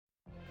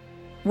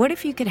What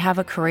if you could have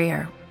a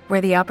career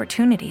where the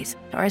opportunities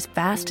are as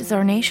vast as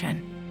our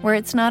nation, where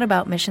it's not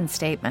about mission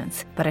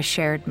statements, but a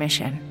shared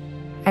mission?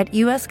 At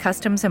U.S.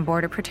 Customs and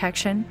Border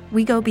Protection,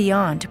 we go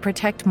beyond to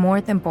protect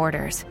more than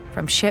borders.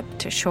 From ship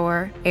to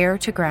shore, air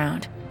to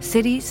ground,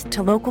 cities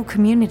to local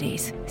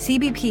communities,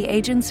 CBP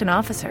agents and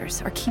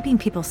officers are keeping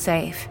people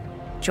safe.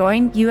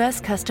 Join U.S.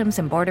 Customs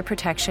and Border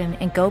Protection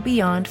and go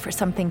beyond for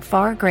something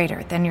far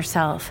greater than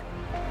yourself.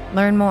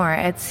 Learn more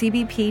at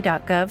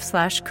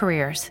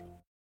cbp.gov/careers.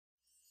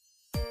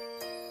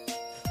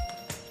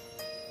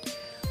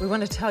 We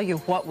want to tell you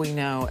what we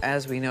know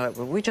as we know it,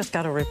 but we just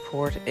got a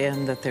report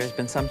in that there's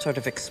been some sort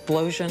of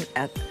explosion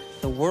at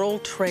the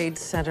World Trade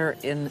Center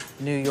in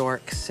New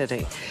York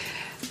City.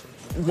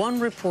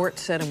 One report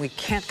said, and we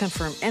can't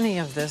confirm any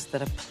of this,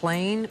 that a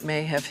plane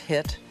may have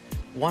hit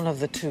one of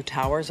the two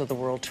towers of the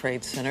World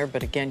Trade Center,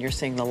 but again, you're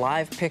seeing the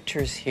live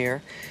pictures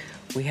here.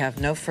 We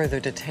have no further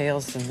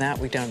details than that.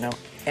 We don't know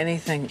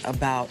anything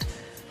about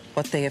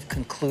what they have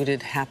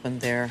concluded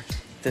happened there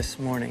this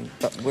morning,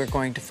 but we're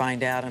going to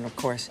find out and, of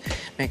course,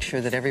 make sure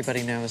that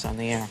everybody knows on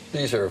the air.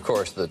 These are, of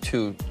course, the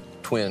two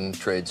twin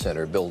Trade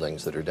Center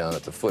buildings that are down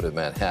at the foot of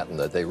Manhattan,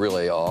 that they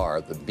really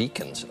are the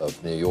beacons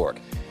of New York.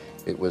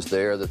 It was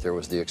there that there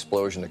was the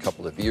explosion a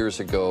couple of years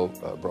ago,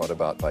 brought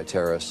about by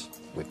terrorists.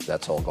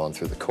 That's all gone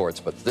through the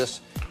courts, but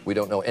this we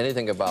don't know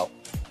anything about.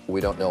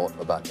 We don't know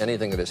about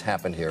anything that has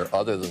happened here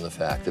other than the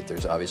fact that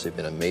there's obviously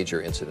been a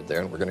major incident there,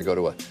 and we're going to go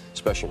to a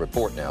special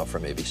report now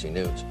from ABC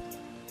News.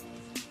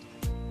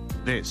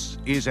 This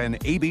is an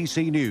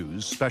ABC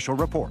News special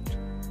report.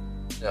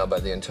 Now, by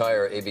the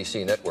entire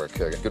ABC network,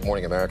 Good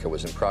Morning America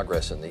was in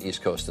progress in the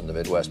East Coast and the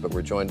Midwest, but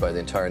we're joined by the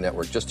entire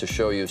network just to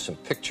show you some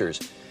pictures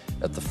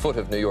at the foot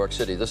of New York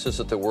City. This is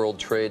at the World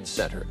Trade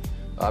Center.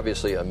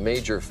 Obviously, a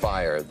major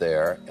fire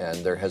there,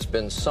 and there has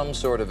been some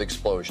sort of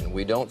explosion.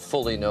 We don't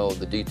fully know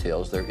the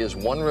details. There is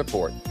one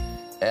report,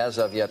 as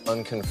of yet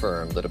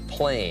unconfirmed, that a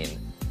plane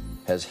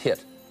has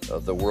hit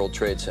of the World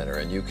Trade Center,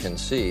 and you can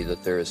see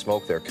that there is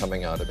smoke there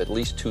coming out of at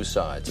least two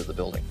sides of the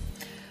building.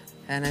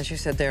 And as you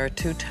said, there are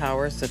two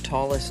towers, the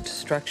tallest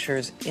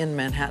structures in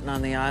Manhattan,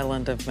 on the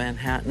island of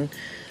Manhattan.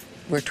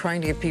 We're trying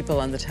to get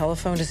people on the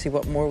telephone to see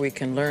what more we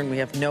can learn. We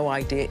have no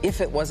idea if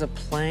it was a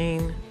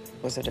plane.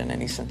 Was it in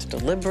any sense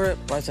deliberate?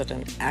 Was it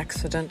an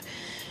accident?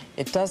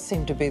 It does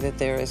seem to be that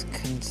there is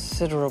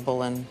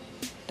considerable and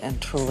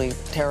truly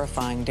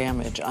terrifying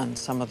damage on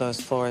some of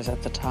those floors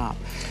at the top.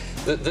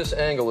 This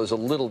angle is a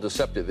little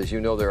deceptive. As you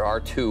know, there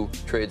are two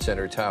Trade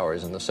Center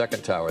towers, and the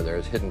second tower there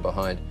is hidden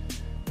behind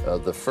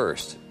the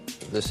first.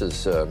 This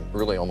is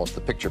really almost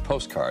the picture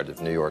postcard of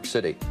New York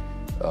City.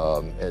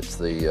 It's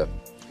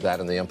that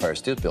and the Empire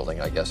State Building,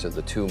 I guess, are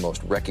the two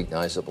most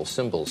recognizable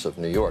symbols of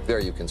New York. There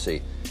you can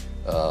see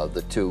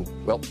the two,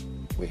 well,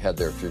 we had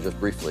there just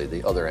briefly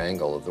the other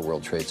angle of the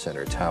World Trade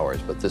Center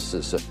towers, but this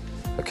is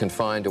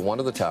confined to one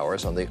of the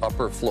towers on the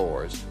upper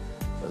floors.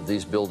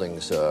 These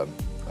buildings, I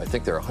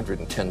think they're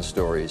 110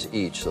 stories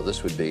each, so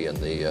this would be in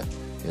the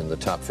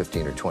top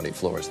 15 or 20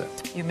 floors there.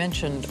 You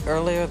mentioned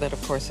earlier that,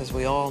 of course, as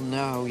we all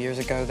know, years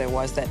ago there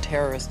was that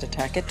terrorist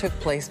attack. It took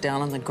place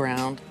down on the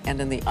ground and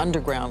in the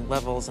underground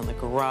levels and the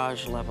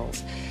garage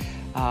levels.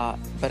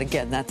 But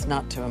again, that's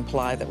not to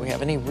imply that we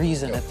have any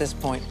reason at this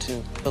point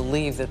to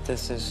believe that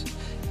this is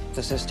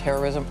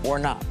terrorism or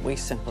not. We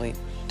simply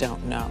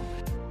don't know.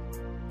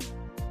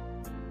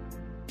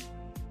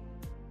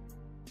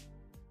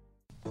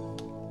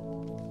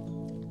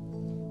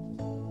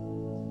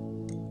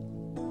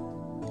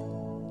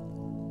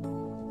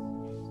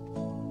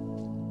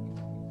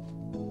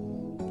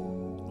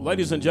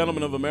 Ladies and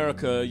gentlemen of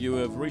America, you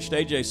have reached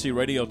AJC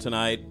Radio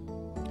tonight.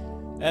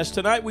 As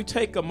tonight we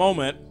take a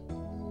moment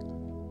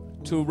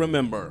to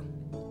remember,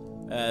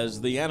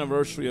 as the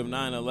anniversary of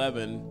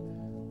 9/11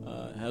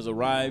 has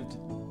arrived,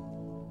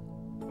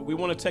 we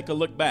want to take a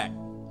look back.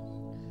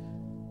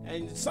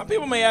 And some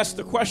people may ask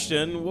the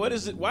question,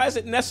 why is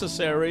it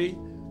necessary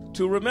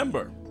to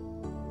remember?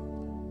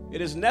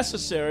 It is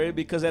necessary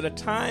because at a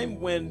time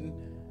when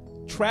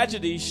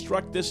tragedy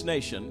struck this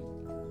nation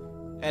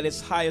at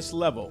its highest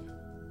level,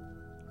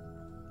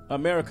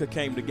 America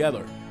came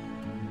together.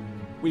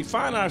 We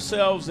find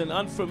ourselves in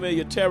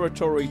unfamiliar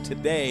territory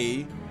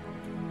today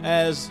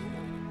as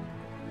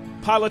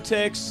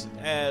politics,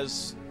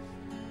 as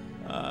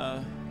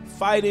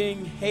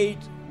fighting, hate,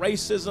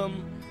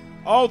 racism,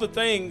 all the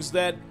things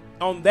that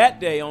on that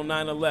day, on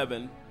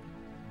 9/11,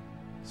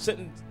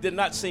 did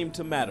not seem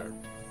to matter.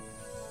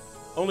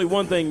 Only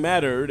one thing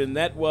mattered, and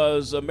that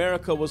was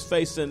America was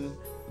facing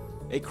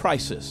a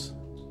crisis.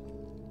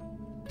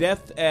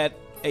 Death at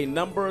a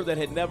number that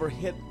had never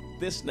hit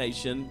this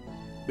nation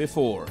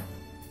before.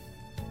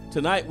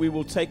 Tonight we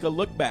will take a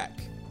look back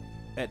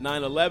at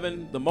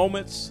 9/11, the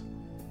moments,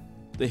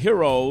 the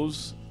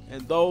heroes,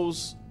 and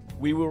those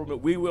we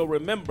will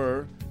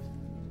remember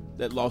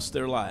that lost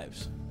their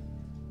lives.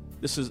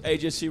 This is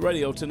AJC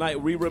Radio.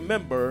 Tonight we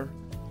remember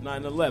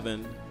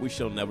 9/11. We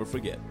shall never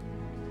forget.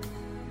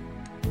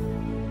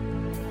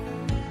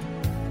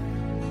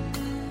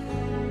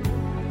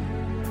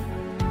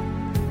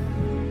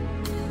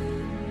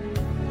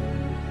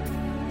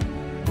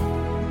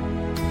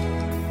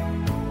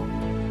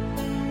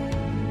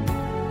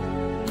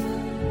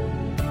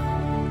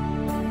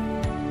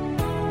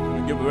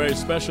 A very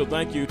special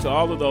thank you to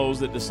all of those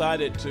that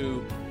decided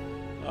to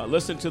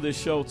listen to this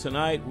show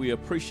tonight. We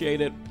appreciate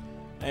it.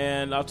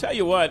 And I'll tell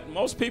you what,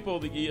 most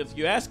people, if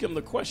you ask them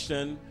the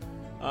question,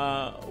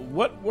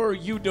 what were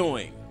you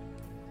doing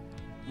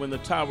when the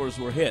towers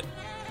were hit?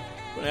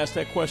 We're going to ask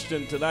that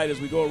question tonight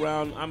as we go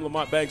around. I'm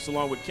Lamont Banks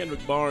along with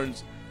Kendrick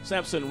Barnes,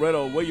 Samson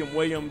Riddle, William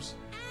Williams,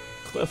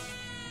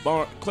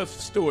 Cliff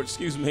Stewart,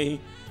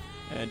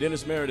 and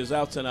Dennis Merritt is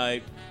out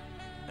tonight.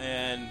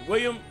 And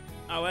William,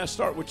 I'll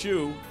start with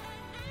you.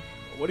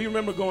 What do you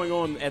remember going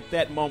on at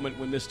that moment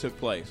when this took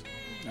place?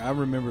 I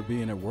remember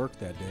being at work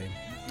that day.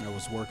 I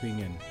was working,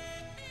 and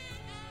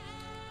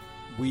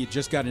we had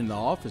just got in the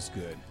office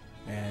good.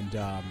 And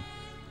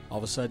all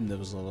of a sudden, there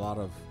was a lot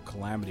of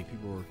calamity.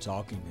 People were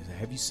talking. They said,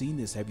 have you seen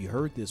this? Have you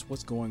heard this?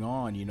 What's going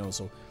on?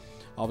 So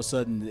all of a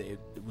sudden, it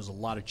was a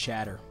lot of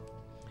chatter,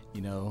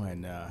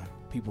 and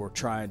people were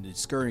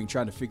scurrying,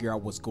 trying to figure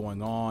out what's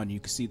going on.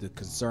 You could see the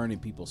concern in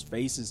people's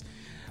faces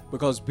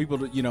because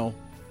people,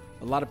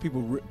 a lot of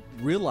people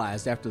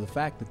realized after the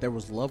fact that there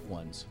was loved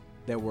ones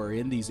that were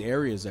in these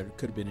areas that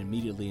could have been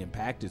immediately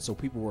impacted. So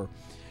people were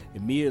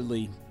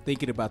immediately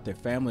thinking about their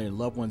family and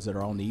loved ones that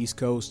are on the East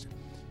Coast.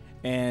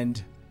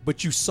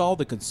 But you saw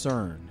the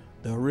concern,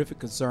 the horrific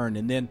concern.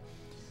 And then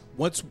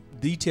once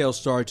details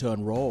started to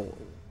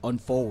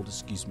unfold,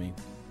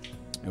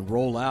 and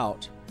roll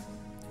out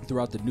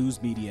throughout the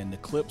news media and the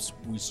clips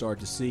we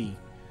started to see,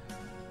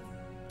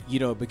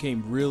 it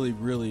became really,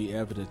 really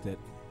evident that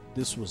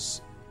this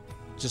was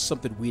just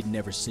something we'd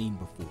never seen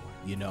before,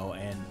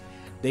 and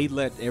they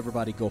let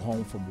everybody go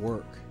home from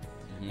work.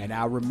 Mm-hmm. And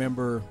I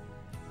remember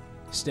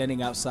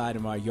standing outside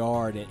in my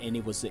yard, and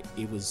it was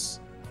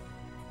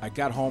I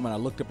got home and I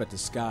looked up at the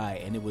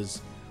sky, and it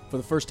was, for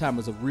the first time, it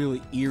was a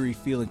really eerie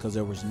feeling because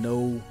there was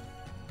the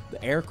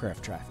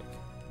aircraft traffic.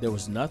 There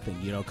was nothing,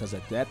 because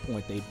at that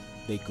point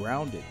they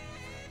grounded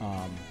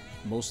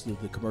most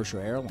of the commercial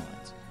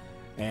airlines.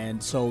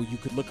 And so you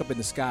could look up in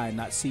the sky and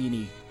not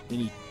see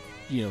any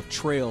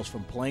trails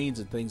from planes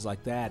and things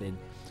like that. And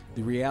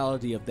the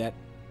reality of that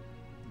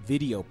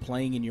video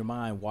playing in your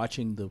mind,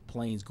 watching the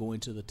planes go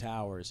into the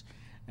towers.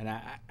 And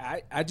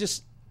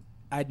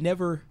I'd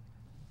never,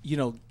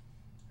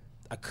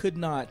 I could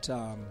not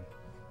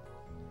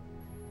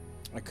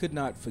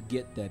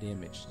forget that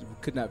image.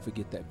 Could not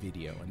forget that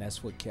video, and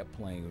that's what kept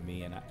playing with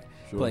me and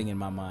playing in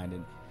my mind,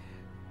 and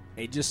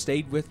it just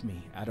stayed with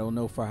me. I don't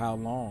know for how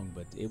long,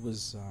 but it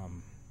was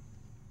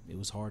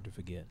hard to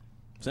forget.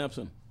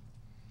 Samson.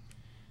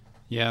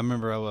 Yeah, I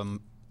remember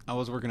I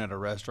was working at a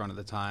restaurant at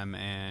the time,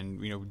 and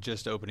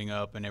just opening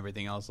up and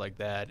everything else like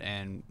that.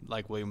 And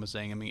like William was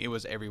saying, it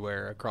was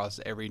everywhere, across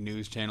every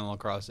news channel,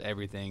 across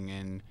everything,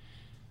 and.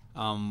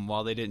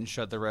 While they didn't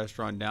shut the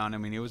restaurant down,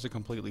 it was a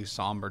completely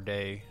somber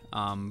day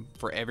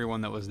for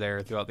everyone that was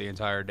there throughout the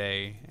entire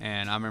day.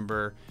 And I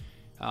remember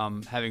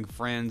having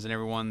friends and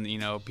everyone,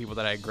 people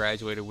that I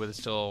graduated with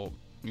still,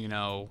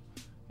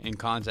 in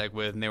contact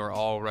with, and they were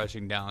all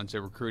rushing down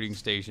to recruiting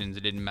stations.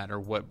 It didn't matter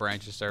what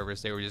branch of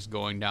service. They were just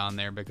going down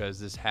there because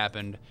this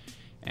happened,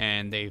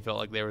 and they felt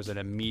like there was an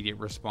immediate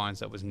response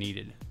that was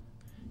needed.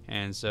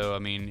 And so,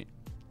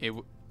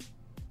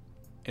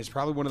 it's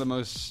probably one of the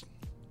most,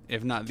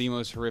 if not the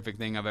most horrific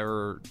thing I've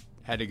ever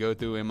had to go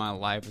through in my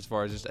life, as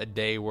far as just a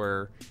day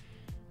where,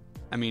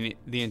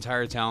 the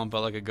entire town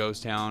felt like a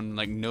ghost town.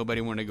 Like,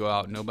 nobody wanted to go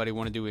out. Nobody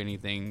wanted to do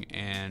anything.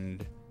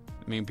 And,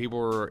 people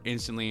were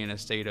instantly in a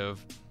state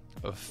of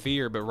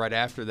fear. But right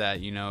after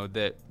that,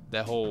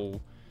 that whole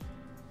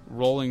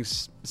rolling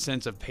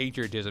sense of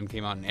patriotism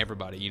came out in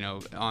everybody.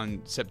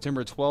 On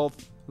September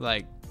 12th,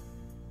 like,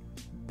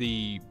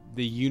 the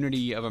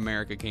unity of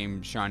America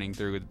came shining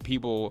through.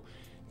 People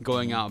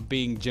going out,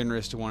 being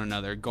generous to one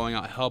another, going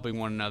out helping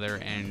one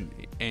another,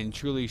 and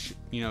truly,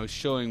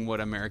 showing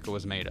what America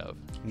was made of,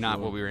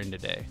 not what we were in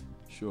today.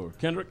 Sure.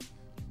 Kendrick?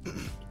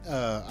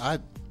 I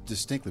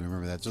distinctly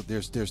remember that. So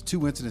there's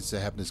two incidents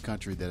that happened in this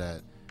country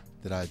that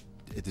I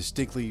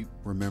distinctly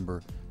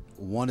remember.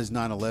 One is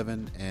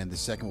 9/11, and the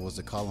second one was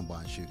the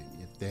Columbine shooting.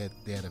 They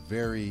had a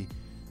very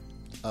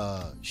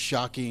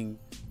shocking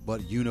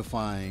but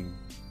unifying,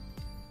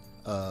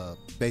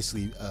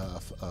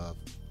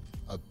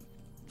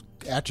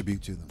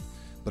 attribute to them.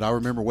 But I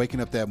remember waking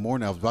up that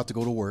morning. I was about to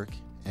go to work,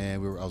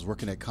 and I was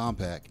working at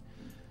Compaq,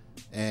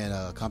 and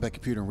Compaq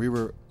Computer, and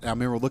I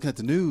remember looking at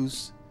the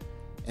news,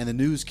 and the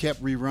news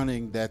kept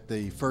rerunning that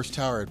the first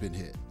tower had been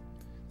hit,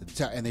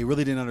 and they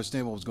really didn't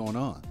understand what was going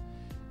on.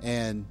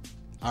 And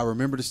I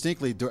remember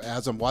distinctly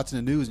as I'm watching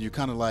the news, and you're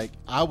kind of like,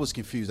 I was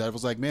confused. I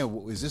was like,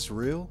 man, is this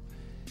real?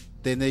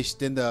 Then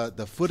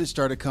the footage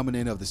started coming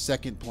in of the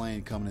second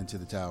plane coming into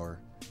the tower.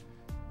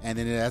 And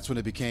then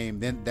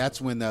that's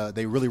when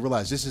they really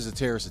realized this is a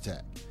terrorist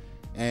attack.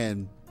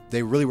 And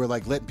they really were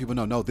like letting people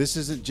know, no, this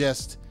isn't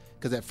just,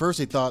 because at first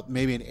they thought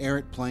maybe an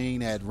errant plane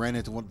had ran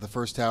into the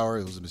first tower.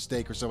 It was a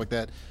mistake or something like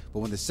that. But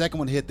when the second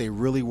one hit, they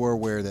really were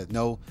aware that,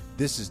 no,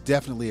 this is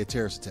definitely a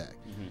terrorist attack.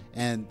 Mm-hmm.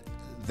 And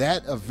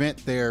that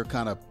event there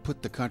kind of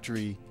put the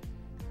country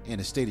in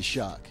a state of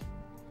shock.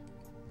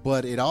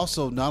 but it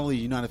also not only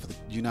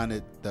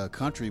united the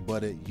country,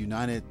 but it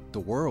united the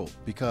world,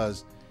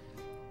 because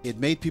it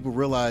made people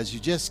realize you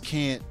just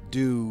can't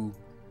do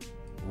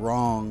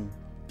wrong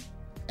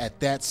at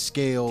that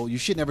scale. You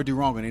should never do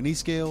wrong on any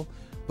scale,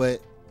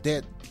 but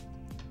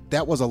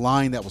that was a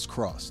line that was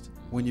crossed.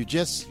 When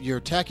you're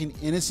attacking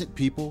innocent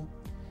people,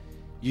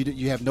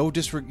 you have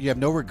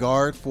no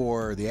regard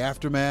for the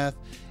aftermath.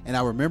 And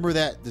I remember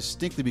that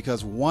distinctly,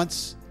 because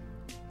once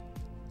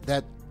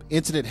that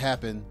incident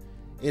happened,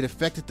 it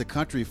affected the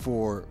country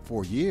for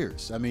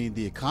years. I mean,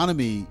 the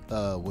economy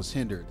was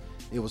hindered.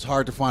 It was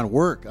hard to find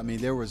work. I mean,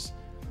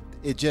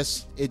 it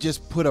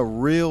just put a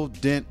real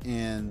dent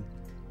in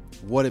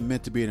what it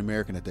meant to be an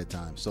American at that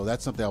time. So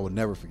that's something I would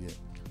never forget.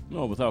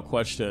 No, without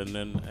question.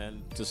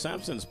 And to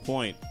Samson's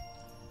point,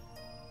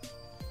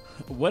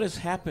 what has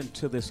happened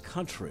to this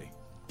country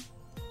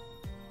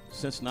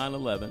since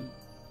 9/11,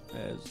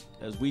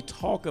 as we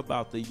talk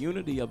about the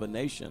unity of a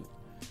nation,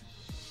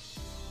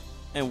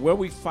 and where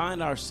we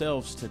find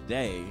ourselves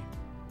today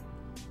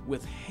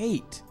with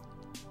hate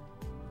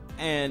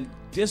and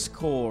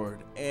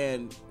discord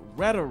and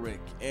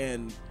rhetoric,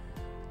 and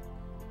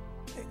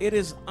it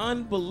is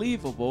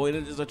unbelievable. It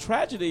is a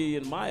tragedy,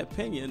 in my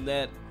opinion,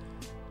 that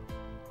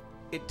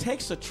it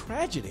takes a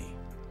tragedy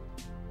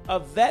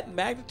of that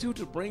magnitude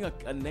to bring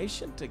a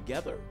nation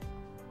together.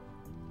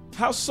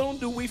 How soon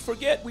do we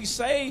forget? We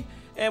say,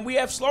 and we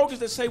have slogans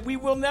that say we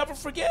will never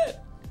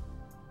forget.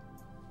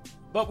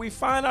 But we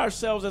find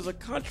ourselves as a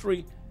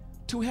country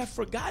to have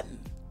forgotten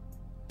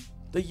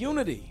the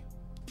unity,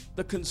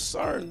 the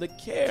concern, the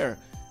care,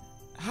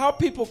 how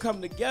people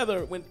come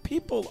together when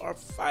people are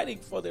fighting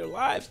for their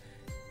lives.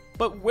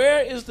 But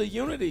where is the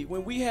unity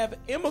when we have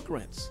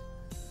immigrants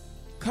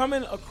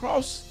coming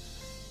across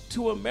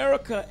to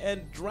America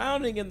and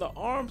drowning in the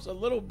arms, a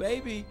little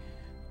baby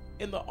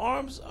in the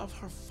arms of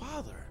her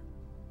father?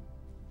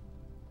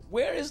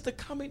 Where is the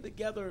coming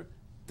together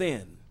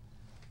then?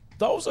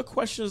 Those are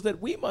questions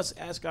that we must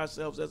ask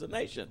ourselves as a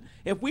nation.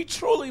 If we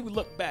truly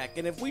look back,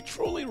 and if we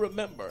truly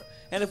remember,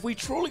 and if we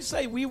truly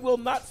say we will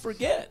not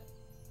forget,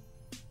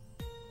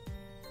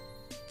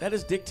 that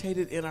is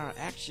dictated in our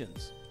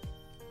actions.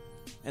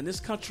 And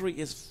this country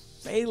is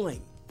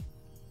failing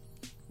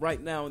right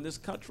now in this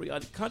country.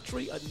 A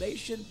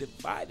nation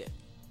divided.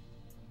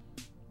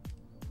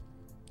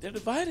 They're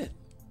divided.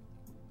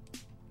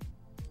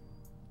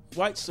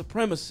 White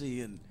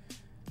supremacy and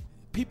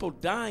people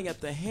dying at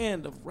the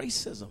hand of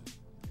racism.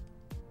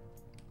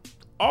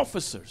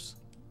 Officers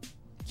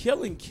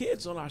killing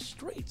kids on our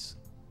streets.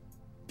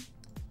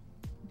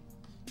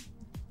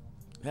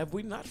 Have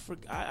we not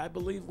I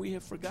believe we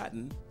have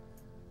forgotten.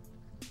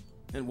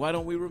 And why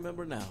don't we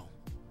remember now?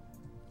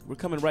 We're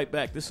coming right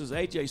back. This is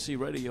AJC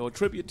Radio, a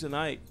tribute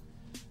tonight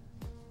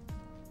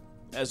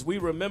as we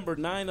remember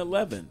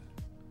 9/11.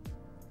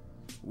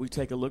 We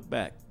take a look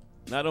back,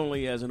 not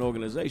only as an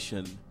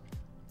organization,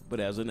 but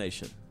as a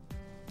nation.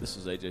 This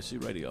is AJC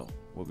Radio.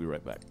 We'll be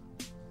right back.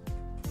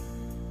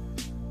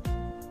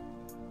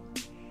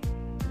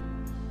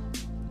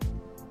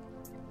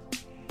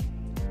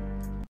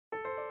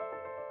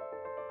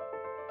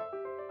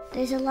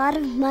 There's a lot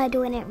of mud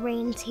when it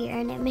rains here,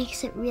 and it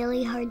makes it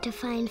really hard to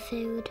find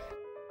food.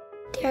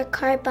 There are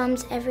car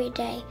bombs every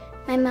day.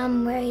 My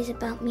mom worries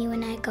about me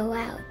when I go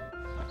out.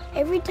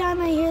 Every time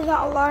I hear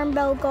the alarm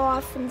bell go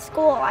off in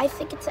school, I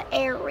think it's an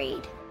air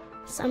raid.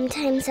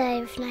 Sometimes I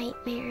have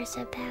nightmares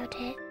about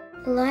it.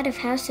 A lot of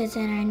houses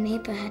in our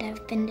neighborhood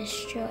have been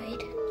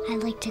destroyed. I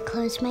like to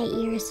close my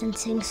ears and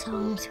sing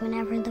songs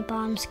whenever the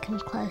bombs come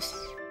close.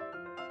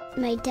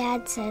 My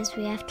dad says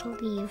we have to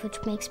leave, which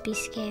makes me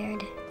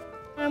scared.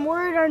 I'm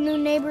worried our new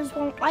neighbors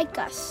won't like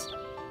us.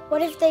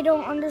 What if they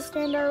don't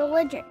understand our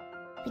religion?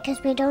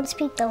 Because we don't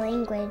speak the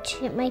language,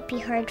 it might be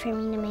hard for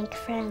me to make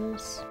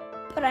friends.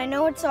 But I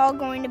know it's all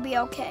going to be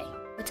okay.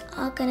 It's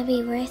all going to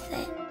be worth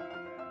it.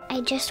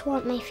 I just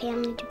want my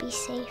family to be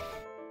safe.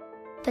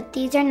 But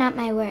these are not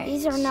my words.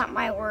 These are not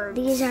my words.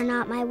 These are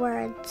not my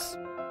words.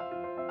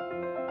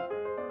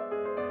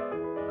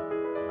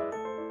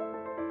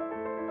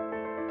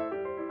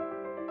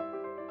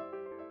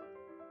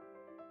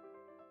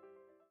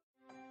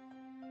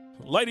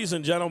 Ladies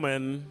and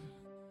gentlemen,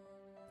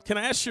 can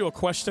I ask you a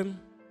question?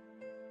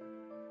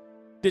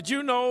 Did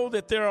you know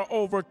that there are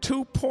over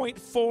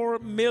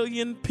 2.4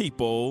 million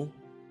people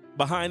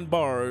behind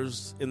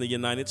bars in the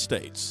United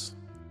States?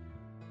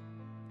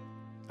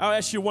 I'll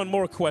ask you one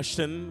more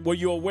question. Were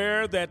you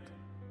aware that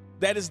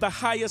that is the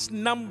highest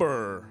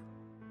number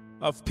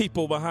of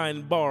people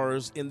behind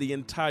bars in the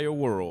entire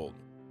world?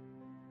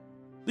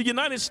 The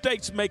United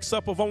States makes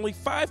up of only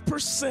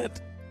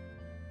 5%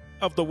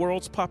 of the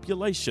world's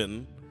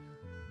population,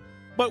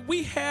 but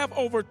we have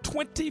over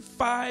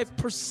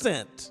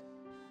 25%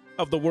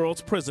 of the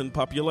world's prison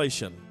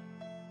population.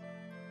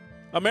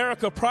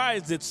 America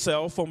prides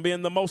itself on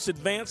being the most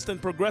advanced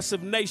and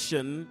progressive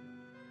nation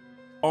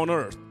on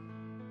earth.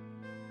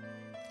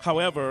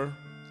 However,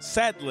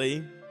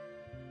 sadly,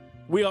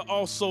 we are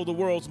also the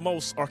world's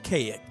most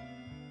archaic.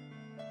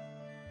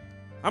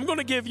 I'm going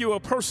to give you a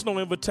personal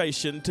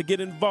invitation to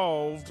get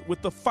involved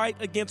with the fight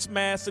against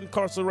mass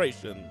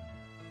incarceration.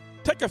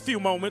 Take a few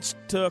moments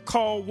to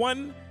call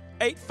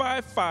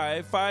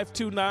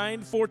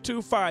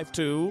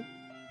 1-855-529-4252.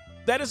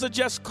 That is a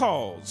just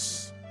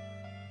cause.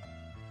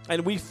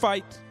 And we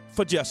fight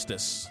for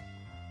justice.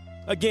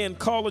 Again,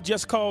 call a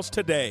just cause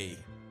today.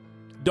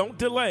 Don't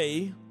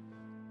delay.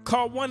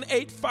 Call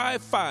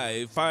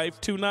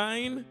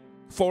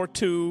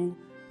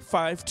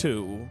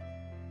 1-855-529-4252.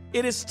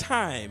 It is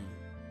time,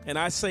 and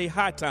I say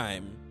high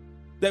time,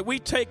 that we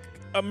take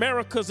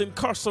America's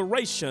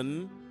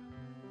incarceration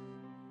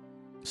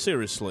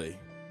seriously.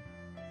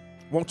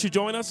 Won't you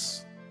join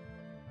us?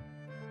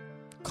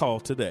 Call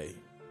today.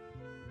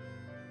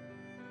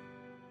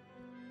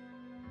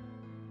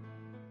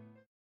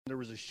 There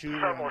was a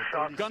shooter,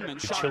 gunman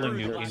shot chilling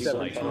new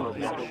insight.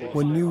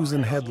 When news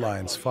and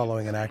headlines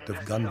following an act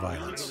of gun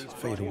violence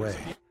fade away,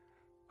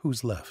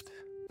 who's left?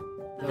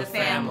 The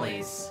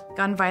families.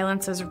 Gun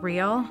violence is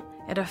real.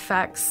 It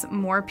affects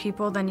more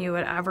people than you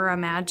would ever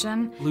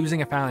imagine.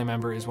 Losing a family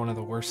member is one of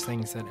the worst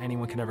things that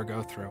anyone can ever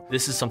go through.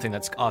 This is something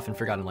that's often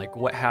forgotten, like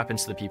what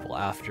happens to the people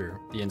after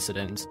the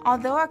incident.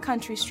 Although our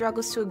country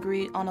struggles to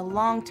agree on a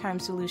long-term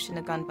solution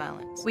to gun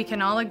violence, we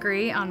can all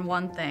agree on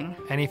one thing.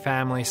 Any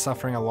family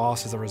suffering a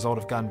loss as a result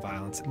of gun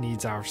violence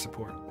needs our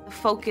support. The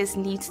focus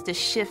needs to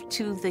shift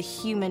to the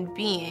human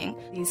being.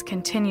 These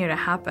continue to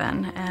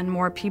happen, and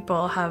more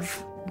people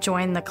have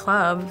joined the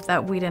club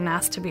that we didn't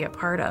ask to be a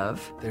part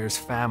of. There's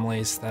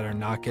families that are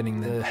not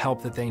getting the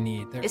help that they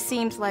need. It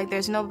seems like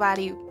there's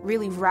nobody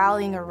really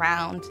rallying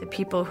around the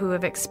people who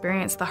have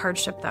experienced the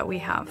hardship that we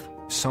have.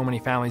 So many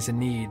families in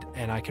need,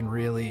 and I can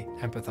really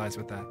empathize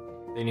with that.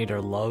 They need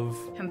our love,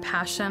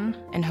 compassion,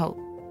 and hope.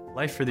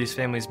 Life for these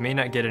families may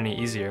not get any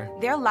easier.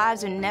 Their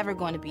lives are never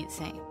going to be the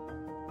same.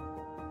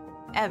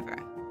 Ever.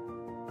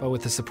 But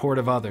with the support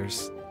of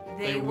others,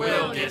 they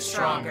will get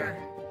stronger.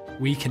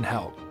 We can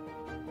help.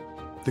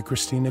 The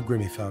Christina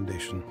Grimmie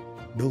Foundation,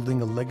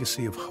 building a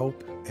legacy of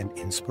hope and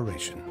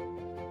inspiration.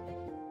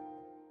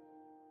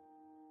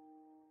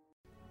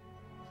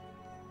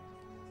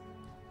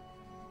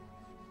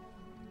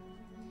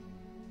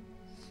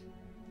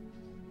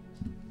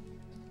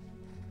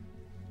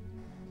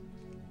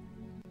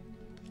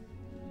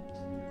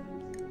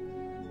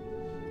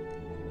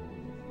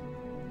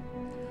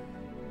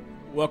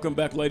 Welcome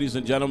back, ladies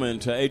and gentlemen,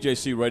 to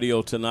AJC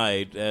Radio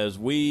tonight as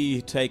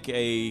we take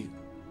a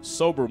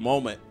sober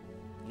moment,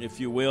 if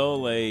you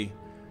will, a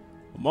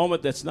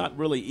moment that's not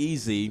really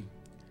easy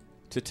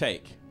to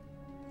take.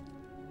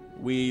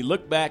 We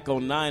look back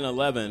on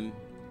 9/11,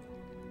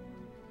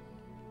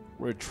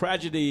 where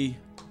tragedy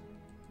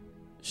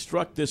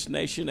struck this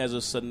nation as a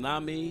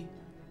tsunami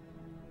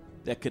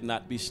that could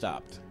not be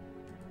stopped.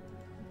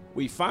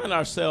 We find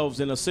ourselves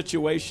in a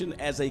situation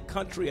as a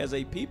country, as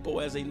a people,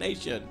 as a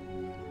nation,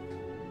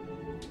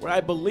 where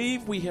I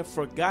believe we have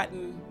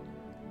forgotten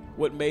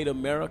what made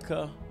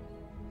America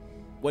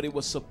what it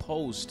was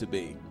supposed to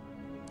be.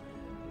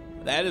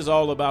 That is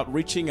all about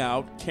reaching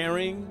out,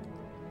 caring,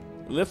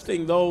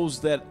 lifting those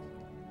that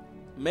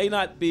may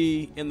not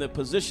be in the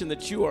position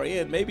that you are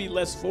in, maybe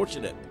less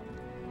fortunate,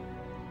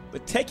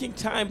 but taking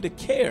time to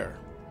care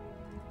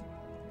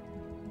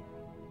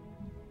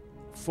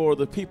for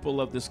the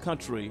people of this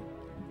country.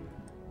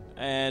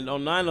 And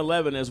on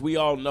 9/11, as we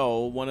all know,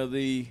 one of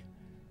the,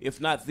 if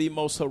not the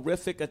most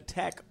horrific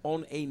attack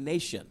on a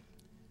nation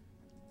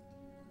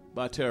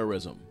by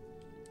terrorism.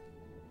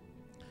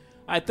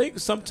 I think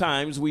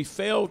sometimes we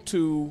fail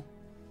to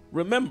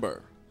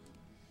remember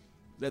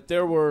that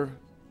there were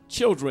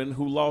children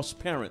who lost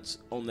parents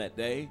on that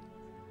day.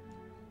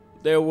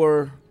 There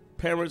were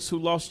parents who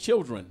lost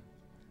children.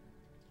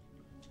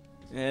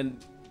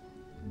 And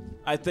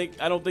I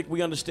don't think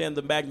we understand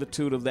the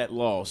magnitude of that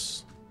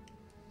loss.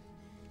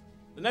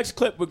 The next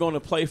clip we're going to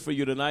play for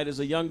you tonight is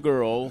a young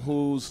girl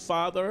whose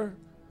father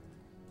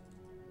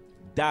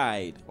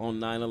died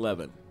on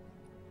 9/11.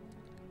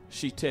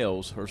 She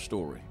tells her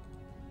story.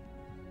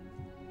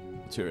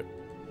 Let's hear it.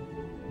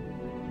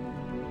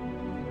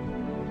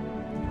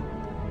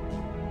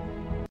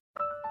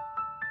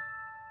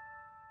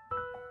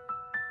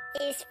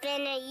 It's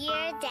been a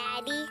year,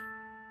 Daddy.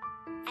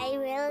 I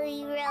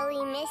really,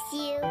 really miss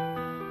you.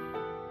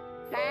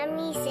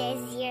 Mommy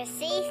says you're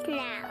safe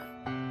now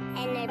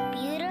in a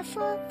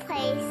beautiful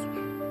place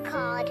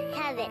called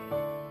heaven.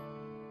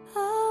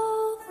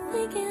 Oh,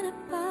 thinking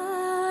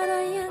about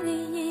our younger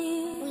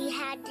years. We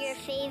had your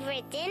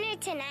favorite dinner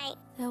tonight.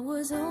 That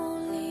was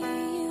only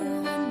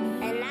you and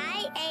me. And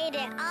I ate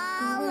it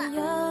all up.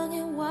 Young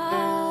and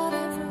wild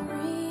and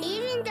free.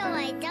 Even though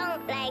I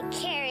don't like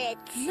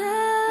carrots.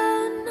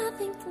 Now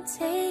nothing can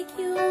take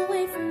you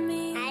away from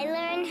me. I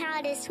learned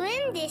how to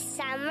swim this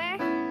summer.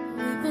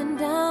 We've been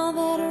down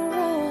that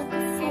road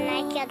before. And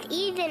I could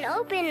even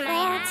open my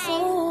That's eyes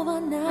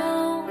over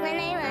now. when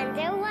I'm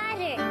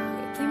underwater.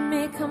 You keep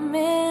me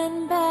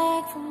coming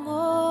back for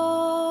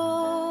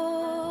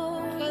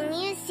more. Can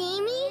you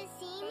see me?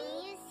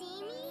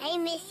 I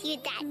miss you,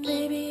 Daddy.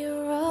 Baby,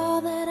 you're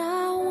all that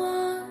I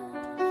want.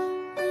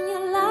 When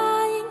you're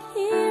lying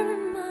here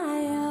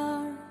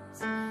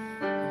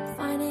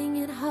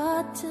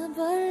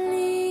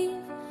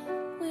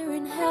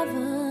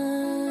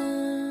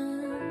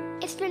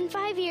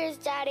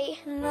Daddy.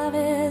 Love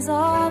is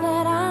all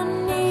that I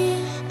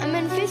need. I'm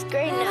in 5th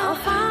grade now.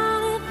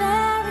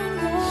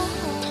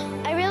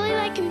 I really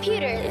like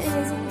computers. It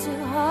isn't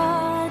too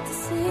hard to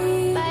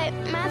see. But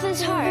math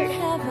is hard.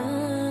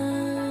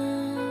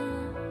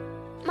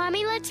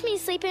 Mommy lets me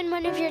sleep in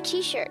one of your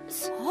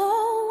t-shirts.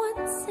 Oh,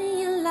 once in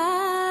your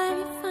life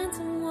you find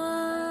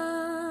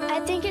someone. I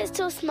think it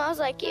still smells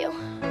like you.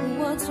 Who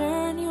will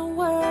turn your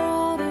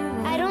world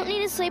around. I don't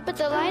need to sleep with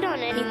the light on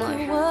anymore.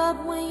 Pick you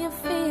up when you're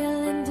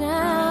feeling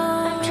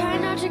down. I'm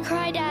trying not to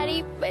cry,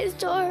 Daddy, but it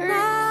still hurts.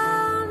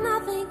 Now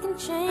nothing can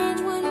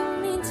change what you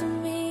mean to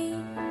me.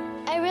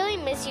 I really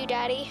miss you,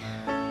 Daddy.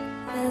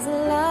 There's a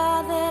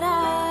lot that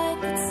I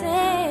could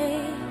say.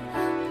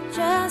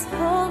 Just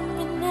hold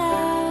me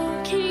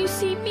now. Can you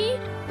see me?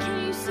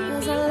 Can you see me?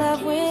 'Cause our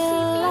love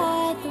will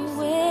light the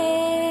way.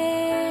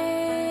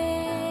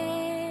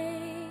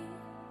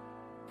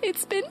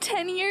 It's been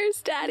 10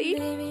 years, Daddy.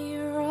 Baby,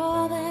 you're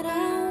all that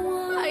I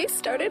want. I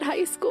started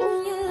high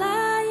school. You're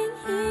lying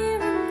here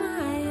in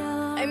my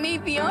arms. I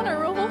made the honor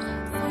roll.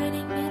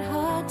 Finding it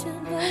hard to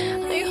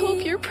believe. I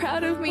hope you're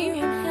proud of me. We're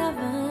in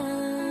heaven.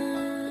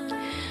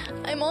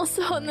 I'm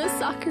also on the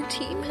soccer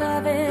team.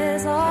 Love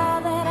is all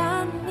that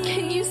I need.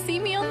 Can you see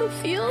me on the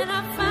field? And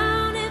I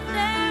found it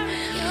there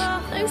in your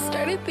heart. I've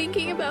started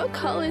thinking about It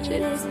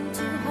colleges. isn't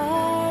too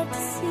hard to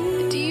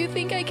see. Do you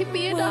think I can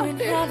be a We're in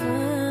doctor?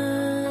 heaven.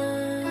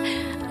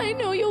 I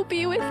know you'll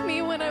be with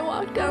me when I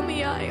walk down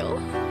the aisle.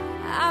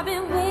 I've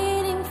been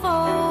waiting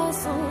for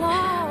so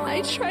long.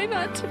 I try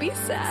not to be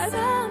sad,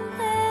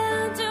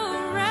 Something to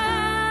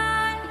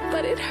write.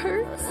 but it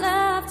hurts.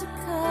 Love to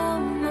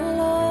come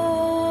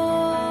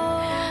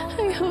along.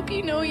 I hope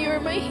you know you're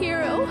my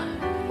hero.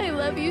 I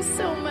love you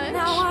so much.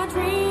 Now our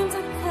dreams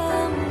are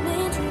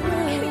coming true.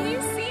 Can you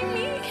see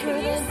me? Can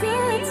you see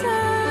Good me?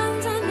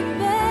 times and the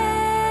bad.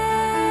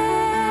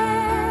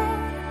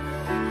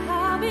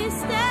 I'll be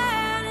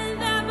standing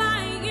there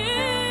by you.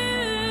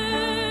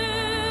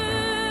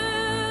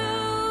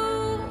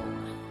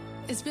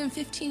 It's been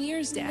 15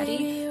 years, Daddy.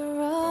 Baby,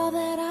 you're all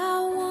that I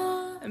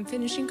want. I'm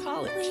finishing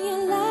college. When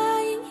you're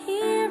lying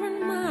here in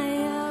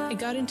my I arms,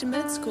 got into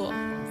med school.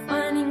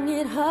 finding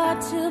it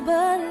hard to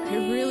believe. I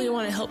really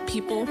want to help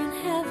people. We're in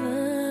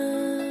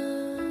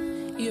heaven.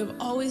 You have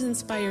always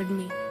inspired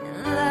me.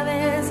 Love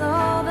is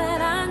all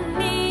that I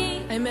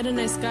need. I met a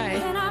nice guy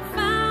And I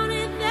found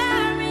it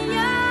there in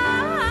your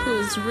heart. who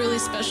was really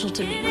special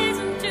to It me.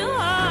 isn't too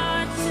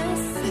hard to I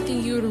see.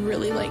 think you would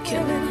really like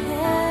We're him. in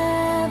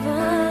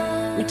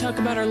heaven. We talk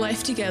about our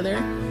life together.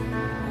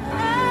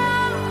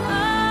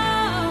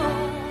 Oh,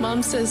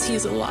 Mom says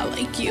he's a lot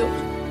like you.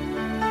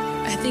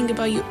 I think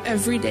about you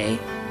every day.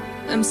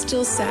 I'm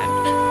still sad,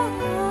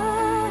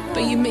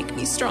 but you make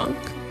me strong.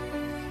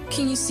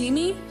 Can you see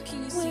me?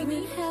 Can you see me?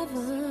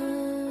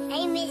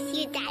 I miss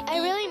you, Daddy. I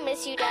really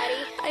miss you, Daddy.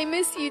 I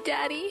miss you,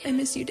 Daddy. I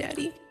miss you,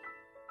 Daddy.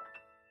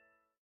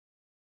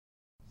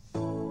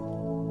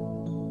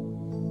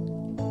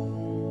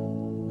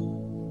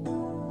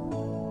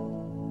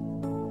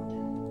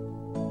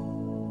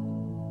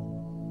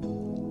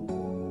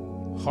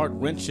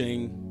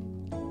 Heart-wrenching,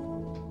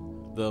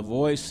 the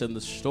voice and the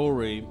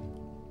story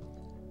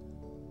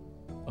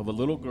of a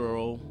little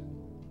girl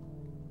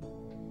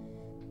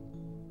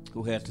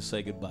who had to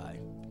say goodbye.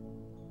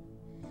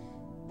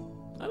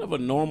 Out of a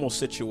normal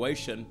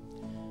situation,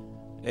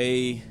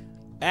 an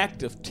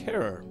act of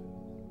terror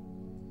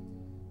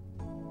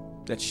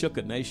that shook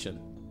a nation.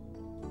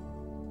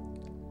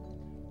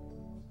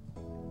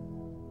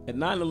 At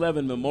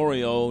 9/11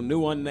 Memorial,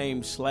 new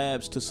unnamed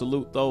slabs to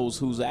salute those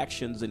whose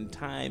actions in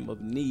time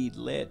of need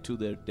led to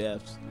their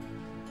deaths.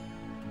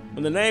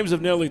 When the names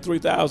of nearly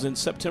 3,000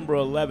 September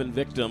 11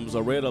 victims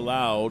are read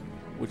aloud,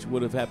 which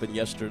would have happened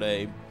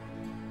yesterday,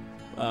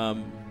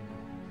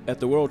 at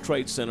the World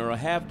Trade Center, a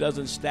half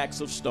dozen stacks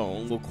of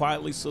stone will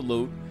quietly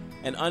salute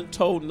an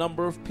untold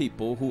number of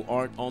people who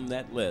aren't on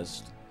that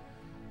list.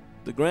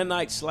 The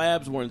granite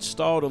slabs were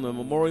installed on the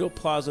Memorial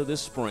Plaza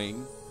this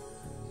spring.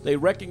 They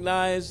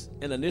recognize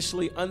an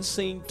initially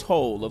unseen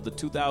toll of the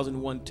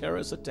 2001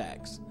 terrorist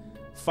attacks,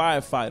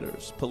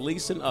 firefighters,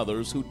 police, and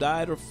others who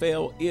died or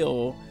fell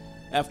ill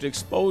after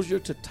exposure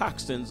to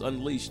toxins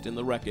unleashed in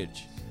the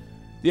wreckage.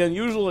 The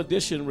unusual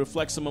addition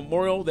reflects a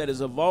memorial that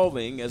is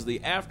evolving as the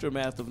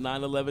aftermath of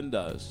 9/11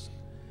 does.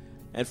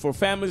 And for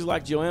families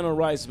like Joanna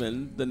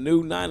Reisman, the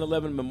new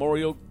 9/11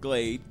 Memorial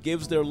Glade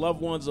gives their loved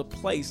ones a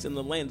place in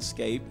the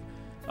landscape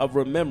of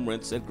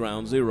remembrance at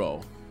Ground Zero.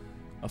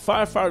 A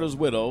firefighter's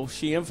widow,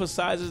 she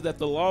emphasizes that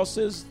the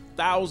losses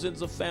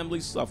thousands of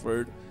families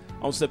suffered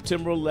on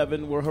September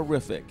 11 were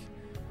horrific.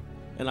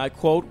 And I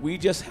quote, "We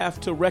just have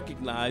to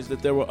recognize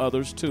that there were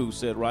others too,"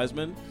 said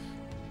Reisman,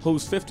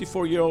 whose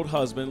 54-year-old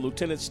husband,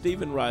 Lieutenant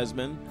Stephen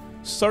Reisman,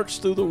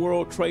 searched through the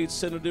World Trade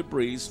Center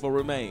debris for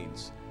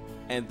remains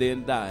and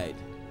then died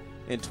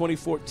in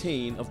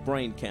 2014 of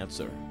brain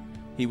cancer.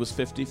 He was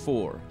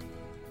 54.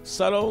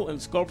 Subtle and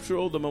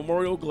sculptural, the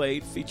Memorial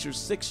Glade features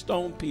 6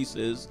 stone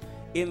pieces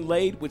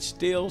inlaid with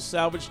steel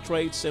salvage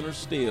Trade Center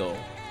steel.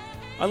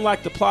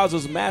 Unlike the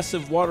plaza's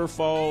massive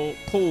waterfall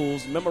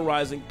pools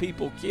memorizing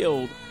people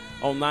killed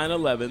on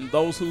 9/11,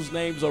 those whose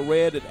names are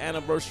read at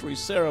anniversary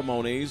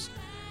ceremonies,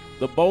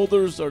 the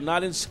boulders are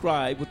not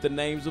inscribed with the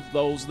names of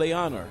those they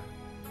honor.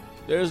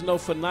 There is no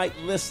finite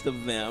list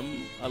of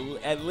them,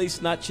 at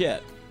least not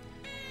yet.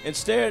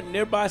 Instead,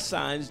 nearby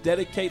signs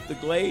dedicate the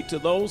glade to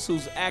those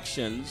whose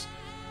actions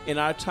in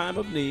our time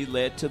of need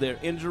led to their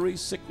injury,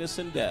 sickness,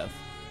 and death.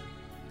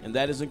 And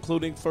that is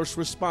including first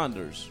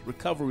responders,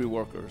 recovery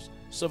workers,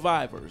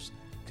 survivors,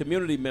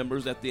 community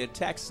members at the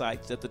attack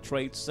sites at the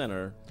Trade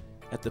Center,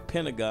 at the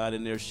Pentagon,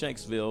 and near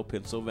Shanksville,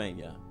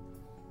 Pennsylvania.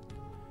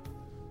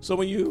 So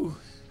when you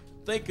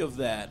think of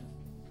that,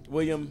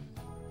 William,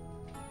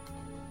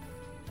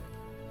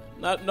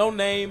 no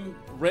name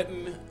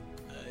written,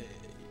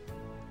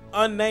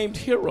 unnamed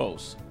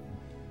heroes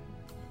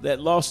that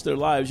lost their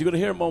lives. You're going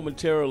to hear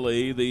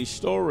momentarily the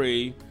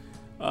story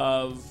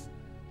of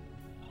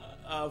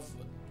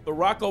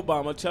Barack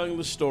Obama telling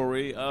the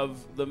story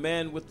of the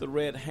man with the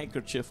red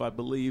handkerchief, I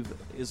believe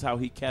is how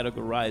he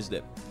categorized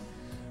it.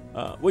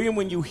 William,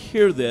 when you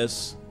hear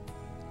this,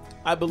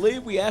 I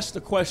believe we asked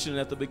the question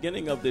at the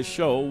beginning of this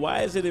show,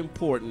 why is it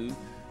important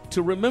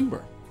to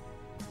remember?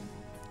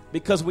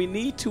 Because we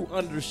need to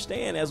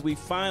understand as we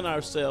find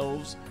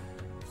ourselves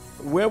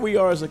where we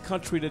are as a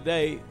country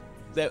today,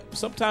 that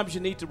sometimes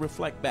you need to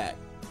reflect back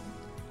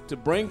to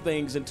bring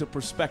things into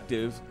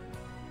perspective.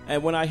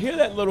 And when I hear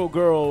that little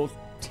girl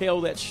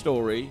tell that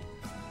story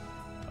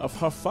of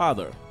her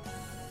father,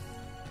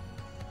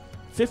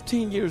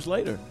 15 years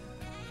later,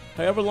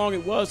 however long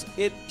it was,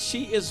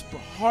 she is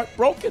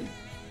heartbroken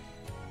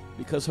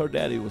because her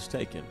daddy was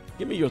taken.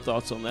 Give me your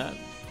thoughts on that.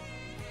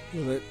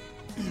 Well,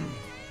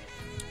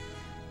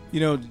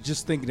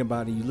 just thinking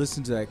about it, you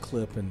listen to that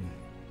clip and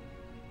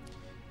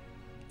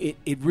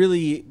it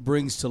really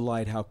brings to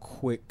light how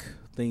quick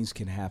things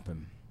can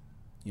happen.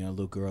 A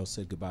little girl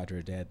said goodbye to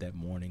her dad that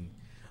morning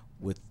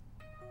with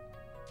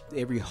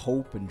every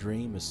hope and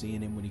dream of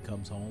seeing him when he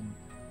comes home,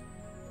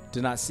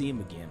 to not see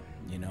him again,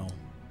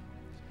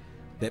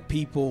 That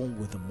people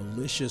with a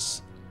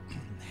malicious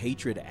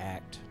hatred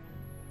act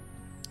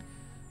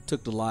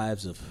took the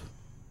lives of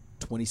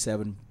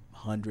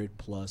 2,700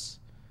 plus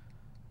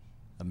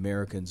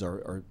Americans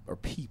or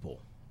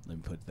people, let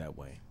me put it that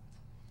way.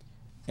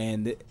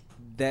 And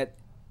that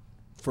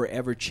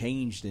forever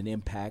changed and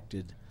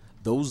impacted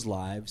those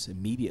lives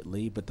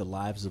immediately, but the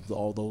lives of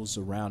all those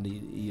around,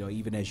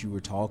 even as you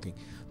were talking,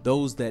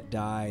 those that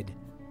died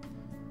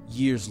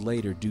years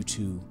later due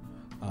to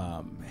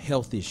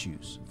health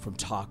issues from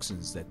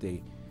toxins that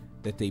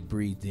they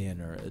breathed in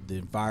or the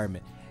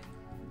environment.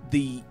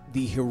 The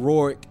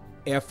heroic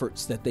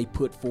efforts that they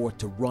put forth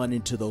to run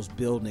into those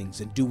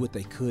buildings and do what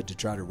they could to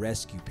try to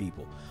rescue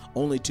people,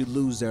 only to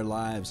lose their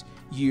lives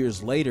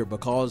years later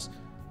because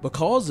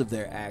of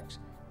their act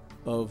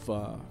of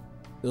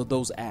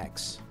those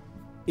acts.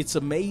 It's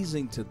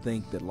amazing to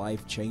think that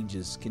life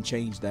can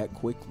change that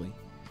quickly.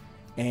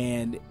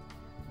 And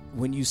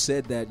when you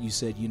said that, you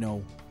said,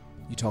 you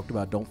talked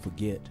about don't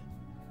forget.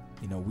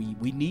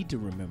 We need to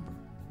remember.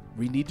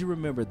 We need to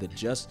remember that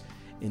just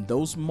in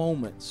those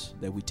moments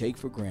that we take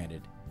for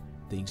granted,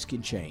 things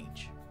can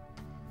change.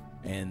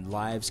 And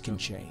lives can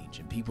change.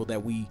 And people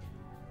that we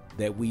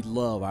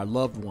love, our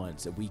loved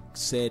ones that we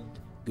said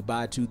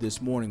goodbye to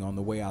this morning on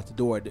the way out the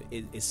door.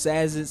 As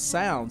sad as it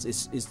sounds,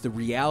 it's the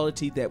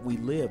reality that we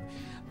live.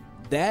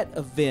 That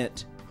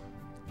event,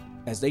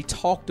 as they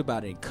talked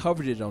about it and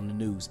covered it on the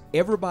news,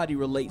 everybody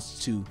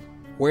relates to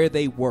where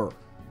they were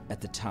at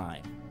the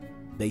time.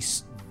 We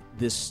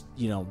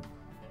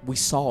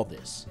saw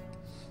this.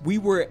 We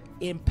were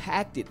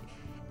impacted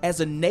as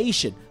a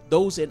nation.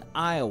 Those in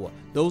Iowa,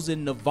 those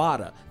in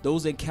Nevada,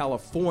 those in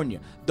California,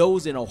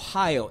 those in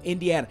Ohio,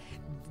 Indiana.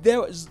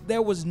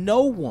 There was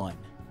no one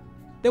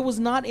that was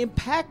not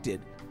impacted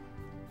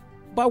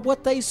by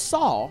what they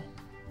saw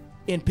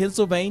in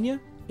Pennsylvania,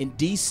 in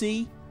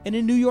D.C., and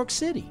in New York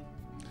City.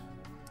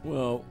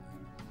 Well,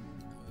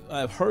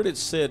 I've heard it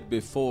said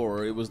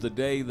before, it was the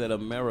day that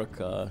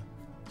America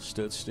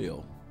stood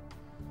still.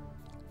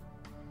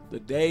 The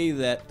day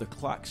that the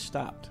clock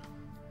stopped.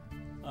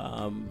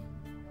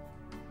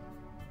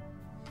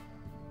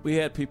 We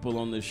had people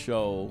on this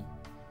show,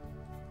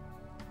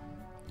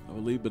 I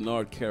believe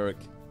Bernard Carrick,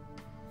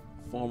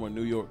 former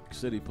New York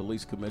City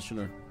Police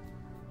Commissioner,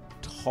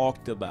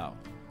 talked about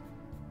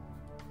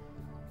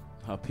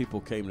how people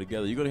came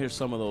together. You're going to hear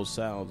some of those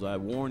sounds. I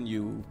warn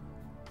you,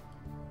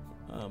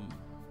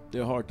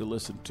 they're hard to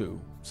listen to.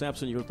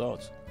 Samson, your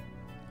thoughts?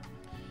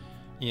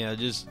 Yeah,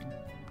 just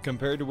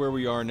compared to where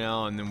we are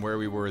now and then where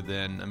we were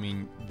then, I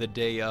mean, the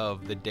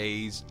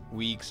days,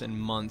 weeks, and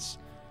months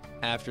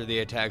after the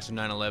attacks of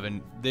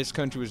 9/11, this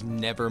country was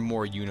never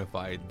more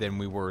unified than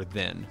we were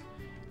then.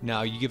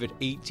 Now, you give it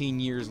 18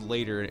 years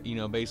later,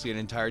 basically an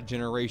entire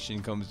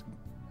generation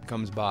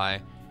comes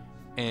by,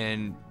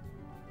 and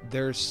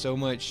there's so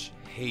much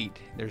hate,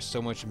 there's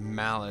so much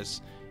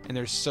malice, and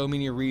there's so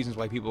many reasons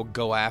why people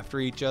go after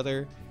each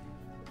other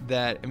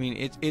that,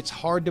 it's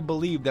hard to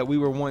believe that we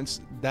were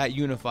once that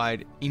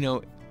unified.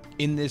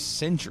 in this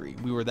century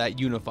we were that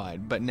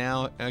unified. But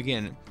now,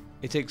 again,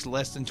 it takes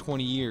less than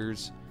 20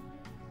 years,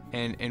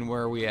 and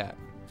where are we at?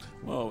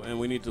 Well, and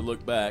we need to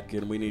look back,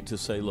 and we need to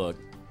say, look,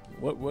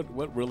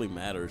 what really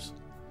matters?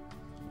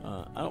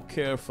 I don't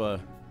care if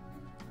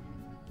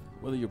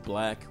whether you're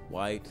black,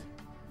 white,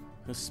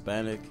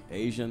 Hispanic,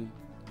 Asian,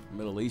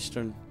 Middle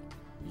Eastern,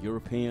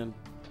 European.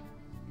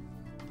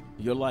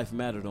 Your life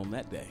mattered on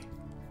that day.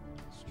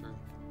 It's true.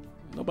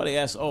 Nobody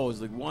asks, is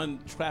the one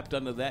trapped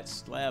under that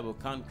slab of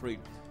concrete,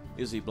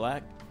 is he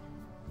black?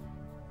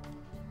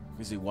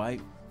 Is he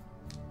white?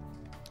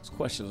 Those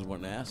questions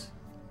weren't asked.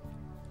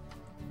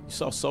 You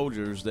saw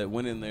soldiers that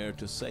went in there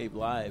to save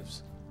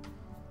lives.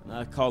 And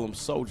I call them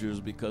soldiers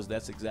because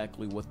that's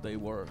exactly what they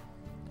were.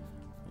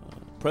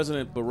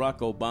 President Barack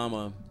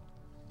Obama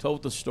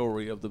told the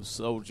story of the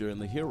soldier and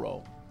the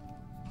hero.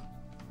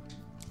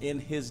 In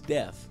his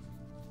death,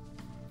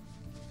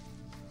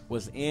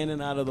 was in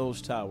and out of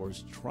those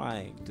towers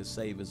trying to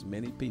save as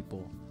many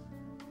people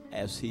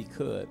as he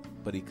could,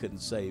 but he couldn't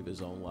save his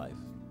own life.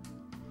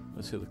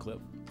 Let's hear the clip.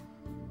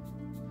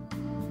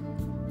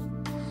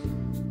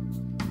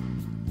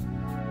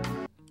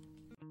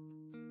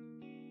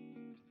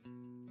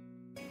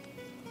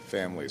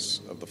 Families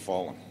of the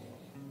fallen.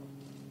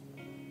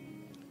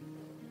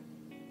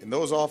 In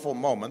those awful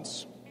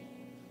moments,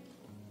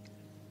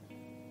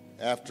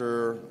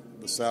 after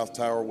the South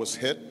Tower was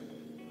hit,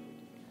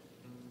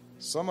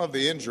 some of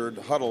the injured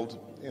huddled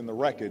in the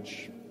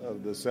wreckage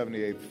of the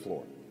 78th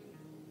floor.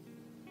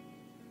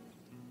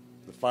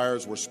 The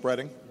fires were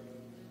spreading.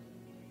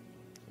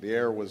 The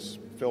air was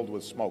filled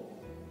with smoke.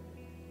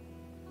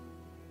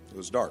 It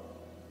was dark.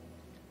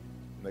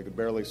 They could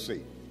barely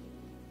see.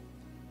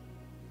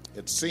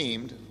 It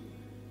seemed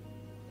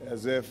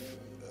as if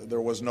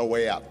there was no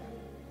way out.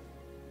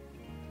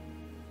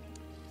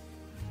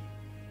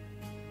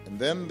 And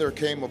then there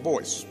came a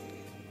voice,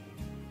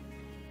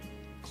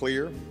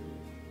 clear,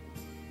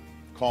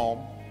 calm,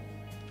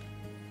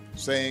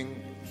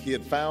 saying he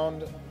had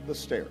found the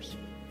stairs.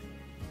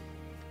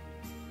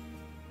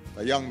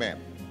 A young man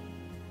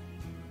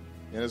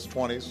in his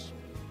 20s,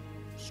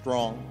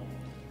 strong,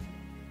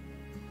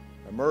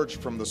 emerged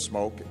from the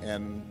smoke,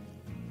 and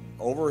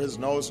over his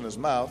nose and his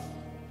mouth,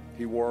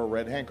 he wore a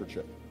red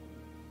handkerchief.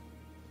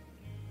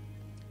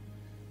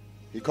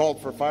 He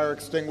called for fire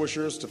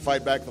extinguishers to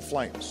fight back the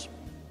flames.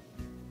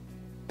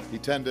 He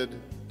tended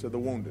to the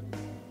wounded.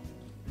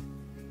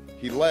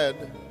 He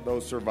led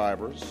those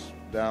survivors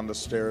down the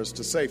stairs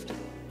to safety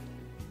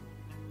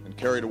and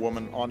carried a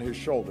woman on his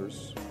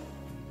shoulders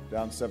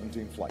down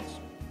 17 flights.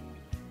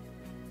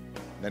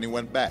 Then he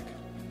went back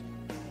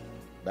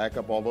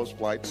up all those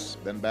flights,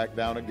 then back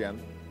down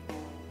again,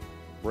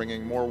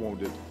 bringing more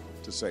wounded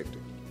to safety.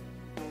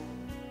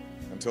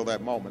 Until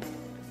that moment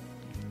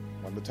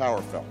when the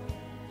tower fell.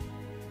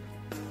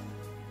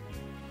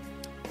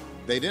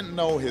 They didn't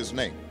know his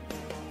name.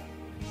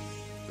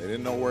 They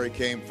didn't know where he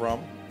came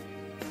from.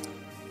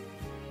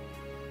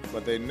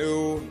 But they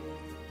knew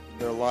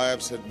their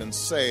lives had been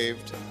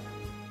saved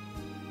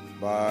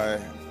by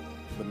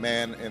the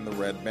man in the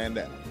red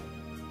bandana.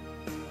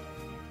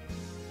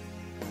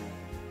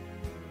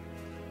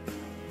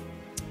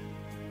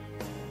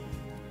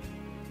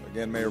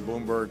 Again, Mayor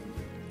Bloomberg,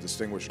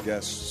 distinguished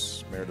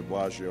guests, Mayor de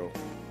Blasio,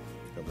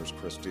 Governors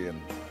Christie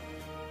and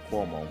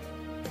Cuomo,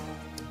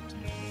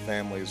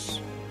 families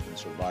and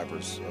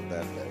survivors of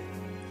that day.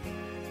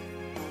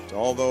 To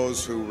all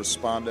those who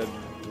responded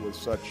with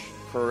such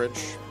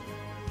courage,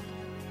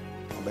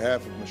 on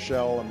behalf of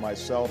Michelle and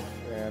myself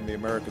and the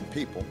American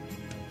people,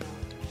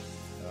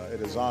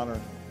 it is an honor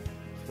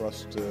for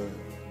us to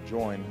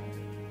join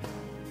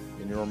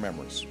in your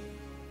memories,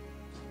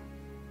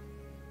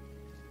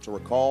 to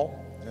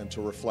recall and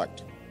to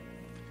reflect,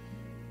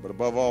 but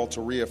above all,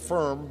 to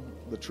reaffirm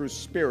the true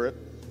spirit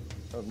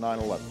of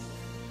 9/11.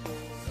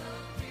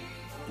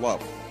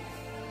 Love,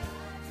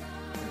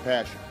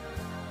 compassion,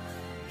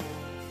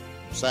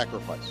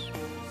 sacrifice,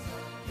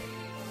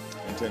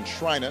 and to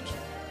enshrine it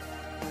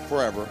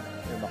forever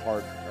in the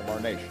heart of our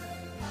nation.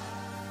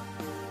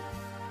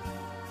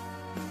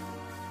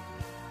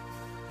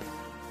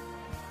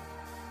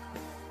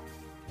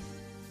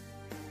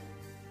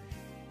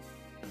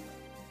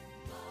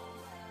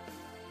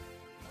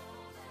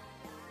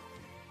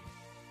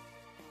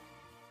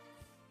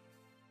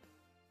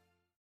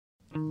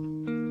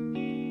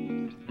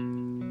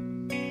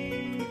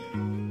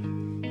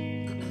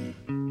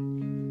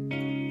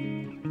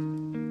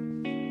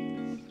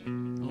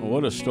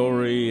 What a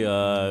story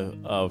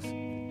of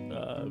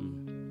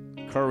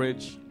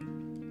courage,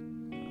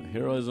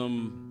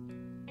 heroism.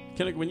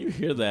 Kenneth, when you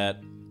hear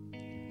that,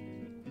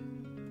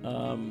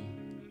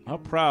 how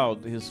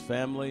proud his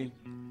family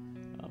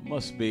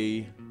must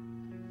be.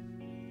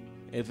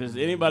 If there's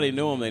anybody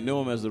knew him, they knew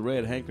him as the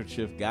red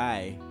handkerchief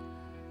guy.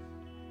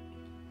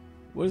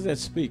 What does that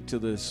speak to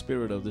the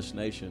spirit of this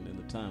nation in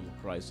the time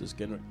of crisis,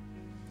 Kenneth?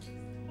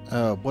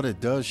 What it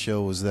does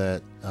show is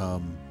that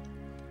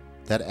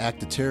that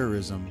act of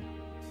terrorism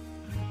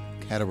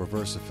had a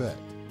reverse effect.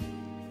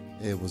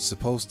 It was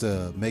supposed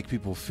to make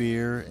people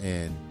fear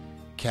and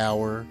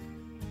cower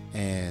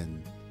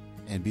and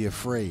be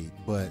afraid.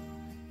 But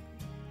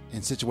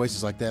in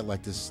situations like that,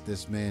 like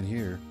this man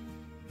here,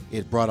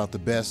 it brought out the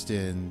best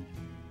in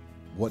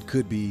what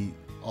could be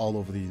all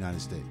over the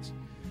United States.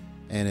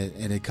 And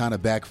it kind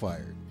of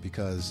backfired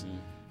because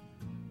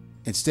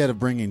instead of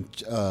bringing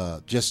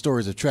just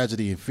stories of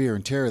tragedy and fear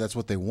and terror, that's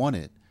what they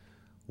wanted.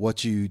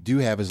 What you do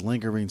have is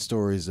lingering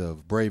stories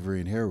of bravery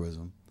and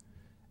heroism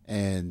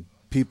and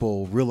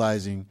people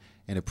realizing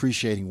and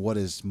appreciating what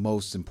is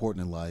most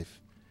important in life.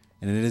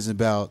 And it isn't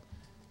about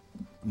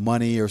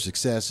money or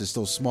success. It's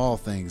those small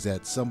things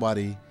that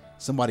somebody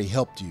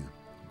helped you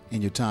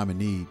in your time of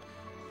need.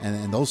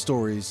 And those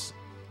stories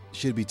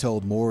should be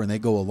told more, and they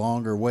go a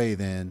longer way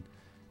than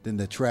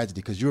the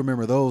tragedy, because you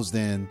remember those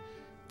then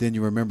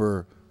you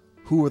remember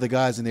who were the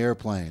guys in the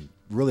airplane.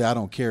 Really, I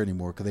don't care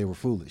anymore because they were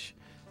foolish.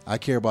 I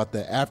care about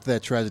that after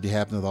that tragedy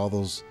happened with all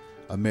those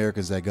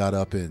Americans that got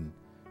up and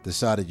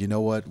decided, you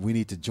know what, we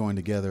need to join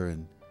together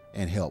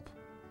and help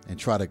and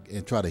try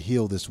to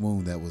heal this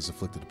wound that was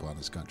afflicted upon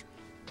this country.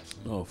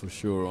 Oh, for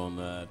sure on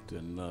that.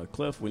 And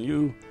Cliff,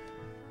 we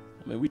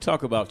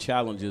talk about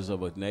challenges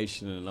of a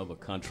nation and of a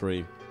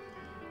country.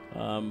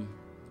 I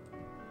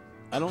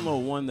don't know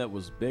one that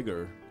was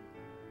bigger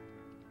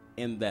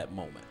in that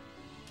moment.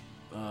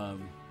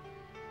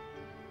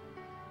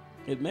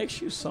 It makes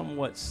you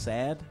somewhat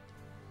sad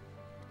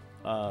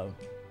that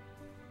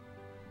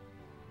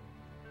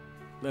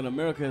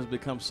America has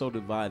become so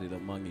divided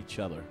among each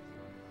other.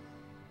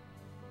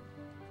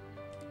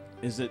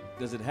 Does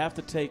it have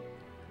to take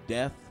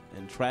death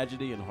and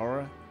tragedy and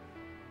horror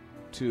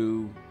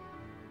to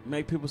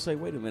make people say,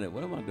 wait a minute,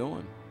 what am I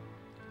doing?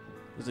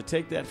 Does it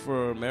take that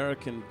for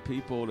American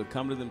people to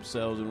come to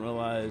themselves and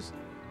realize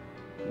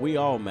we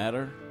all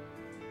matter?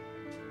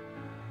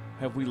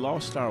 Have we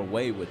lost our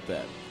way with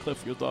that?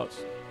 Cliff, your thoughts?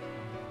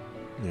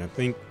 Yeah, I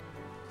think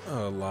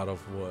a lot of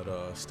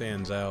what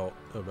stands out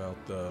about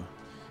the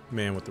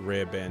man with the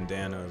red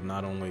bandana is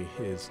not only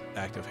his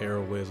act of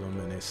heroism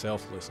and his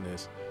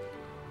selflessness,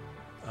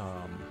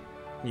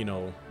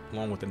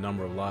 along with the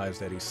number of lives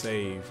that he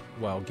saved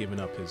while giving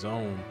up his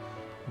own,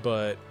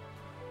 but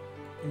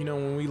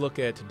when we look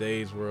at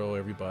today's world,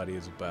 everybody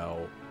is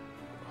about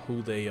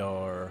who they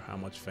are, how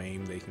much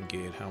fame they can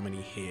get, how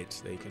many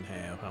hits they can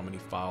have, how many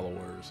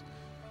followers,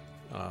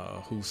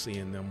 who's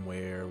seeing them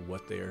wear,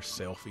 what their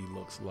selfie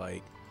looks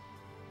like,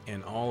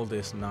 and all of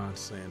this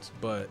nonsense.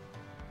 But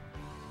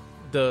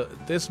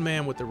this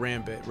man with the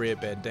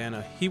red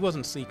bandana, he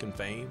wasn't seeking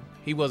fame.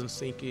 He wasn't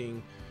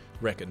seeking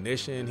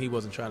recognition. He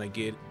wasn't trying to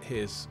get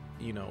his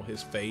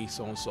face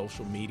on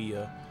social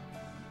media.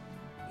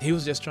 He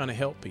was just trying to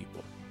help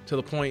people. To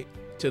the point,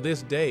 to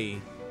this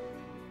day,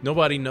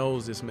 nobody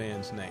knows this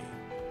man's name.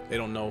 They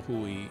don't know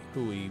who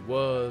he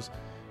was.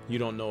 You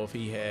don't know if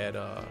he had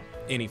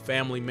any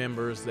family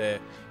members that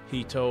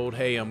he told,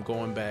 hey, I'm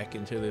going back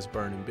into this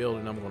burning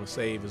building. I'm going to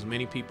save as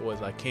many people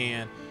as I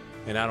can,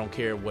 and I don't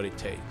care what it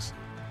takes.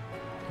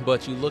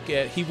 But you look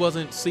at, he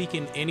wasn't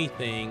seeking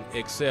anything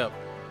except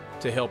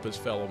to help his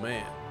fellow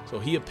man. So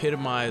he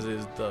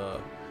epitomizes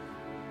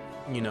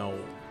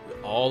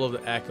all of the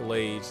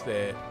accolades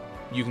that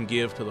you can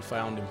give to the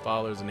founding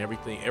fathers and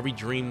everything, every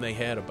dream they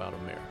had about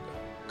America.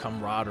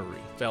 Camaraderie,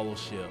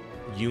 fellowship,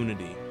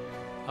 unity,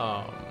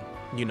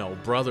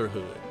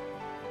 brotherhood.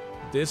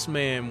 This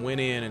man went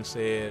in and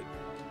said,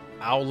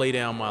 I'll lay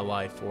down my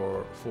life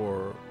for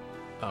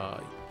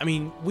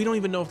we don't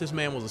even know if this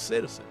man was a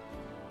citizen.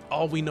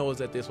 All we know is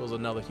that this was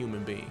another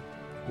human being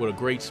with a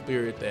great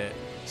spirit that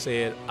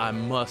said, I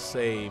must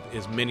save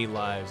as many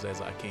lives as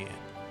I can.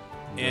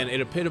 Yeah. And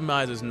it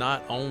epitomizes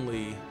not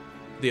only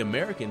the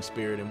American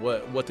spirit and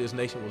what this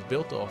nation was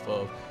built off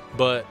of,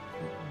 but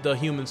the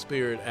human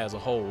spirit as a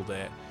whole,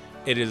 that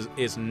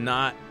it's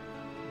not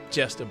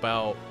just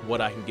about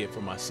what I can get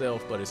for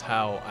myself, but it's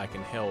how I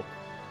can help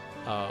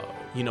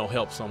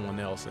help someone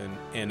else.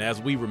 And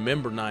as we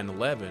remember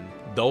 9/11,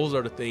 those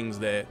are the things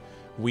that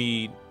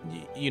we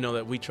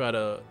try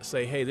to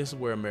say, hey, this is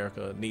where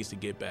America needs to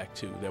get back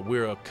to, that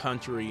we're a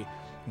country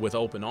with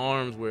open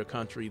arms. We're a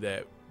country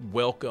that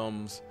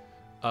welcomes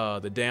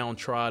the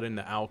downtrodden,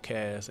 the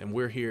outcast, and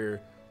we're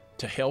here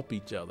to help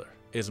each other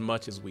as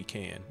much as we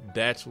can.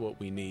 That's what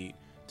we need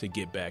to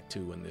get back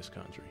to in this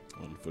country.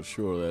 And for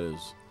sure, that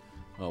is,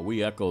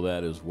 we echo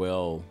that as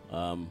well.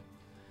 On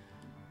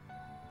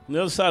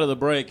the other side of the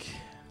break,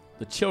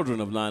 the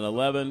children of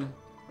 9/11,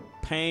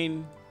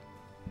 pain,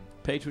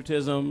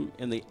 patriotism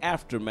in the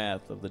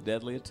aftermath of the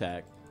deadly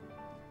attack,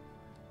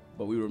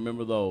 but we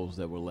remember those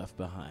that were left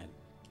behind.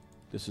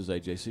 This is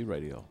AJC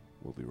Radio.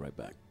 We'll be right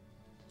back.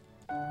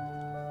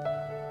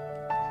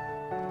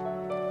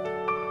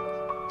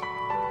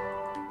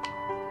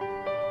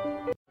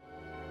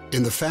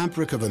 In the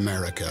fabric of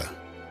America,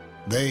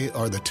 they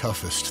are the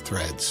toughest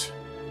threads.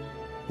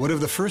 One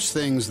of the first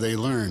things they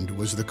learned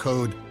was the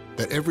code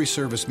that every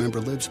service member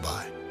lives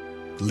by: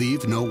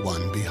 leave no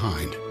one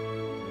behind.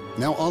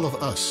 Now all of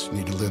us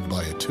need to live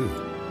by it too,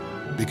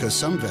 because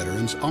some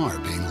veterans are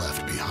being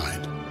left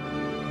behind.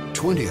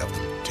 20 of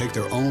them take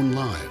their own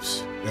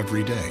lives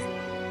every day.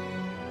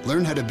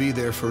 Learn how to be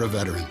there for a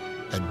veteran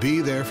at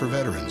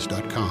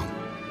BeThereForVeterans.com.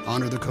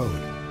 Honor the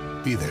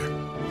code. Be there.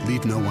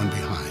 Leave no one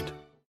behind.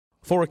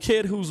 For a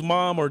kid whose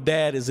mom or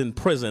dad is in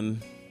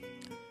prison,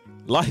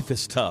 life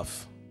is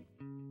tough.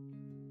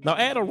 Now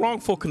add a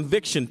wrongful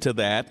conviction to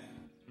that.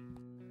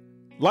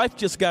 Life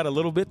just got a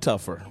little bit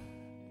tougher.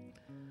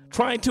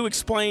 Trying to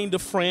explain to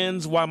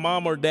friends why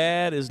mom or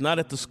dad is not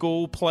at the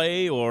school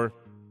play or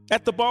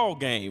at the ball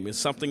game is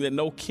something that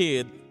no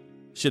kid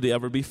should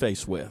ever be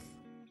faced with.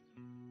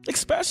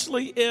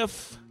 Especially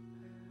if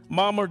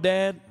mom or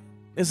dad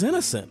is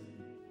innocent.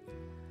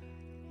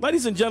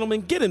 Ladies and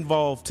gentlemen, get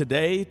involved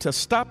today to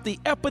stop the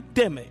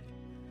epidemic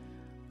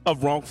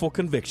of wrongful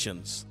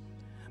convictions.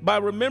 By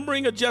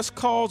remembering a Just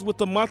Cause with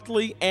a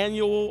monthly,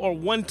 annual, or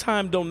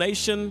one-time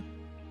donation,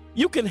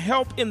 you can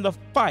help in the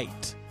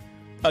fight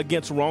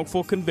against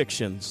wrongful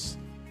convictions.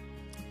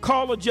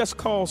 Call a Just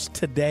Cause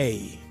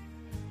today.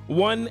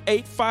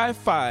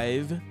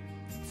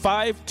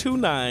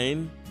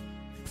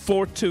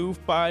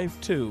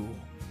 1-855-529-4252.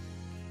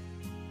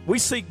 We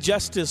seek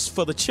justice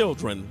for the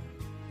children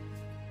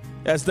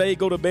as they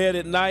go to bed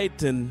at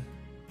night and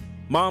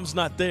mom's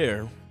not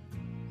there.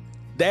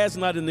 Dad's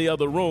not in the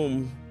other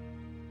room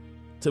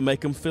to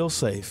make them feel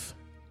safe.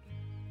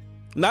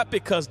 Not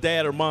because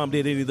dad or mom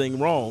did anything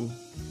wrong,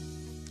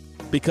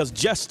 because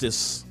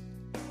justice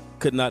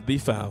could not be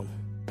found.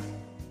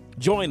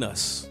 Join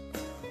us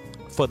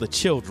for the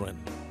children,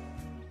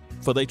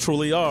 for they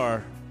truly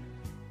are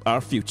our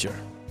future.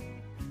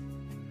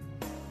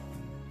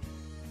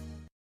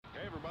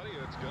 Hey everybody,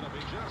 it's going to be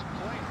just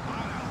plain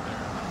hot out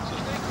there. So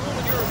stay cool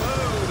in your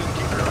abode and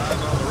keep your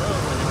eyes on the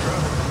road when you're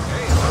traveling.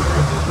 Hey,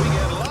 celebrate this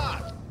weekend a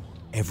lot.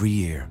 Every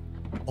year,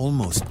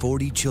 almost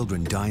 40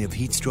 children die of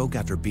heat stroke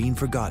after being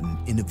forgotten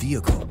in a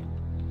vehicle.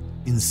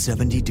 In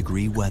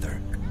 70-degree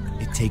weather,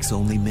 it takes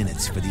only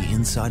minutes for the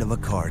inside of a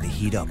car to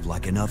heat up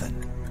like an oven.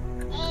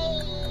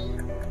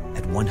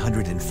 At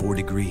 104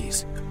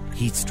 degrees,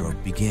 heat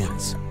stroke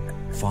begins,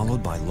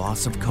 followed by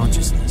loss of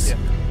consciousness. Yeah.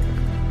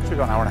 Should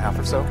go an hour and a half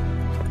or so.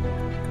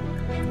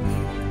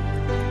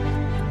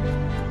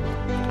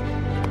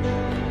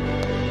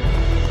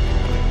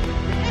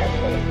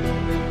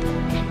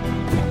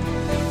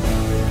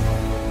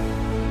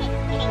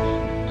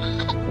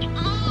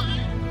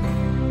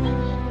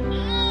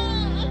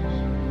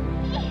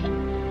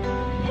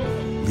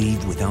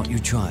 Leave without your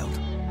child.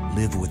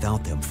 Live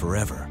without them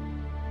forever.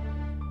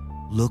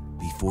 Look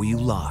before you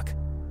lock.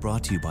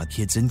 Brought to you by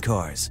Kids in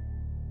Cars.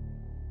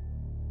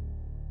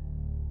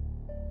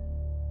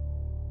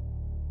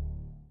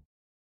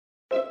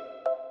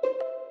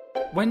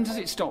 When does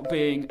it stop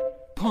being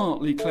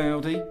partly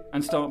cloudy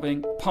and start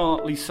being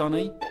partly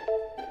sunny?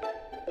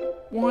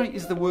 Why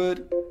is the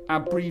word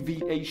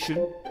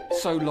abbreviation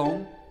so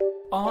long?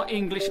 Are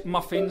English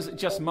muffins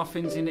just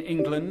muffins in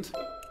England?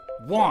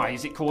 Why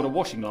is it called a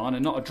washing line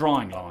and not a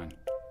drying line?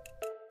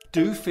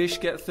 Do fish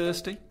get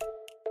thirsty?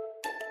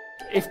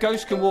 If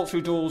ghosts can walk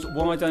through doors,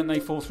 why don't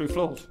they fall through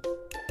floors?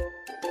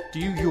 Do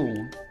you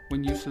yawn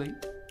when you sleep?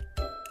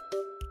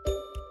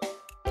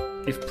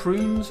 If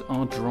prunes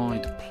are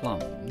dried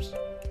plums,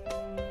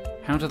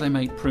 how do they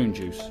make prune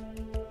juice?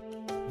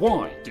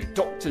 Why do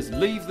doctors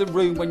leave the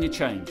room when you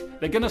change?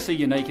 They're going to see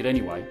you naked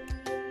anyway.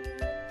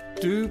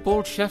 Do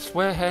bald chefs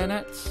wear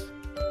hairnets?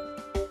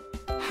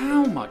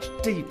 How much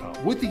deeper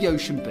would the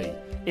ocean be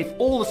if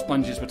all the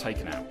sponges were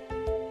taken out?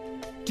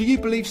 Do you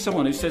believe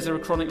someone who says they're a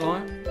chronic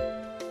liar?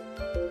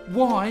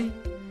 Why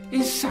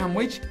is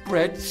sandwich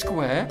bread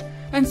square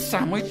and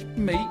sandwich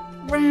meat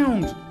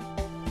round?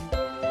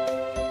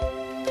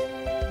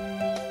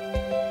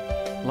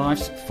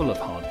 Life's full of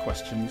hard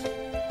questions.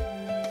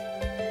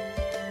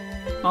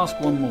 Ask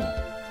one more.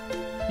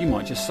 You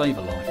might just save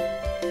a life.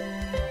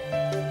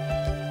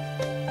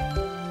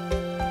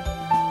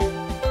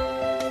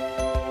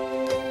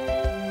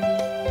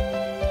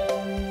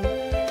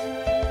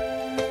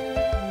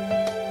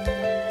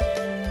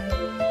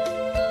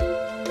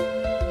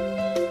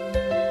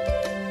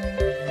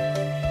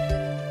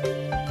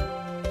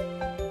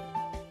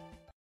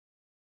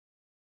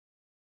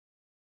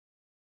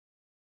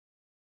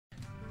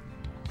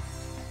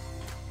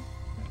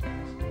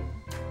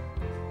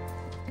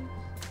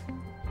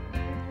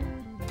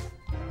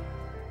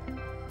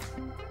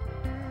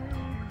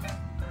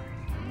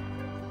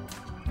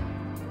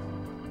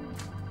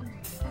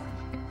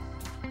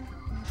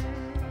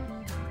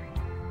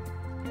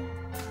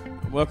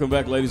 Welcome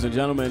back, ladies and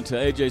gentlemen, to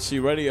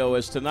AJC Radio.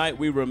 As tonight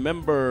we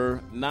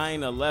remember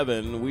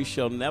 9/11, we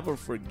shall never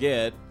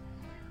forget.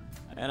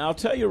 And I'll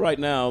tell you right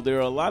now, there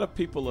are a lot of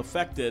people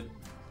affected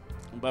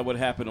by what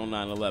happened on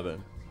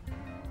 9/11.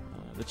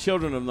 The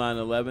children of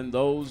 9/11,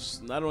 those,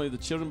 not only the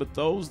children, but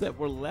those that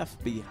were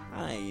left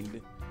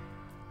behind,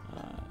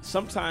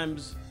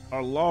 sometimes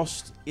are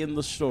lost in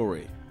the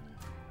story.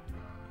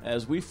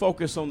 As we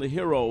focus on the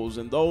heroes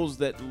and those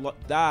that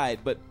died,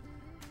 but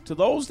to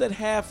those that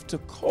have to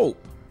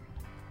cope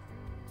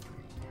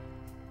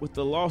with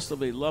the loss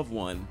of a loved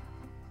one,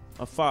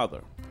 a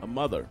father, a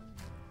mother,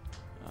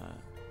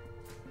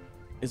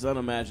 is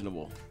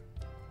unimaginable.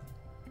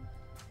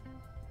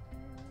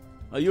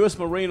 A U.S.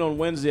 Marine on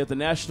Wednesday at the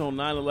National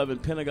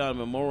 9/11 Pentagon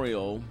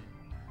Memorial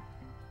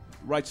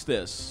writes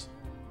this.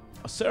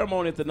 A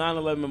ceremony at the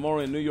 9/11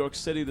 Memorial in New York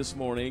City this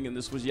morning, and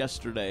this was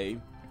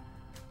yesterday,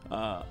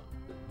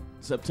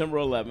 September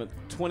 11th,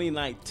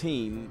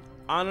 2019,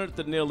 honored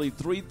the nearly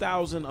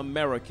 3,000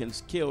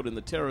 Americans killed in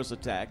the terrorist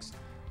attacks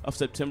of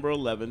September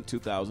 11,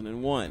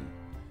 2001.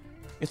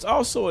 It's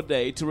also a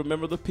day to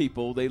remember the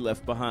people they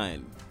left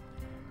behind.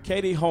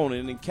 Katie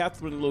Honan and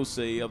Catherine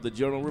Lucy of the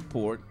Journal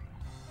report,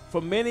 for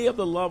many of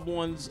the loved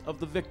ones of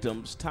the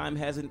victims, time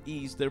hasn't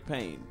eased their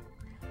pain.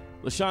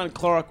 LaShawn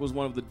Clark was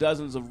one of the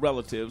dozens of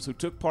relatives who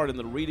took part in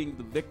the reading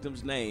the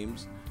victims'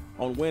 names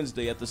on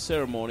Wednesday at the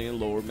ceremony in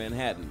Lower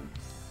Manhattan.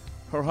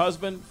 Her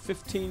husband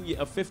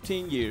of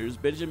 15 years,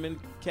 Benjamin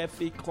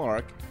Kefi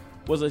Clark,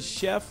 was a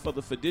chef for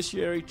the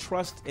Fiduciary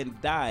Trust and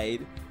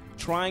died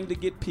trying to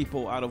get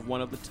people out of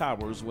one of the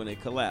towers when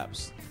it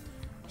collapsed.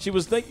 She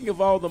was thinking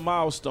of all the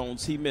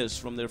milestones he missed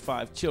from their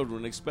 5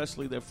 children,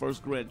 especially their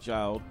first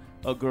grandchild,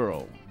 a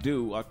girl,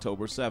 due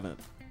October 7th.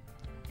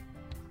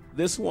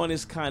 This one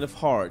is kind of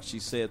hard, she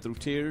said through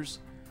tears.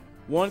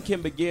 One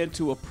can begin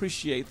to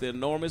appreciate the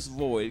enormous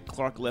void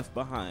Clark left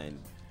behind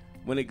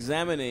when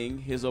examining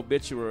his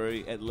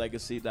obituary at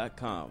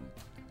Legacy.com.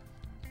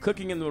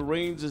 Cooking in the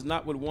Marines is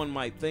not what one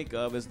might think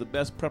of as the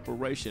best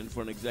preparation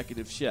for an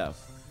executive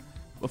chef.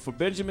 But for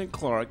Benjamin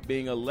Clark,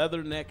 being a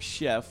leatherneck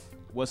chef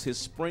was his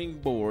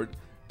springboard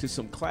to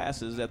some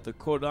classes at the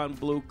Cordon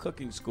Bleu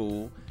Cooking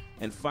School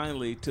and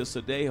finally to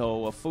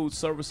Sadejo, a food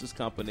services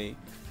company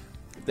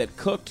that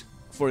cooked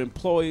for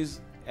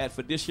employees at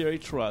Fiduciary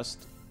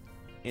Trust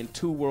in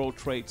 2 World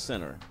Trade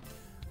Center.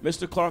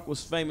 Mr. Clark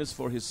was famous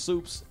for his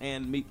soups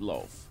and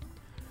meatloaf.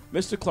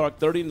 Mr. Clark,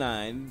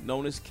 39,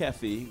 known as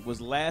Kefi, was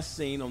last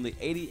seen on the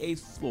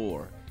 88th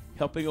floor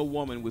helping a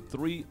woman with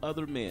 3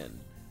 other men.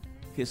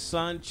 His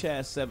son,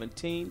 Chaz,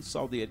 17,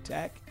 saw the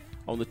attack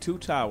on the 2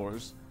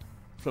 towers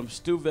from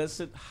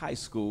Stuyvesant High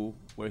School,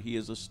 where he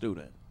is a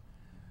student.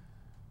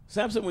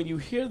 Samson, when you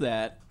hear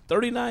that,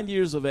 39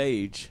 years of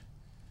age,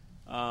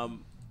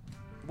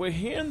 we're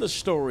hearing the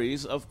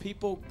stories of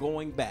people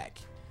going back,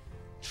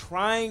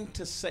 trying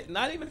to say,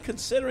 not even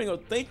considering or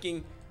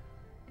thinking,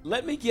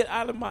 let me get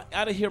out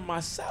of here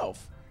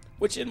myself,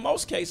 which in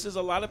most cases,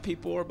 a lot of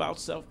people are about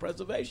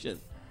self-preservation.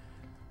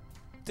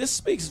 This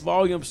speaks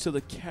volumes to the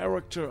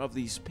character of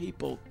these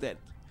people that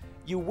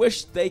you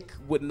wish they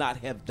would not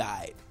have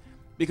died,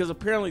 because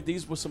apparently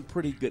these were some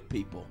pretty good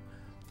people.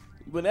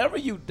 Whenever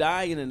you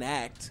die in an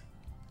act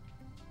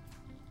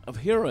of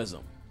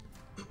heroism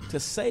to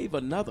save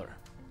another,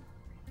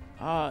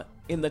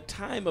 in the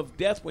time of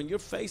death when you're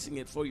facing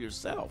it for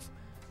yourself,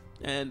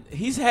 and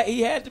he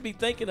had to be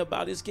thinking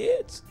about his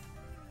kids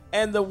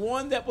and the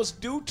one that was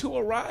due to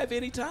arrive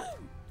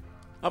anytime,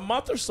 a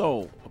month or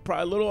so,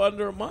 probably a little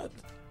under a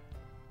month.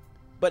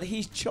 But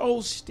he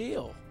chose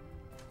still,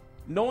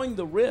 knowing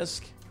the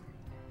risk,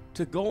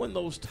 to go in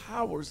those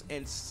towers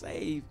and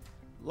save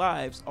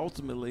lives,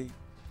 ultimately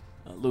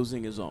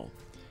losing his own.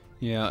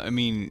 Yeah, I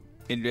mean,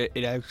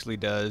 it actually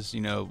does.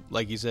 You know,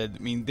 like you said,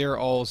 I mean, they're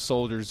all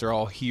soldiers. They're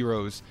all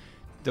heroes.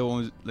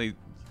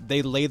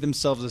 They lay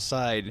themselves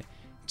aside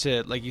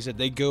to, like you said,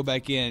 they go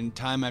back in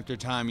time after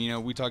time. You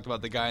know, we talked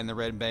about the guy in the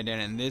red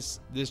bandana, and this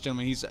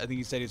gentleman, I think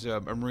he said he's a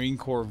Marine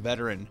Corps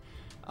veteran.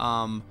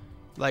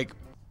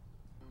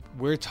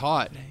 We're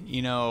taught,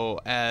 you know,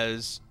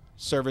 as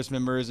service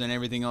members and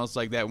everything else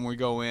like that, when we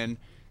go in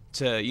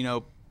to, you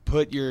know,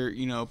 put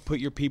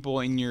your people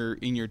in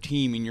your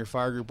team, in your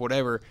fire group,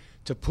 whatever,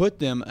 to put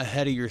them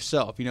ahead of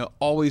yourself. You know,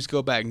 always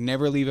go back,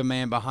 never leave a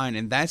man behind.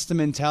 And that's the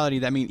mentality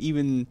that, I mean,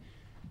 even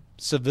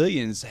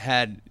civilians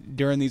had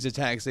during these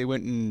attacks. They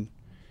went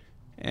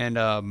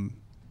and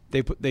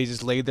they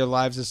just laid their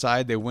lives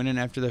aside. They went in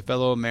after their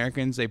fellow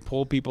Americans. They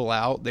pulled people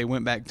out. They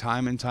went back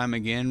time and time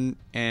again,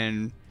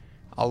 and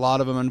a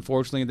lot of them,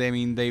 unfortunately,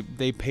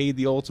 they paid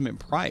the ultimate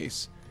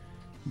price.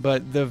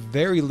 But the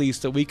very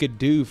least that we could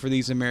do for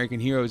these American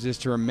heroes is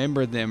to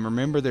remember them,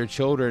 remember their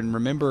children,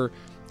 remember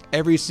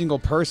every single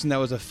person that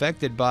was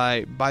affected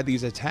by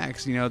these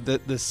attacks. You know,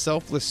 the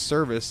selfless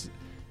service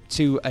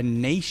to a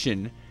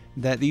nation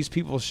that these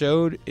people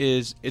showed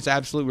is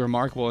absolutely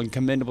remarkable and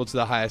commendable to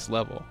the highest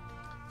level.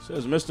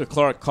 Says Mr.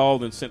 Clark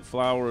called and sent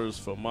flowers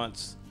for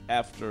months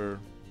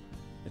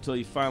until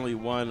he finally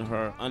won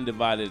her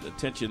undivided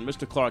attention.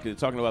 Mr. Clark is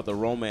talking about the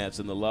romance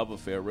and the love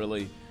affair,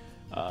 really.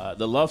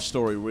 The love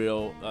story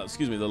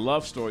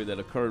that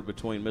occurred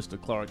between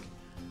Mr. Clark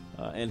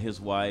and his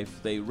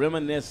wife. They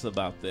reminisce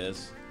about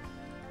this.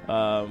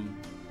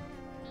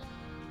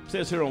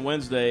 Says here on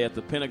Wednesday at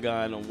the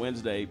Pentagon on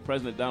Wednesday,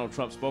 President Donald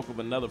Trump spoke of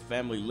another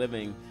family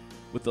living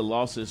with the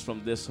losses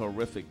from this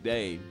horrific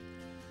day.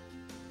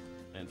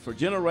 And for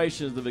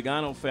generations, the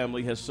Vigano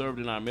family has served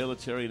in our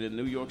military and in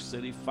New York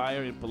City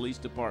fire and police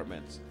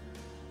departments.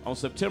 On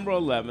September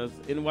 11th,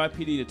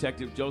 NYPD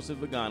Detective Joseph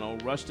Vigano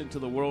rushed into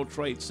the World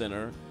Trade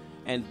Center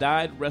and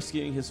died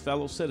rescuing his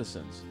fellow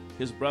citizens.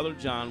 His brother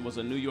John was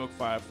a New York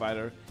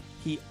firefighter.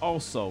 He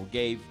also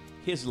gave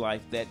his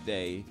life that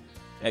day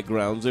at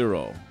Ground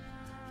Zero.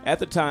 At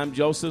the time,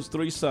 Joseph's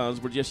 3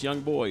 sons were just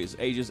young boys,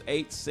 ages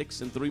 8,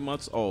 6, and 3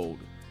 months old.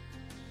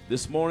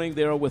 This morning,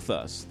 they are with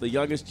us. The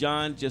youngest,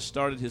 John, just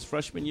started his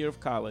freshman year of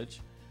college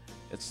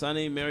at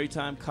Sunny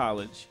Maritime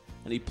College,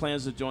 and he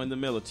plans to join the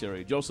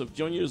military. Joseph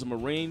Jr. is a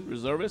Marine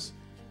reservist,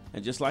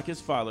 and just like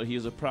his father, he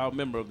is a proud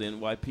member of the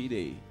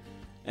NYPD.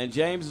 And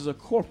James is a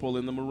corporal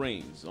in the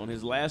Marines. On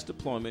his last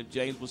deployment,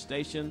 James was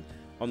stationed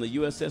on the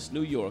USS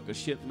New York, a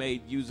ship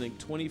made using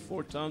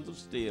 24 tons of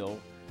steel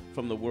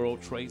from the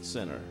World Trade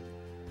Center.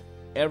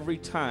 Every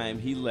time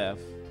he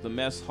left the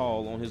mess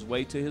hall on his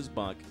way to his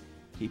bunk,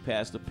 he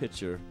passed a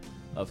picture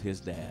of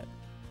his dad.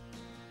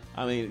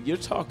 I mean, you're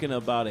talking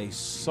about a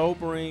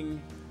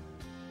sobering...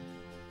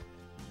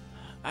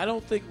 I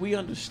don't think we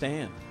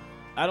understand.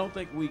 I don't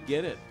think we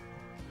get it.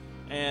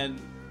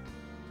 And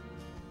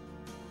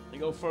I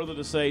go further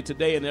to say,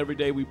 today and every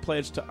day we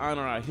pledge to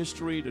honor our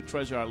history, to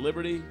treasure our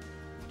liberty,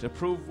 to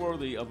prove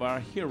worthy of our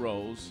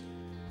heroes,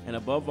 and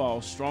above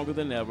all, stronger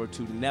than ever,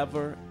 to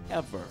never,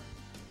 ever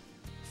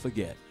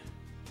forget.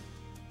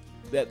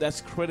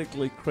 That's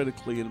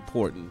critically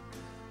important.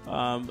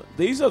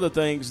 These are the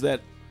things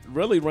that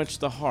really wrench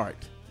the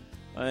heart.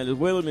 And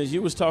William, as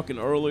you was talking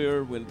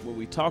earlier, when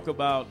we talk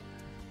about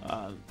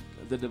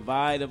the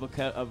divide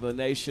of a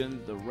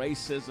nation, the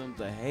racism,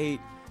 the hate,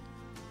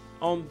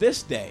 on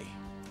this day,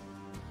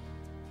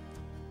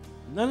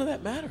 none of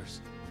that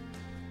matters.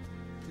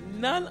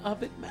 None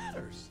of it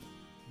matters.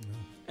 No.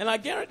 And I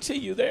guarantee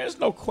you, there is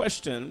no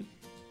question,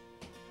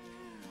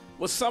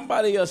 was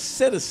somebody a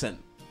citizen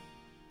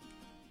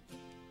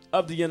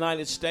of the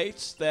United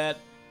States, that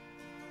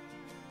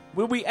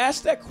when we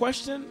ask that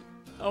question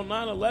on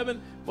 9/11,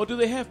 well, do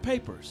they have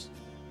papers?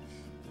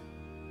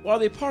 Well, are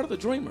they part of the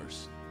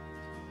Dreamers?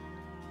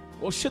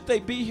 Well, should they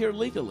be here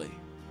legally?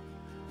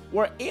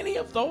 Were any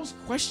of those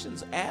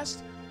questions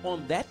asked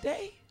on that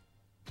day?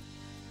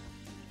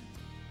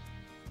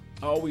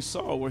 All we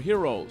saw were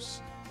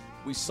heroes.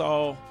 We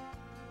saw,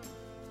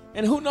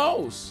 and who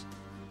knows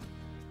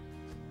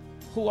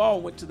who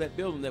all went to that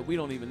building that we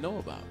don't even know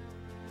about.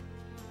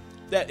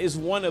 That is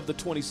one of the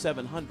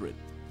 2,700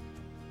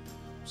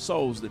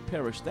 souls that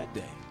perished that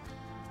day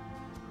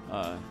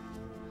at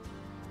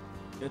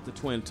the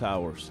Twin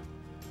Towers.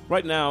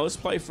 Right now, let's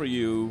play for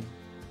you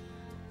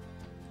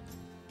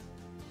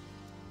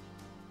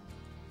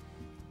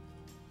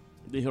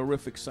the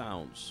horrific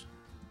sounds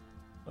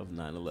of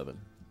 9/11.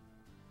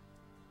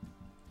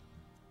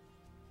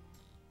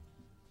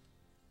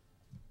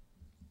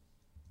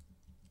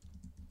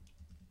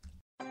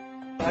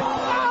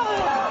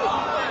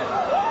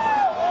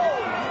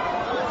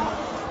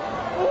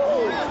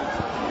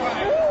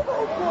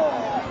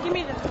 Give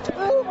me the picture.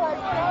 Oh my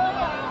God.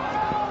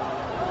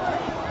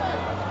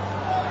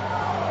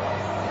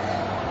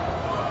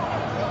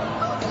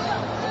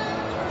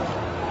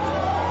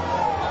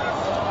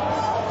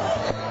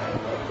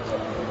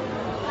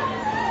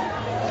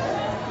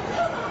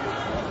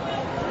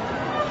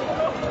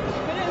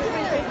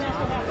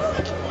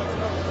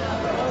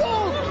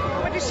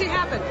 What did she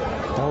happen?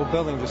 The whole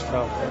building just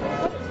fell.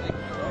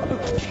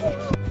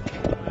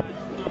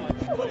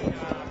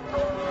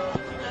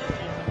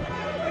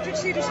 What did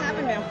she just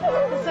happen now?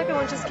 The second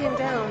one just came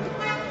down.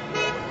 But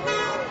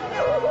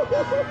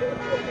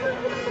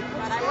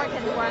I work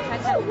in the work. I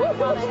said,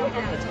 well, they don't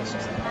have the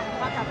tissues.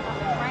 Fuck up on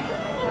the brain.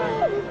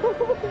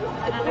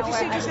 What did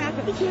she just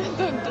happen?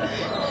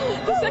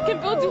 The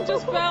second building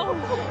just fell.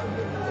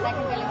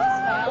 Second building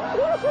just fell.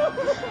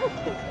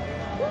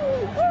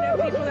 Do you know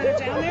people that are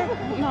down there?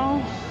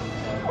 No.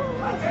 Do you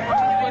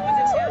know anyone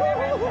that's down there?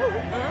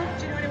 Huh?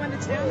 Do you know anyone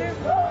that's down there?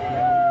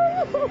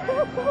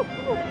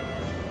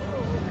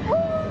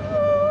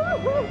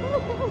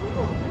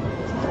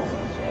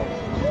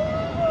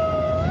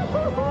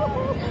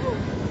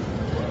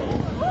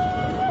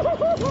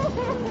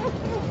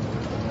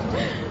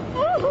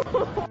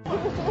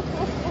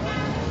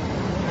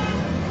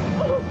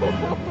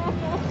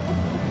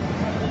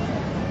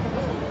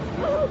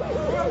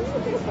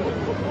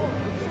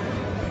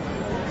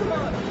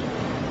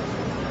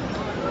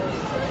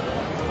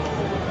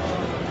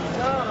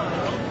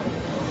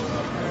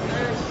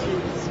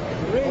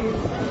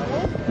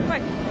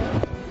 What?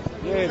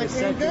 Yeah, the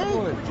second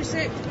one. What'd you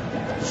see?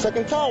 The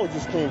second tower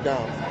just came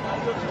down.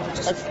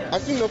 I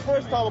seen the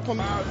first tower come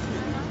out.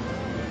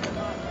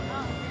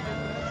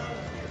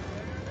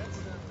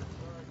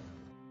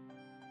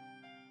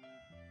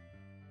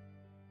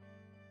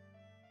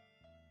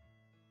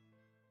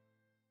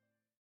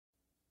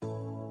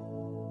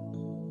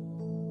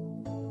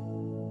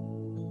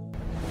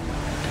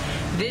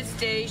 This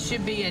day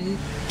should be a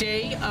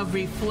day of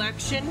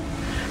reflection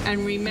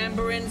and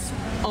remembrance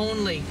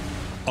only.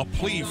 A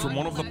plea from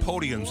one of the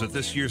podiums at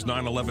this year's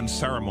 9/11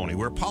 ceremony,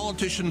 where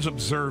politicians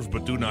observe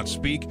but do not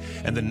speak,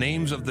 and the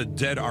names of the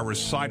dead are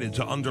recited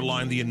to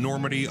underline the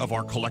enormity of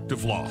our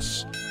collective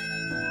loss.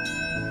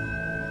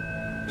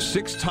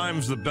 6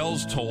 times the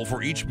bells toll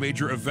for each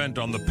major event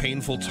on the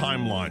painful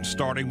timeline,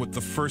 starting with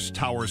the first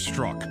tower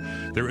struck.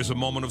 There is a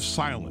moment of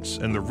silence,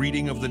 and the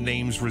reading of the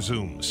names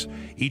resumes.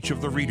 Each of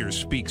the readers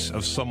speaks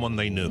of someone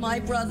they knew. My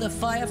brother,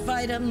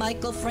 firefighter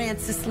Michael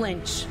Francis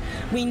Lynch.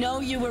 We know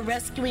you were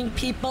rescuing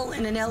people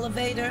in an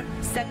elevator,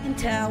 second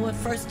tower,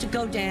 first to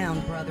go down,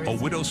 brother. A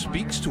widow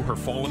speaks to her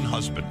fallen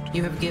husband.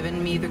 You have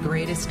given me the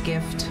greatest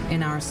gift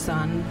in our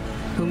son,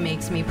 who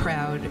makes me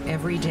proud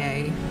every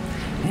day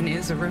and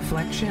is a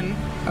reflection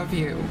of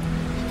you.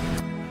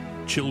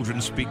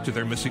 Children speak to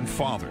their missing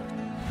father.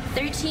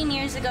 13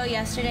 years ago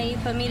yesterday, you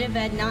put me to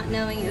bed not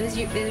knowing it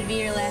would be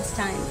your last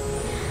time.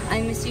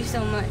 I miss you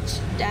so much.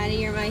 Daddy,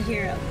 you're my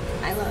hero.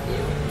 I love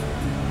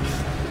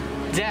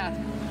you. Dad,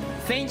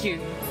 thank you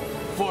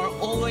for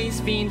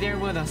always being there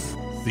with us.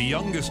 The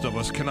youngest of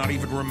us cannot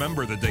even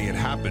remember the day it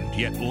happened,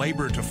 yet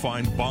labor to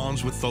find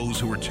bonds with those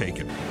who were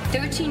taken.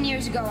 13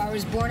 years ago, I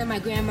was born on my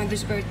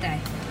grandmother's birthday.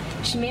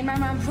 She made my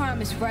mom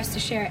promise for us to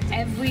share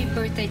every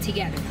birthday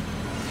together.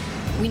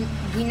 We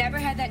never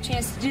had that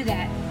chance to do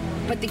that,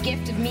 but the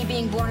gift of me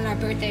being born on our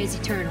birthday is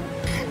eternal.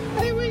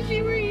 I wish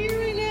you were here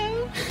right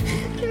now,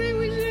 and I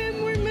wish I had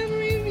more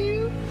memory of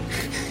you.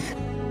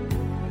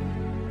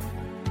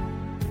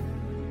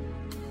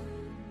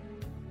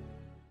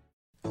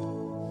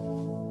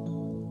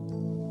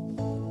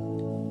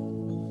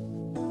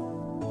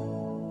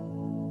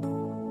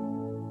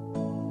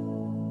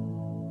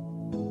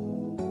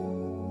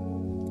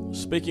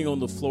 Speaking on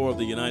the floor of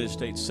the United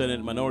States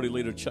Senate, Minority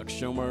Leader Chuck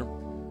Schumer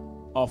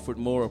offered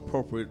more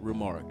appropriate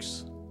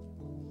remarks.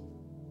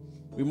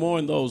 We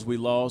mourn those we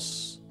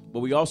lost,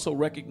 but we also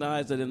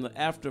recognize that in the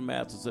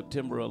aftermath of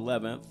September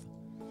 11th,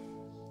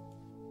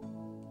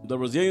 the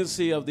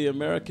resiliency of the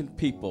American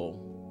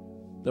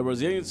people, the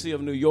resiliency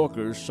of New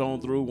Yorkers shone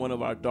through one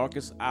of our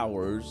darkest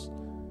hours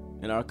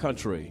in our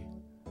country.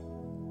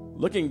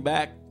 Looking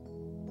back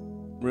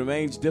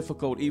remains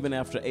difficult even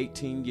after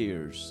 18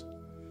 years.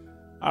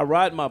 I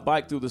ride my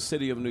bike through the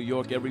city of New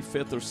York. Every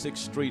 5th or 6th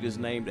street is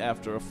named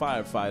after a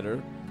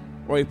firefighter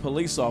or a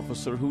police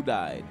officer who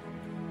died.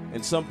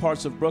 In some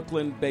parts of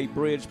Brooklyn, Bay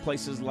Bridge,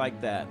 places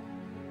like that,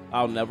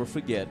 I'll never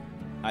forget.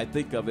 I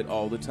think of it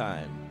all the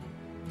time.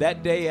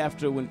 That day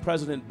after when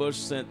President Bush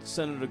sent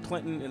Senator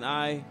Clinton and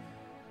I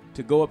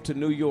to go up to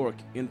New York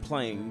in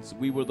planes,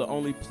 we were the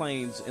only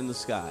planes in the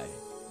sky.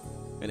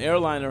 An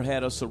airliner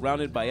had us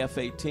surrounded by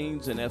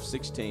F-18s and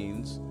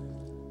F-16s,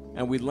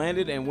 and we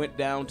landed and went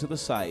down to the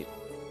site.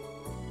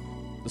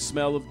 The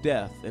smell of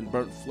death and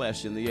burnt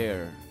flesh in the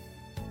air.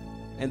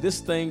 And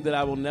this thing that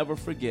I will never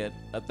forget,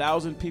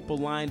 1,000 people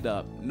lined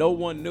up. No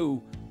one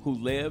knew who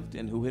lived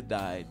and who had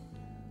died.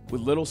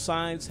 With little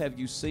signs, have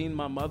you seen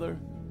my mother,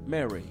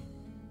 Mary?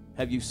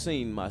 Have you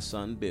seen my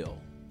son, Bill?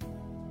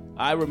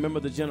 I remember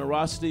the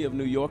generosity of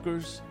New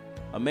Yorkers.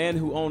 A man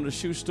who owned a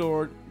shoe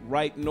store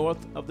right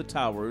north of the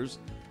towers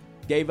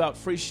gave out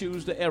free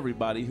shoes to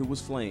everybody who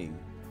was fleeing.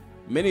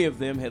 Many of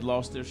them had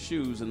lost their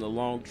shoes in the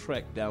long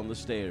trek down the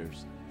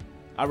stairs.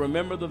 I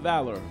remember the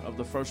valor of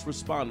the first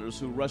responders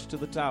who rushed to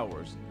the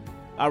towers.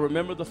 I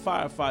remember the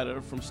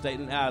firefighter from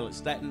Staten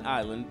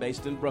Island,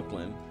 based in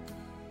Brooklyn,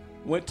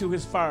 went to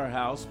his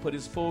firehouse, put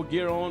his full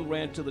gear on,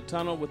 ran to the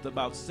tunnel with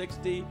about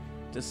 60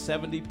 to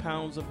 70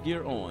 pounds of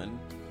gear on.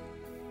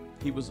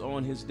 He was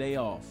on his day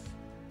off,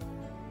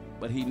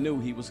 but he knew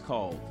he was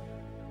called.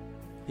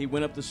 He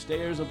went up the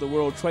stairs of the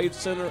World Trade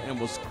Center and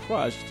was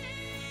crushed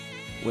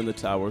when the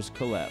towers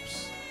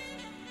collapsed.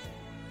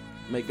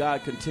 May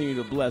God continue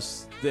to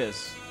bless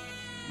this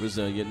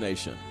resilient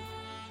nation.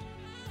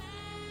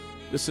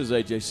 This is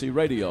AJC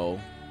Radio.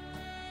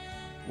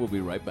 We'll be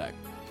right back.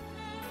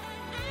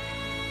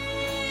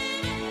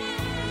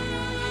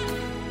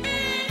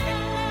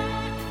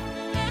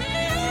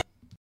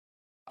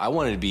 I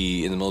wanted to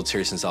be in the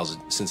military since I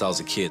was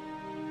a kid.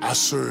 I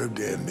served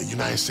in the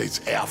United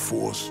States Air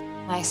Force.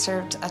 I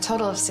served a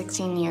total of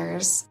 16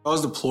 years. I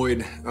was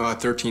deployed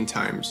 13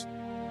 times.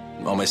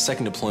 On my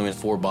second deployment,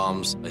 4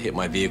 bombs hit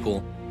my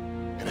vehicle.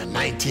 And at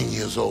 19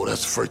 years old,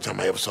 that's the first time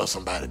I ever saw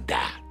somebody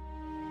die.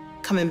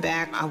 Coming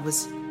back, I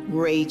was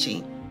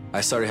raging.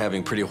 I started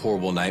having pretty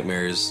horrible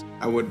nightmares.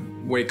 I would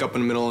wake up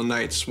in the middle of the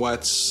night,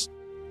 sweats.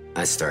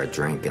 I started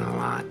drinking a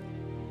lot.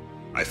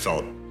 I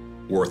felt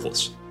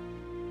worthless.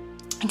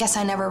 I guess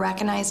I never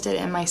recognized it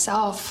in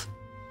myself.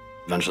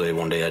 Eventually,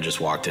 one day I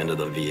just walked into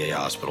the VA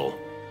hospital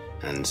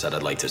and said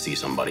I'd like to see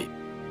somebody.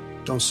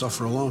 Don't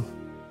suffer alone.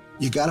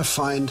 You gotta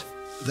find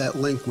that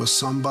link with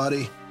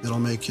somebody that'll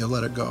make you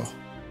let it go.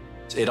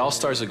 It all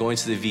starts with going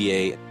to the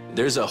VA.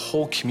 There's a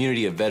whole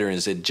community of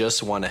veterans that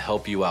just want to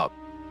help you out.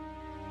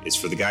 It's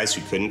for the guys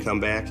who couldn't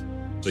come back,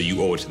 so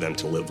you owe it to them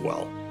to live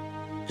well,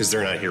 because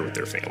they're not here with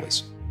their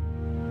families.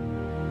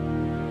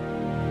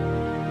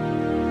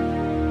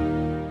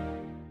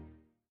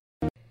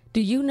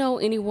 Do you know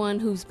anyone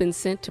who's been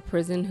sent to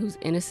prison who's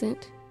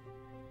innocent?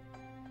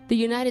 The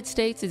United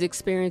States is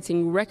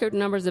experiencing record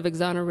numbers of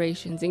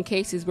exonerations in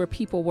cases where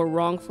people were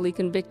wrongfully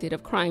convicted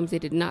of crimes they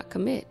did not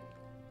commit.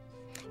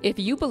 If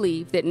you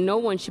believe that no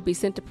one should be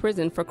sent to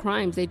prison for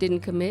crimes they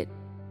didn't commit,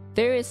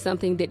 There is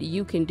something that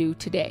you can do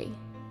today.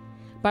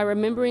 By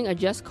remembering a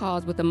just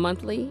cause with a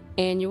monthly,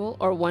 annual,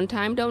 or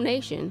one-time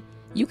donation,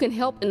 you can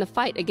help in the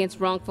fight against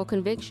wrongful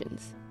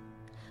convictions.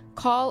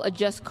 Call a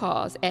just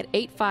cause at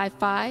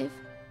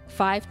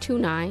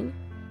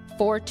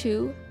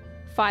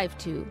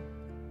 855-529-4252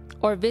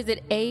 or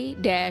visit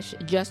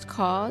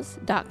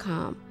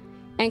a-justcause.com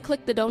and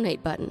click the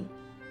donate button.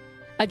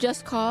 A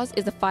Just Cause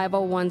is a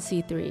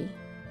 501c3.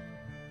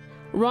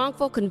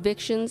 Wrongful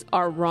convictions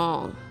are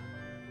wrong.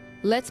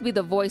 Let's be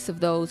the voice of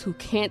those who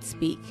can't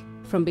speak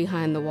from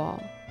behind the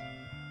wall.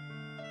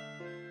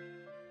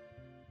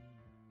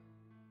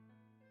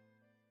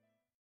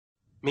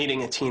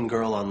 Meeting a teen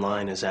girl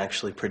online is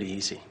actually pretty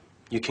easy.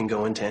 You can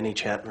go into any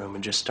chat room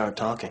and just start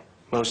talking.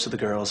 Most of the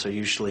girls are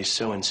usually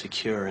so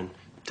insecure and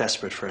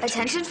desperate for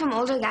attention. Attention from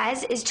older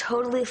guys is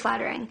totally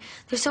flattering.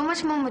 They're so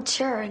much more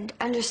mature and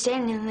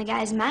understanding than the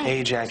guys my age.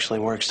 Age actually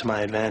works to my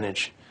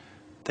advantage.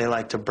 They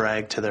like to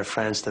brag to their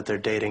friends that they're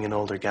dating an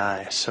older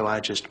guy, so I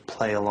just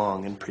play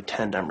along and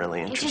pretend I'm really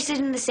Interested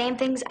in the same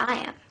things I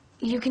am.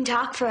 You can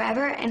talk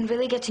forever and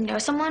really get to know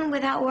someone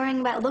without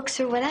worrying about looks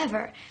or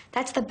whatever.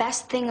 That's the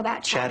best thing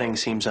about Chatting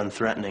seems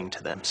unthreatening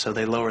to them, so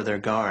they lower their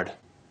guard.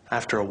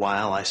 After a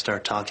while, I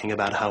start talking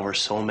about how we're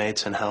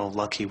soulmates and how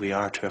lucky we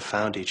are to have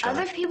found each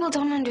other. Other people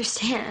don't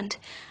understand.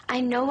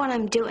 I know what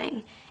I'm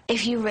doing.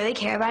 If you really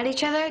care about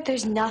each other,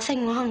 there's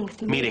nothing wrong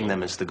with me. Meeting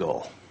them is the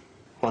goal.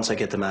 Once I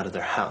get them out of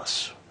their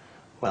house,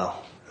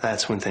 well,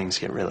 that's when things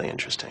get really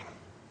interesting.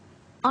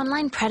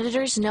 Online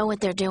predators know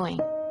what they're doing.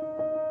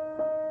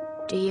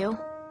 Do you?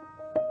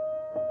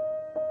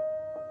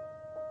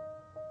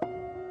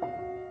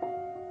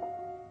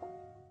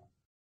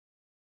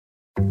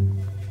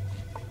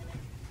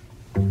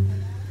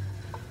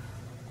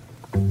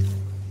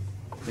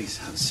 Please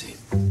have a seat.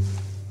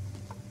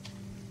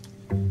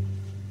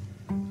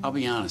 I'll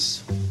be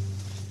honest.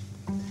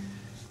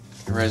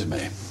 Your resume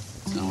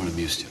is not what I'm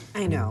used to.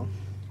 I know.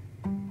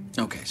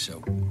 Okay,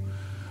 so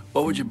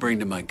what would you bring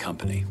to my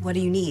company? What do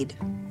you need?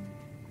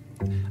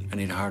 I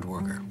need a hard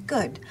worker.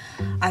 Good.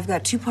 I've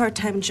got 2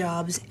 part-time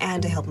jobs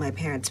and to help my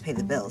parents pay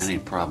the bills. I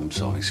need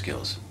problem-solving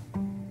skills.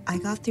 I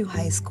got through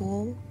high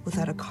school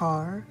without a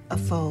car, a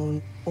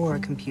phone, or a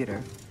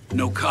computer.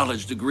 No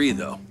college degree,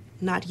 though.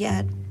 Not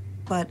yet,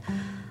 but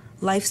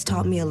life's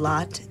taught me a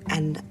lot,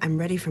 and I'm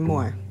ready for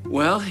more.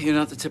 Well, you're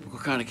not the typical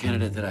kind of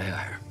candidate that I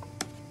hire.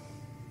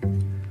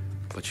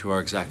 But you are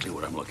exactly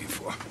what I'm looking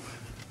for.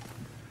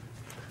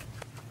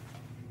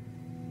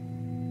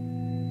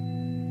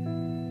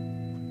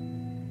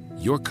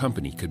 Your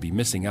company could be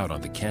missing out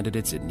on the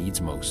candidates it needs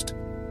most.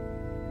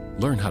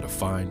 Learn how to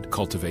find,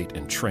 cultivate,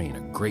 and train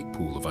a great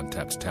pool of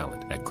untapped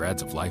talent at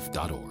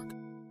gradsoflife.org.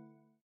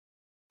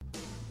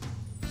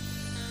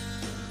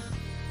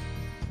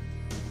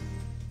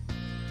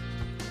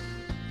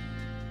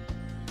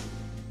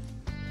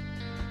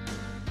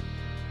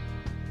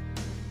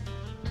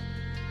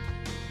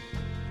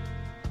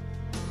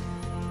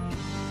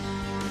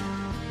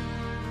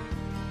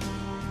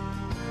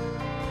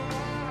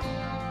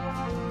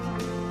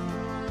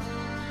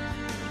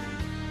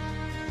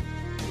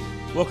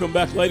 Welcome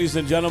back, ladies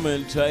and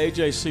gentlemen, to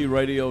AJC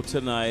Radio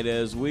tonight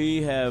as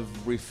we have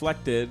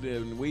reflected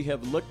and we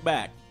have looked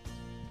back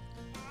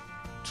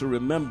to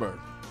remember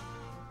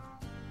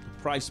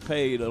the price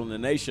paid on the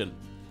nation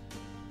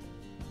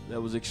that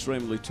was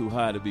extremely too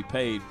high to be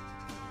paid.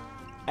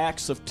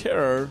 Acts of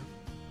terror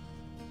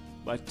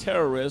by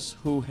terrorists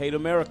who hate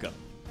America,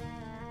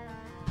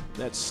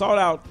 that sought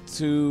out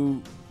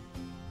to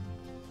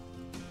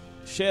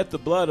shed the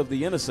blood of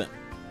the innocent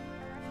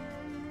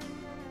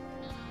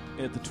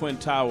at the Twin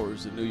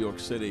Towers in New York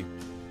City.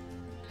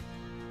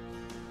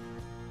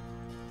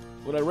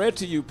 What I read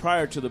to you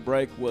prior to the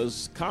break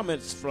was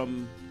comments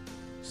from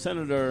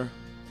Senator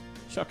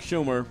Chuck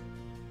Schumer,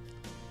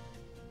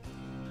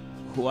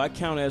 who I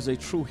count as a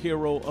true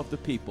hero of the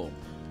people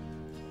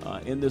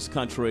in this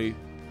country.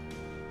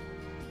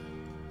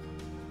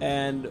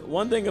 And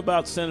one thing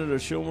about Senator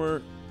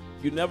Schumer,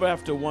 you never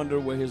have to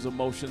wonder where his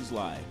emotions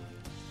lie.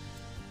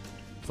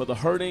 For the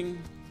hurting,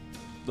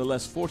 the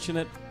less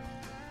fortunate,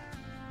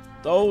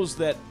 those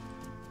that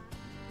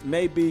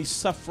may be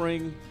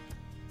suffering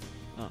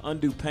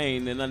undue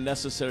pain and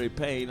unnecessary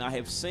pain. I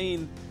have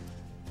seen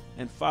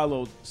and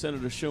followed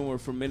Senator Schumer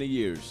for many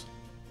years.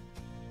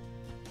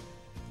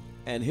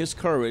 And his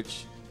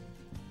courage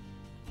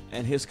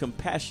and his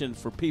compassion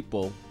for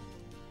people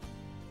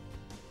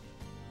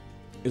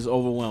is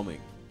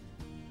overwhelming.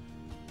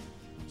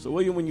 So,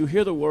 William, when you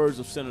hear the words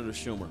of Senator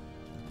Schumer,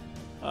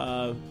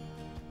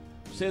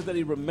 says that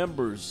he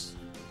remembers.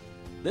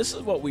 This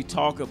is what we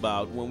talk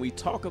about when we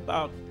talk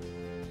about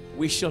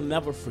we shall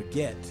never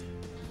forget.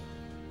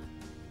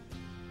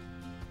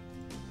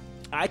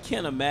 I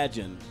can't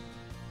imagine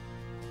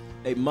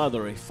a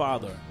mother, a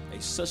father, a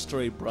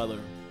sister, a brother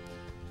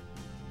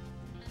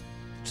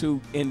to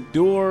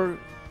endure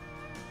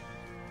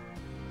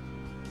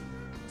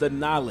the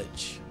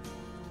knowledge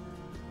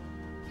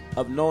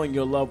of knowing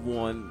your loved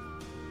one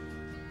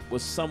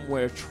was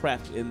somewhere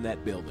trapped in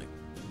that building.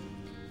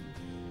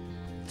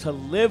 to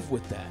live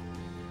with that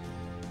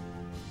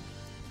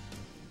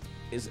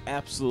is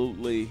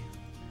absolutely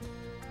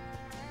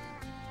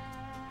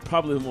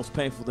probably the most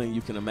painful thing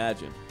you can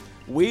imagine.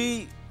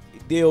 We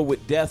deal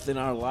with death in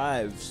our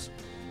lives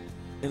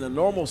in a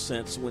normal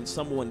sense. When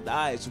someone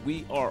dies,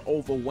 we are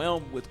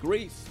overwhelmed with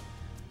grief.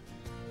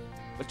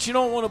 But you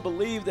don't want to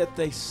believe that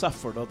they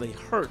suffered or they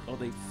hurt or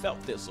they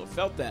felt this or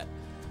felt that.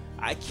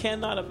 I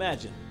cannot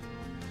imagine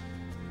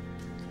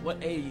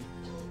what a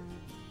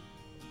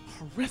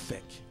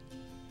horrific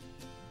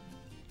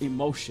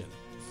emotion,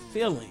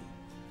 feeling,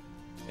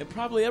 and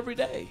probably every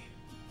day,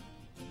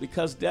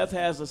 because death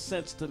has a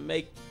sense to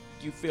make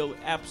you feel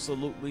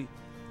absolutely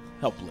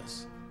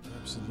helpless.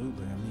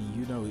 Absolutely. I mean,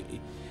 you know,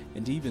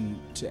 and even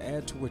to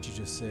add to what you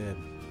just said,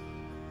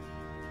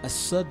 a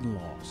sudden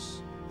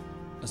loss,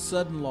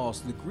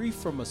 the grief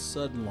from a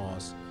sudden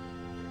loss,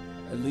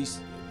 at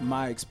least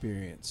my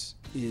experience,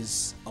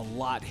 is a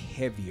lot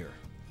heavier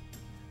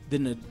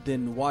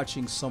than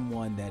watching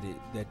someone that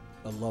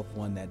a loved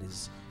one that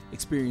is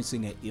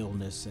experiencing an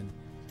illness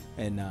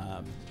and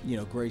you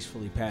know,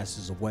 gracefully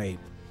passes away.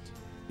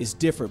 It's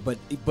different, but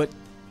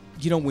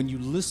you know, when you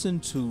listen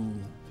to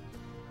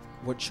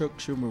what Chuck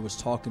Schumer was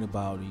talking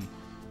about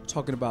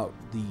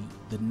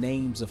the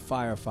names of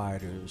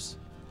firefighters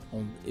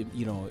on,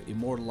 you know,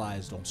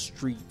 immortalized on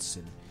streets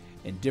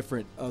and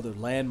different other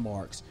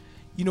landmarks,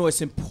 you know,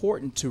 it's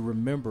important to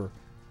remember.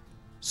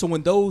 So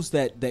when those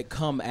that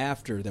come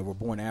after, that were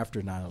born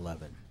after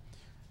 9/11,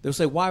 they'll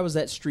say, why was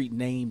that street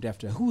named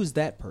after? Who is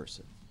that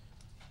person?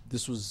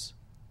 This was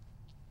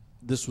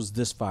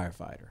this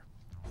firefighter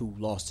who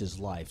lost his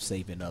life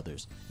saving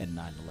others in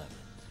 9/11.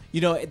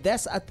 You know, I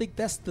think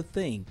that's the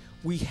thing.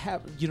 We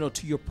have, you know,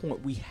 to your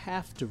point, we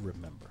have to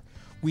remember.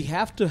 We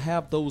have to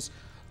have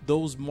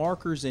those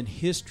markers in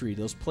history,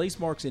 those place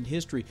marks in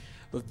history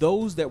of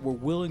those that were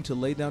willing to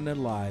lay down their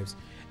lives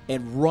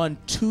and run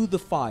to the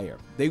fire.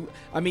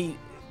 I mean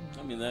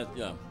that,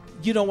 yeah.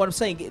 You know what I'm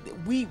saying?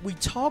 We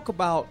talk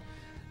about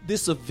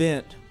this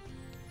event,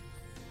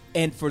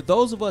 and for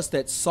those of us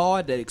that saw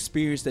it, that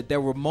experienced it,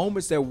 there were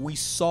moments that we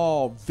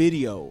saw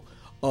video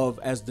of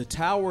as the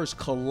towers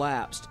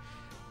collapsed,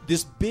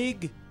 this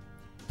big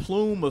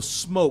plume of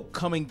smoke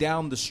coming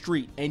down the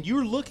street, and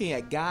you're looking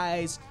at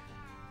guys'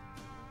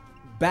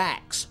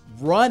 backs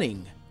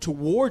running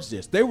towards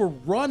this. They were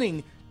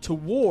running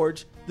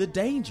towards the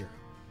danger.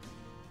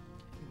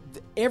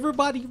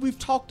 Everybody we've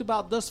talked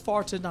about thus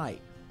far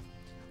tonight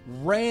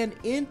ran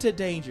into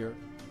danger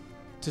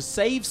to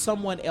save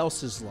someone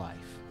else's life.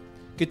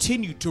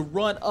 Continue to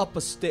run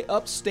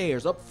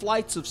upstairs, up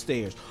flights of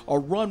stairs, or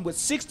run with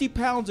 60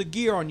 pounds of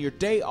gear on your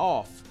day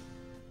off,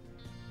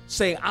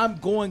 saying, I'm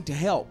going to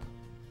help.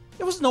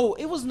 It was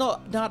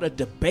not a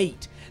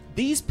debate.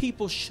 These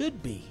people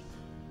should be,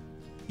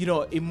 you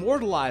know,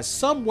 immortalized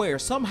somewhere,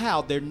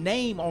 somehow, their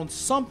name on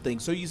something.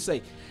 So you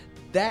say,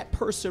 that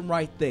person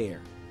right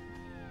there,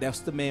 that's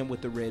the man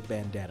with the red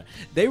bandana.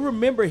 They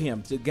remember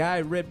him, the guy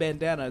in red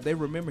bandana, they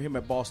remember him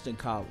at Boston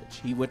College.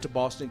 He went to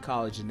Boston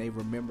College, and they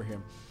remember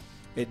him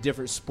at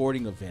different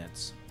sporting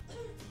events.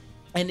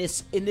 And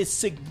it's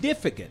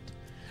significant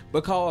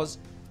because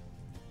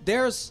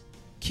there's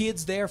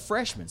kids there,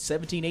 freshmen,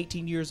 17,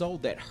 18 years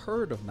old, that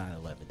heard of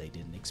 9/11. They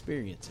didn't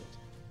experience it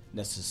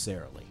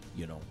necessarily,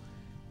 you know.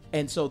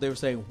 And so they were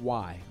saying,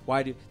 why?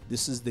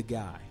 This is the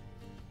guy.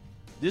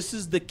 This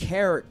is the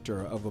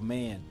character of a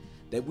man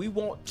that we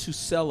want to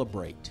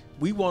celebrate.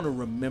 We want to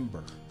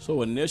remember.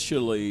 So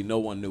initially, no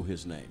one knew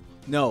his name.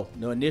 No.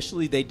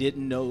 Initially, they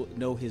didn't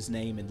know his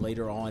name, and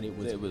later on,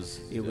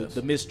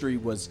 the mystery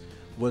was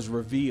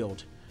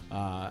revealed.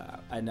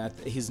 And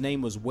his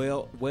name was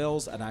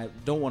Wells, and I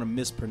don't want to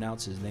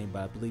mispronounce his name,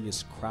 but I believe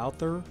it's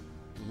Crowther.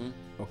 Mm-hmm.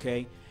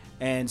 Okay,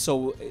 and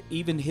so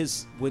even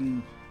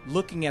when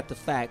looking at the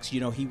facts, you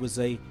know, he was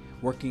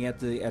working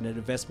at an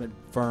investment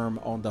firm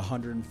on the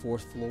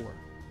 104th floor.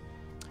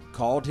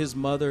 Called his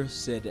mother,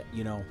 said,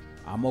 you know,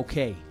 I'm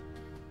okay.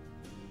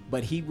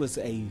 But he was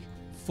a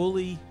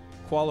fully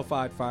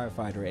qualified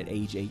firefighter at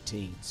age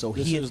 18. So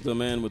this is the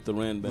man with the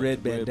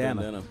red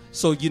bandana.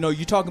 So, you know,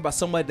 you're talking about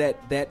somebody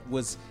that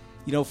was,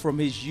 you know, from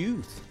his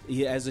youth,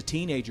 as a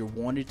teenager,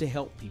 wanted to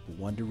help people,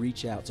 wanted to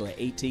reach out. So at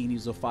 18, he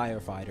was a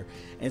firefighter.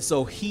 And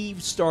so he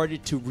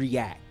started to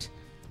react.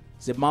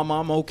 Said, Mom,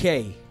 I'm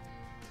okay.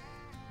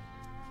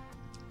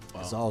 Wow.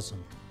 That's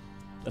awesome.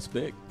 That's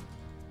big.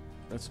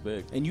 That's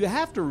big. And you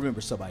have to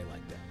remember somebody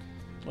like that.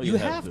 Well, you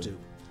have to.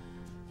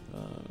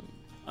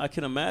 I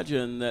can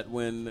imagine that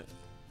when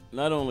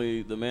not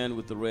only the man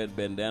with the red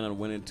bandana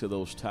went into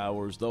those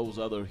towers, those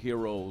other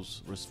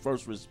heroes,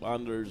 first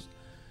responders,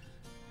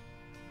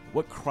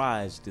 what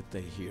cries did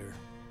they hear?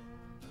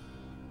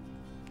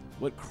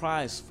 What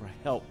cries for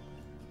help?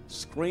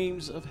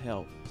 Screams of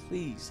help.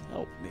 Please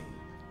help me.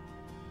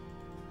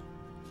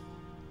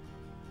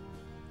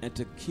 And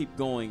to keep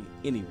going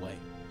anyway.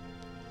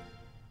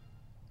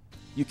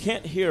 You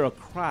can't hear a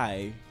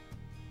cry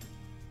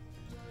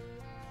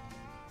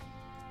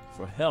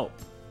for help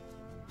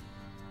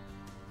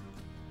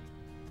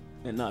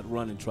and not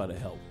run and try to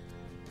help.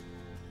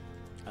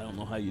 I don't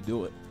know how you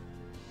do it.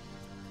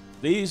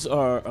 These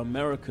are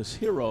America's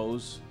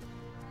heroes,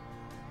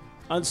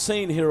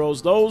 unseen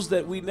heroes, those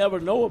that we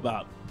never know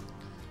about,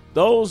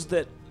 those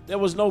that there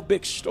was no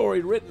big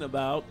story written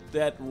about,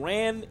 that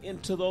ran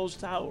into those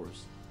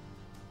towers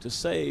to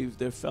save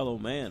their fellow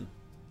man.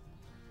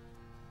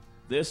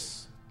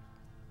 This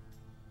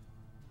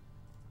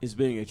is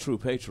being a true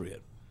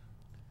patriot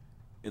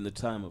in the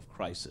time of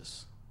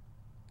crisis.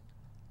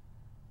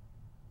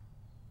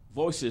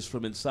 Voices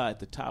from inside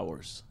the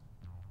towers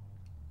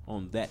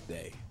on that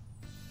day.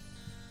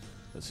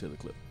 Let's hear the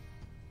clip.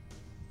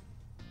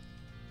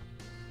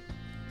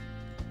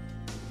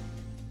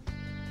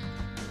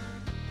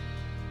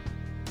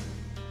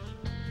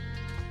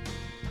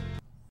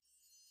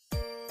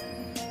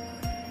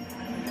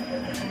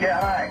 Yeah,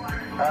 hi.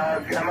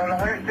 I'm on the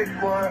 106th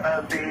floor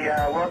of the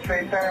World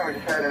Trade Center. We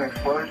just had an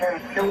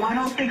explosion. The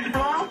 106th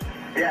floor?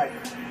 Yes.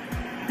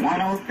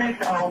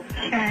 106,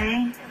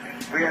 okay.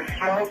 We have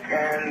smoke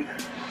and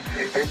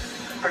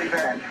it's pretty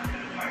bad.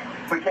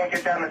 We can't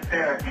get down the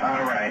stairs.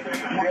 All right.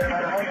 We have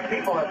about 100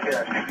 people up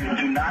here.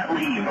 Do not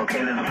leave,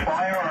 okay? There's a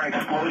fire or an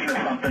explosion or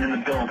something in the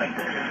building.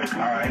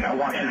 All right, I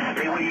want you to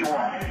stay where you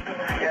are.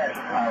 Yes.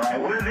 All right,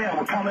 we're there.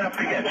 We're coming up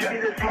to get you. See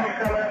the smoke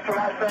coming up from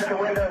outside the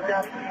windows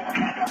down?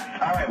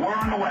 All right, we're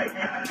on the way.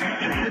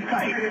 Just sit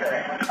tight.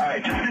 All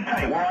right, just sit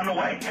tight. We're on the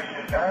way.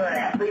 All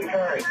right, please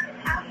hurry.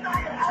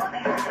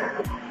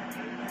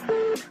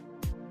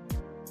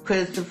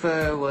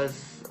 Christopher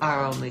was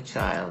our only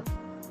child.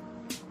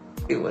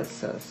 He was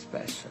so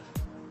special.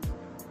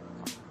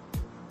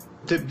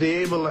 To be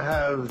able to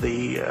have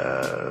the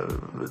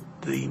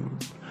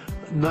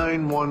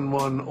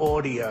 911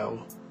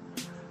 audio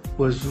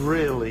was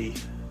really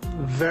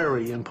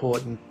very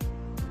important.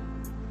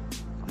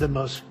 The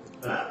most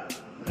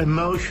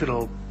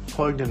emotional,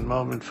 poignant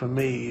moment for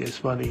me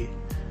is when he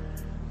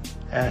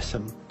asked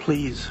him,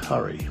 "Please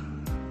hurry,"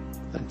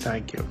 and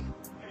 "Thank you."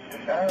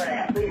 All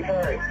right, please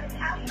hurry.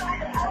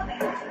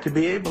 To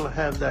be able to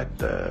have that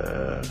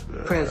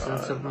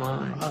presence of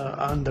mind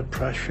under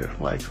pressure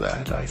like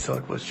that, I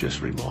thought was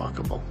just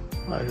remarkable.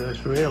 I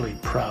was really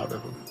proud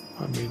of him.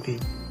 I mean,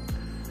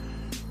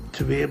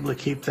 to be able to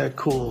keep that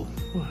cool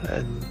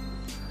and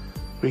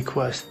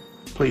request,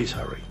 "Please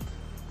hurry."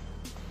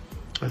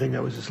 I think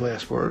that was his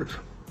last words.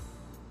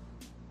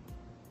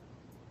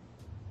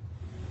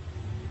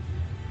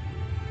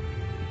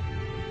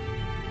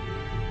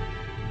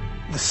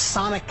 The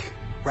sonic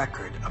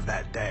record of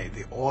that day,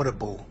 the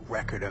audible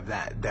record of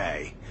that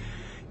day,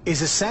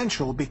 is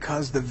essential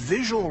because the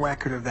visual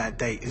record of that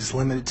day is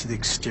limited to the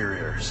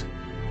exteriors.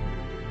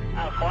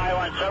 Fire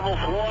on several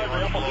floors.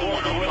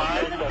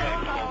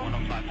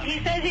 He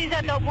says he's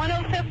at the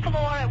 105th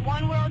floor at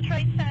One World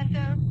Trade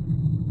Center.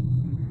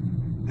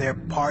 They're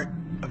part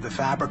of the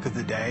fabric of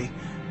the day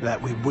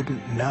that we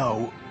wouldn't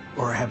know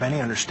or have any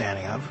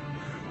understanding of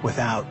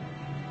without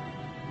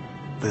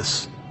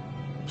this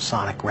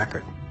sonic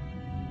record.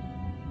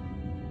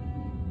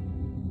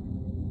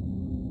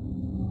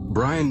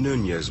 Brian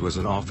Nunez was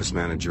an office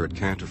manager at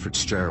Cantor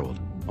Fitzgerald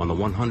on the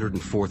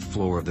 104th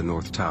floor of the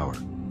North Tower.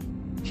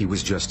 He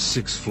was just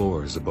 6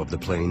 floors above the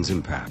plane's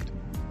impact.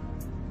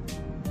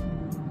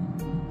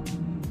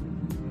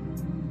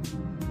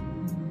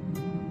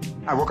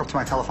 I woke up to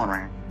my telephone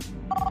ringing.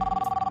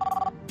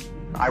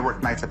 I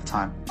worked nights at the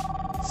time,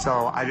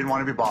 so I didn't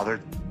want to be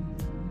bothered.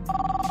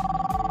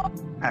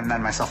 And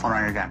then my cell phone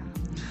rang again.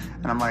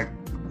 And I'm like,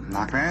 I'm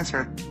not going to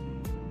answer it.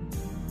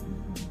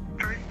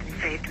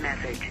 Saved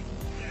message.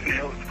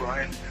 Yeah, it's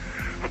Brian.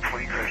 A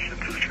plane crashed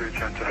into the Trade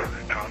Center.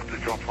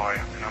 It's on fire,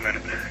 and I'm in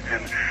it,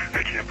 and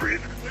I can't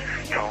breathe.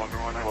 Tell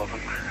everyone I love them.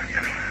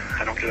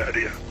 I don't get out of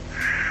here.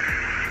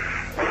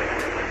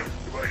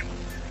 Goodbye.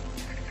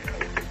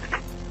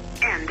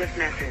 End of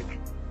message.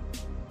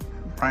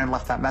 Brian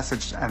left that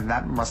message, and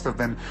that must have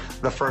been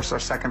the first or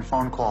second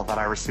phone call that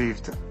I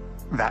received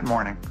that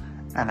morning.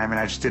 And I mean,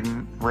 I just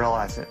didn't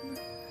realize it.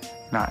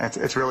 No,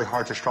 it's really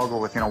hard to struggle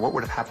with, what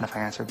would have happened if I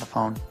answered the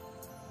phone?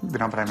 But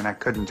I mean, I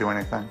couldn't do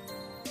anything,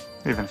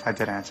 even if I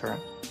did answer it.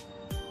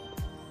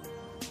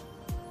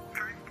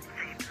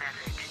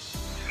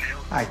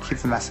 I keep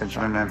the message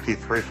on an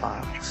MP3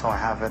 file, so I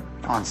have it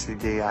on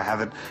CD, I have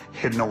it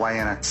hidden away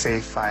in a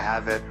safe, I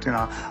have it,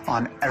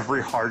 on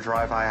every hard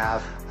drive I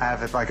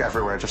have it like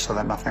everywhere, just so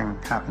that nothing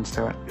happens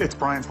to it. It's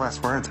Brian's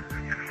last words.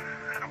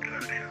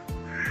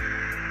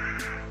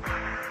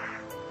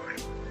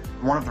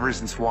 One of the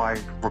reasons why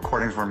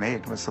recordings were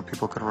made was so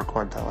people could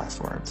record their last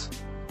words.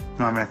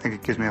 I think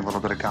it gives me a little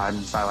bit of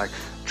guidance. I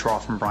draw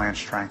from Brian's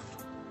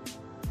strength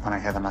when I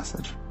hear the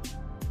message.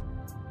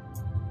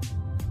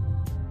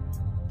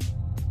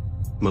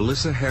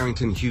 Melissa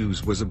Harrington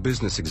Hughes was a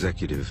business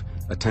executive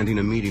attending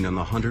a meeting on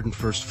the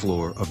 101st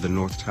floor of the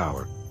North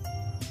Tower.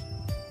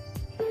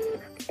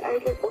 I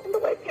just wanted to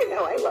let you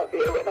know I love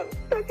you, and I'm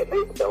stuck in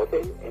this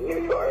building in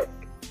New York.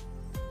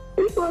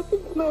 There's lots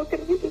of smoke,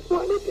 and we just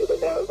wanted you to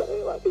know that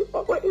I love you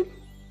always.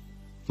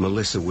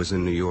 Melissa was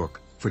in New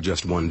York for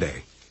just one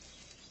day.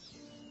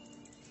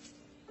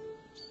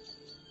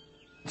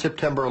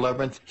 September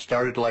 11th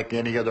started like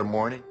any other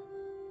morning.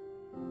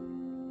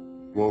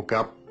 Woke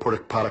up, put a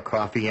pot of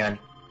coffee in.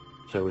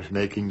 So I was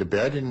making the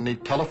bed and the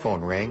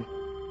telephone rang.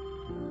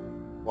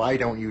 Well, I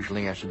don't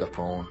usually answer the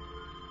phone,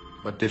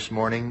 but this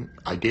morning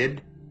I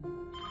did.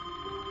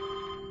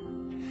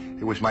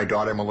 It was my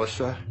daughter,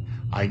 Melissa.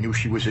 I knew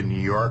she was in New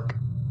York.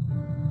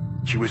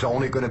 She was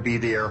only going to be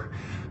there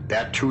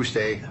that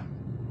Tuesday.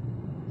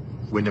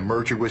 When the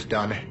merger was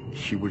done,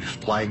 she was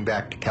flying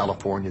back to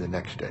California the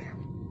next day.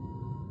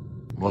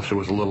 Melissa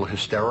was a little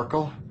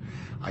hysterical.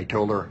 I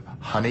told her,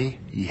 honey,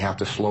 you have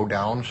to slow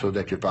down so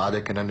that your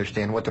father can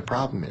understand what the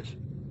problem is.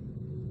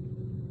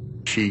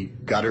 She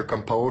got her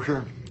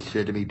composure,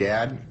 said to me,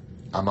 Dad,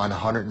 I'm on the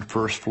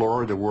 101st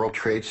floor of the World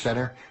Trade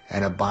Center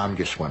and a bomb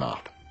just went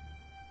off.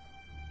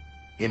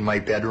 In my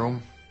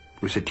bedroom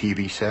was a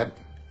TV set.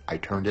 I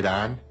turned it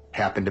on,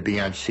 happened to be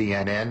on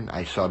CNN.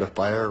 I saw the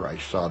fire, I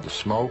saw the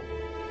smoke.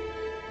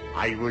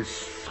 I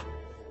was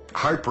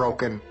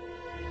heartbroken.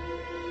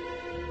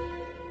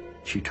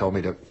 She told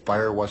me the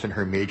fire wasn't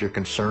her major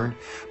concern,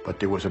 but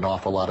there was an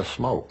awful lot of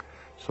smoke.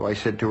 So I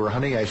said to her,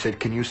 honey, I said,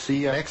 can you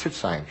see an exit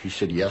sign? She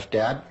said, yes,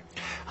 Dad.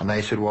 And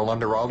I said, well,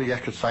 under all the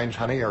exit signs,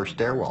 honey, are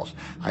stairwells.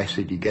 I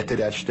said, you get to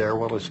that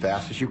stairwell as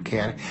fast as you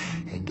can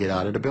and get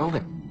out of the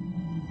building.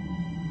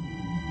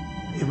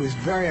 It was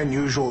very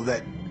unusual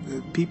that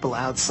people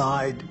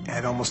outside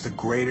had almost a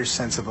greater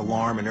sense of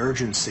alarm and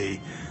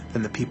urgency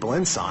than the people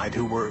inside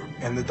who were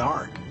in the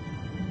dark.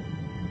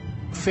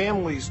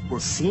 Families were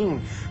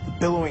seeing the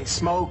billowing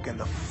smoke and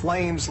the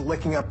flames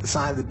licking up the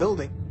side of the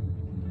building.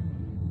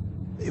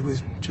 It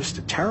was just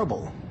a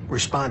terrible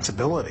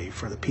responsibility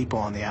for the people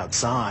on the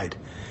outside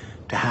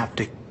to have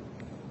to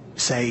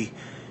say,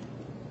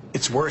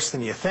 it's worse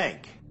than you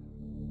think.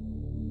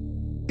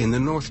 In the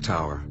North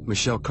Tower,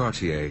 Michelle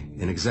Cartier,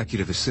 an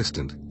executive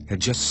assistant, had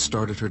just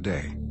started her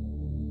day.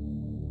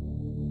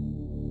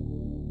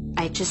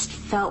 I just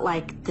felt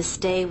like this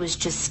day was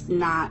just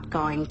not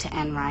going to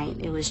end right.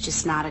 It was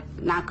just not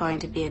going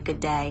to be a good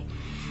day.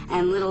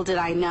 And little did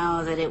I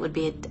know that it would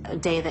be a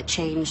day that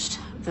changed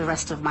the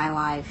rest of my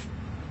life.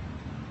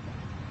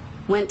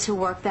 Went to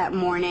work that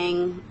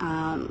morning,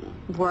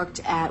 worked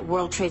at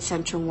World Trade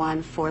Center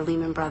 1 for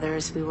Lehman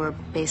Brothers. We were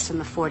based on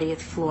the 40th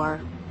floor.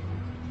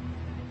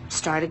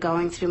 Started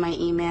going through my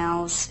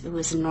emails. It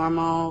was a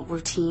normal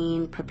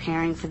routine,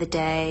 preparing for the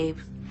day.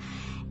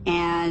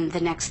 And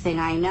the next thing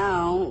I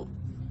know,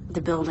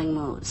 the building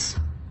moves.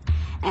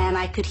 And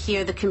I could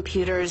hear the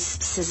computers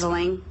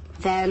sizzling.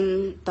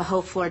 Then the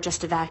whole floor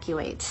just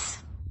evacuates.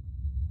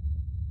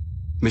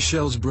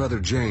 Michelle's brother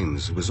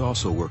James was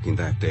also working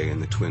that day in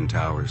the Twin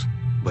Towers,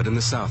 but in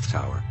the South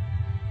Tower.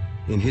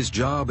 In his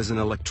job as an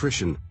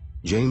electrician,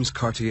 James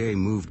Cartier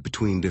moved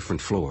between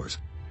different floors.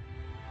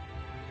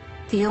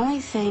 The only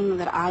thing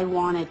that I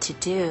wanted to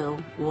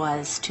do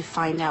was to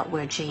find out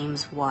where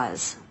James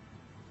was.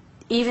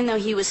 Even though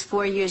he was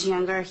 4 years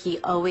younger, he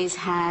always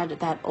had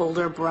that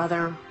older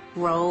brother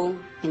role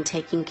in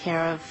taking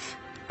care of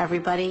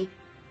everybody.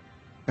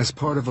 As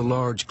part of a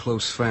large,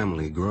 close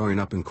family growing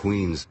up in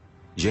Queens,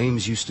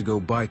 James used to go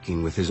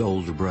biking with his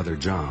older brother,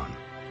 John.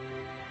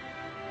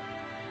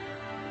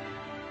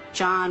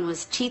 John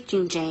was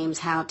teaching James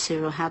how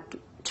to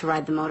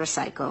ride the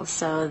motorcycle,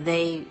 so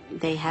they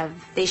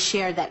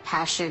shared that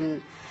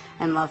passion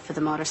and love for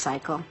the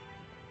motorcycle.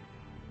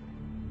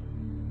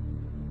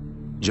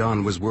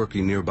 John was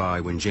working nearby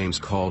when James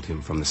called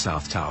him from the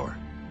South Tower.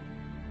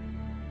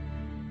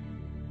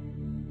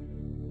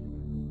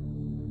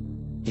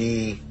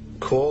 He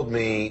called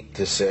me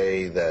to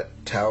say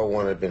that Tower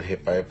 1 had been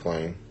hit by a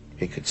plane.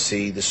 He could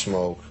see the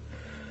smoke,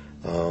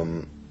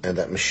 and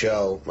that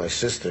Michelle, my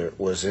sister,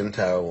 was in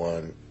Tower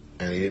 1,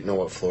 and he didn't know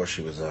what floor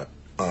she was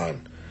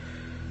on.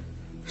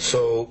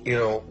 So,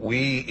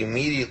 we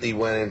immediately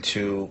went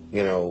into,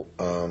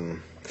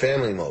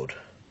 family mode,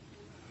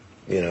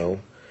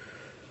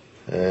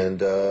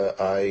 And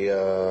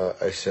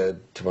I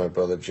said to my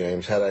brother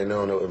James, had I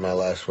known it was my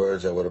last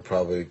words, I would have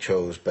probably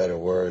chose better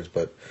words,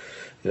 but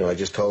I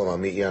just told him I'll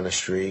meet you on the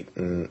street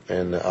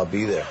and I'll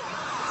be there.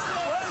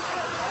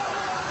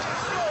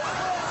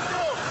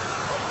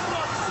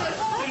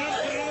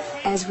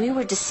 As we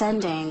were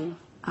descending,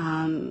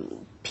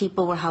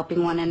 people were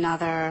helping one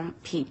another,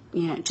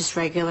 just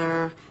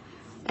regular,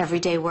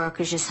 everyday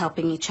workers just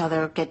helping each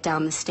other get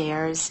down the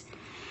stairs.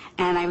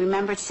 And I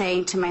remembered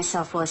saying to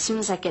myself, well, as soon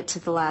as I get to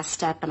the last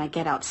step and I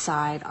get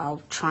outside,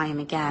 I'll try him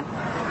again.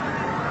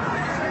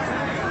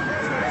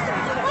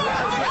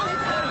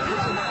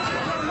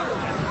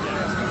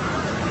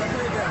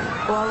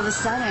 All of a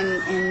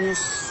sudden, in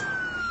this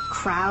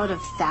crowd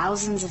of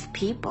thousands of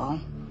people,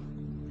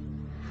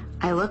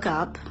 I look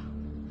up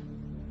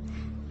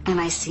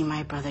and I see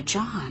my brother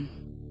John.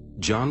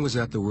 John was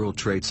at the World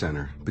Trade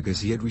Center because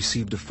he had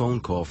received a phone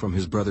call from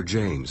his brother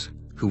James,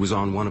 who was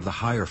on one of the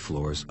higher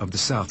floors of the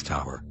South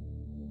Tower.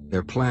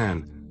 Their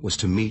plan was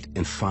to meet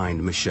and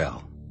find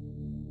Michelle.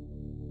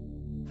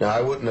 Now,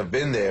 I wouldn't have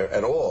been there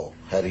at all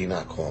had he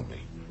not called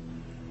me.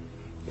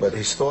 But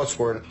his thoughts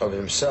weren't of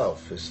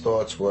himself. His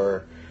thoughts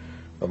were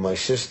of my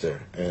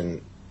sister,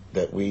 and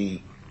that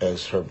we,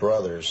 as her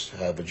brothers,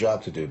 have a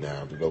job to do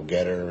now, to go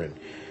get her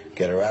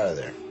get her out of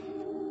there.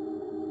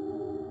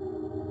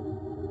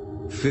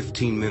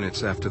 15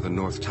 minutes after the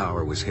North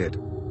Tower was hit,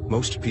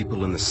 most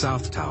people in the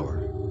South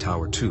Tower,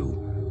 Tower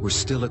 2, were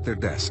still at their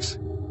desks.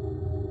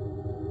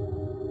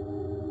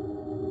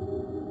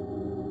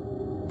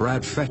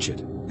 Brad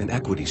Fetchett, an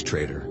equities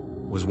trader,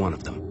 was one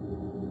of them.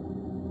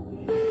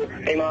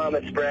 Hey, Mom,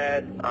 it's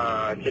Brad.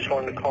 Just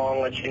wanted to call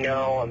and let you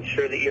know, I'm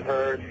sure that you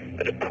heard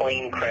that a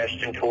plane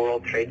crashed into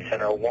World Trade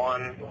Center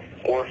 1.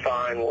 We're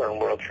fine. We're in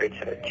World Trade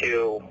Center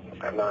 2.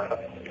 I'm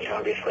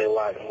obviously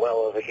alive and well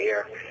over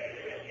here,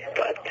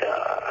 but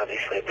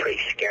obviously a pretty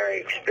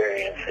scary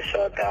experience. I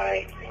saw a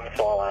guy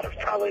fall out of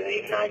probably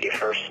the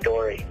 91st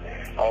story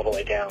all the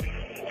way down.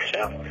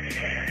 So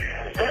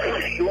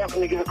you're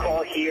welcome to give a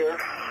call here.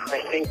 I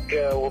think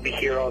we'll be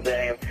here all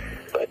day,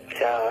 but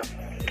I'll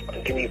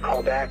give you a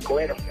call back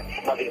later.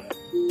 Love you.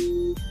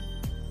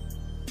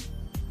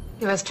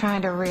 He was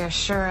trying to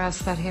reassure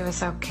us that he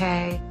was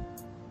okay,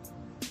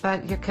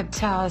 but you could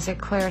tell as he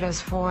cleared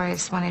his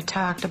voice when he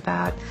talked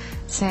about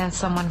seeing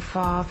someone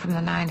fall from the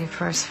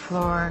 91st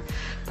floor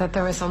that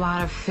there was a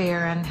lot of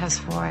fear in his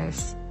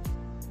voice.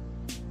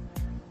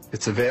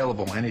 It's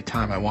available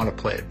anytime I want to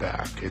play it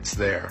back. It's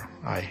there.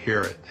 I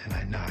hear it, and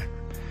I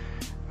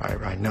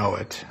know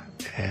it,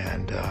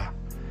 and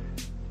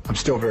I'm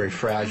still very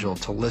fragile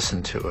to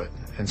listen to it,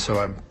 and so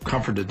I'm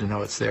comforted to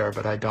know it's there,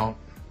 but I don't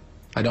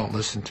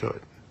listen to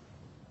it.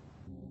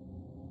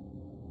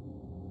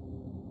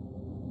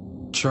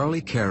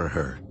 Charlie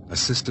Caraher, a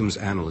systems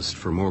analyst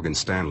for Morgan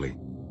Stanley,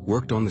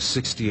 worked on the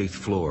 68th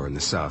floor in the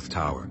South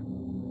Tower.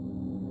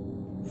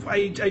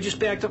 I just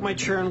backed up my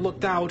chair and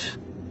looked out,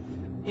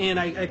 and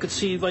I could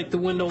see like the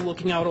window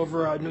looking out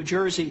over New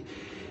Jersey,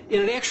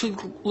 and it actually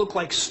looked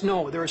like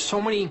snow. There were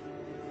so many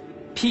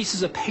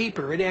pieces of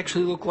paper, it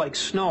actually looked like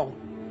snow.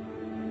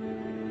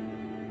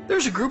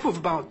 There's a group of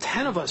about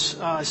 10 of us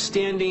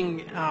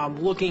standing,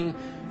 looking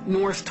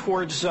north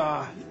towards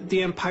the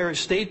Empire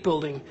State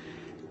Building,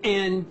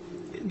 and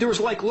there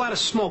was like a lot of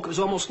smoke. It was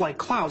almost like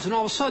clouds, and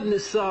all of a sudden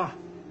this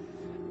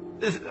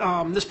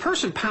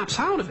person pops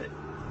out of it,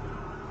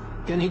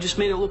 and he just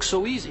made it look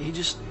so easy.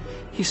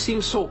 He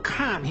seemed so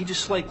calm. He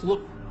just like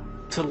looked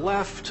to the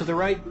left, to the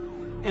right,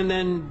 and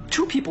then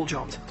two people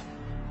jumped.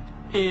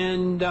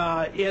 And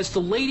as the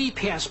lady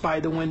passed by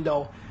the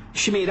window,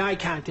 she made eye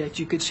contact.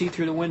 You could see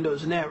through the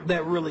windows, and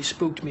that really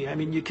spooked me. I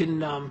mean, you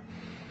can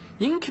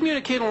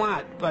communicate a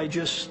lot by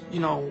just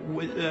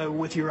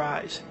with your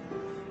eyes.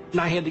 And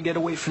I had to get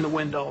away from the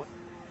window.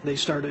 They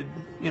started,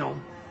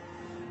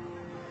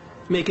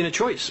 making a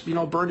choice.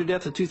 Burn to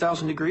death at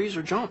 2,000 degrees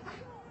or jump.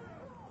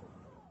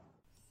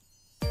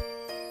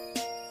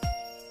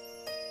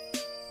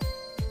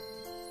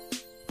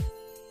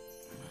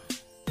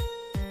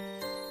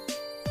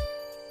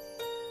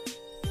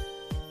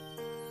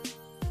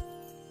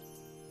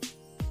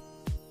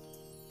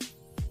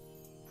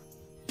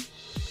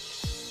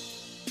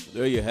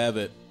 There you have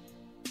it.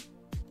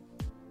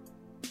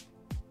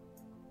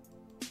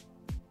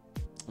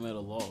 I'm at a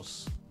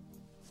loss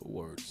for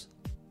words.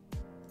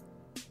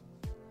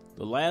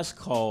 The last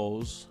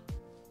calls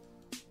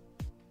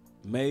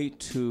made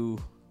to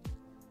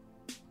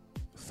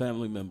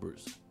family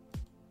members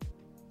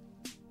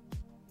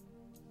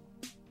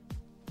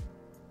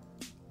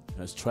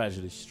as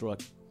tragedy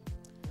struck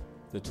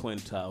the Twin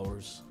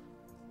Towers.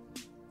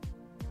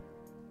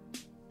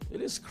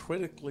 It is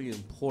critically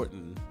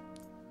important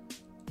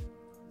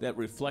that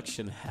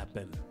reflection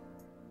happen.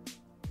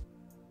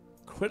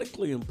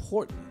 Critically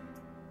important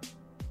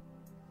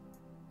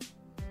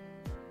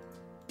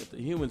that the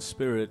human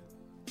spirit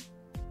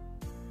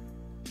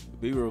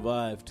be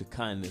revived to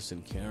kindness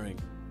and caring.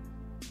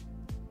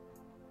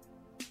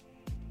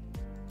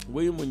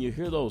 William, when you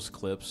hear those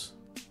clips,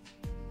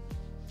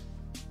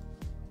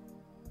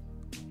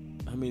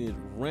 I mean, it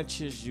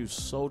wrenches you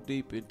so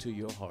deep into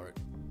your heart.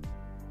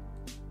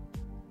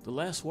 The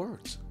last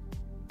words.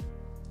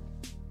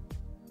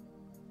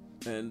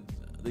 And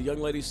the young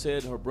lady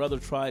said her brother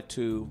tried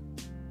to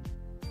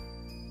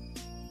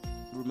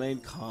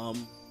remain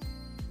calm,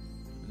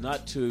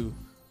 not to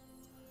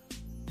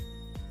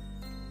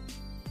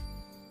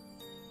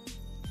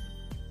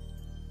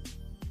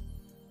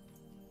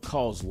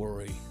cause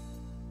worry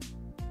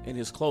in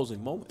his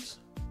closing moments.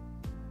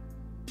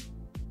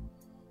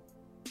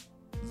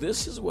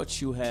 This is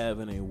what you have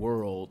in a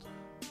world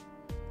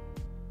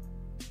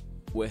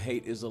where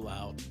hate is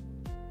allowed.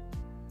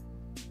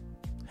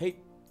 Hate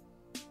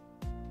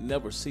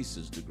never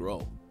ceases to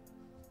grow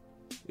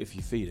if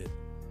you feed it.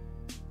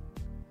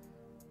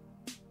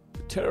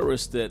 The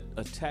terrorists that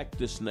attacked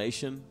this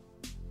nation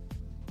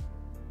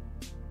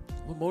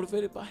were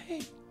motivated by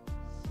hate.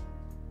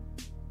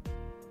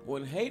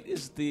 When hate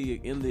is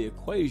in the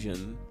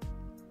equation,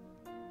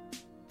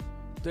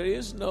 there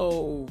is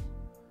no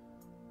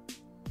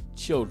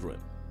children,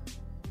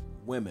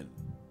 women,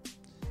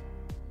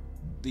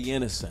 the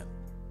innocent,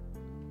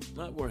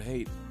 not where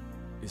hate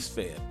is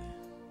fed.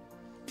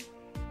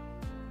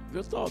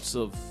 Your thoughts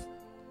of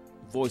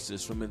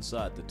voices from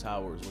inside the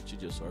tower is what you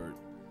just heard.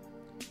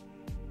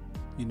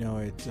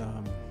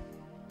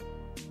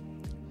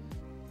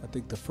 I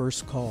think the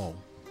first call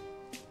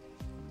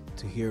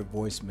to hear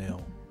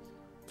voicemail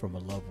from a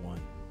loved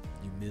one,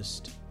 you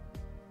missed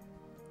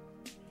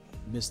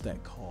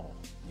that call,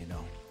 you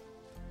know.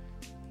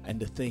 And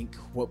to think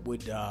what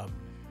would there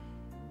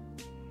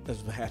would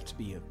have to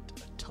be a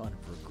ton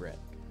of regret.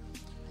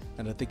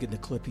 And I think in the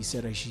clip he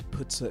said he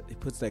puts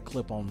that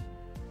clip on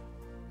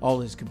all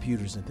his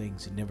computers and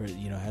things and never,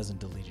 hasn't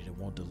deleted it,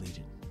 won't delete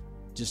it,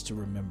 just to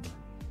remember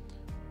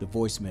the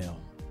voicemail.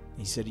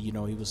 He said, he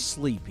was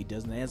asleep. He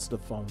doesn't answer the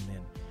phone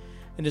then.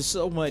 And there's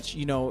so much,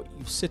 you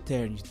sit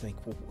there and you think,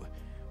 well,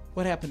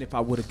 what happened if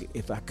I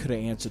could have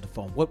answered the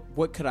phone?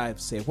 What could I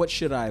have said? What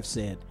should I have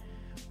said?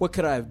 What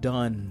could I have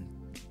done?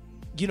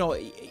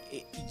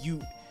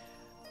 You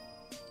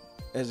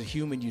as a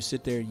human, you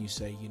sit there and you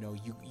say,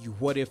 you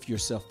what if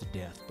yourself to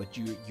death, but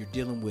you're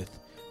dealing with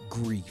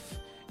grief.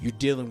 You're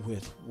dealing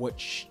with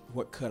what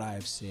could I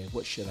have said?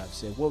 What should I have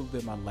said? What would have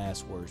been my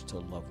last words to a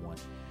loved one?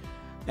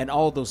 And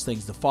all those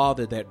things. The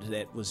father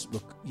that was,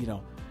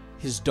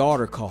 his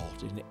daughter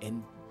called,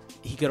 and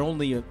he could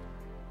only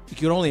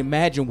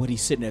imagine what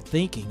he's sitting there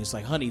thinking. It's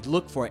like, honey,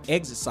 look for an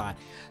exit sign.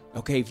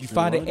 Okay, if you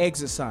find an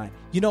exit sign,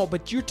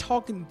 but you're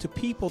talking to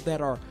people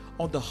that are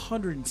on the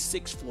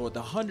 106th floor,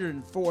 the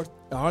 104th,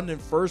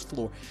 101st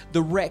floor.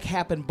 The wreck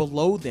happened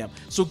below them.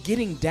 So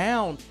getting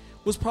down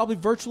was probably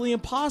virtually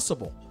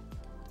impossible.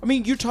 I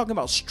mean, you're talking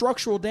about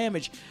structural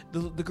damage.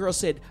 The girl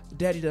said,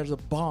 Daddy, there's a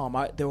bomb.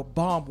 A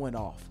bomb went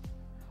off.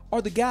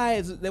 Or the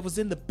guy that was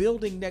in the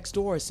building next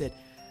door said,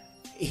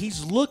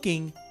 he's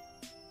looking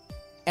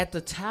at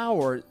the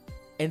tower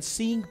and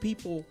seeing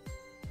people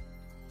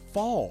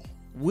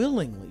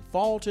willingly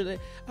fall to the...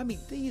 I mean,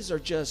 these are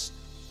just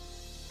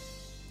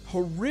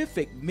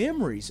horrific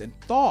memories and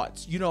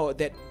thoughts,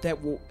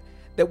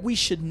 that we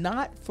should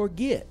not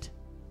forget.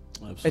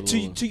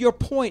 Absolutely. And to your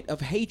point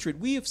of hatred,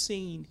 we have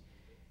seen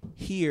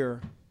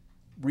here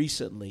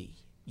recently,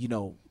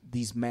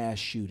 these mass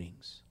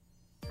shootings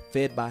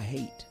fed by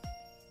hate.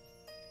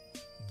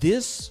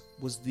 This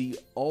was the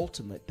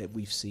ultimate that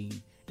we've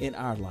seen in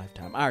our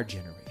lifetime, our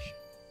generation.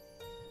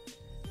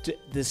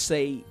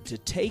 To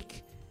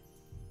take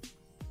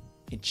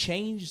and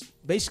change,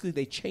 basically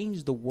they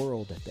changed the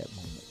world at that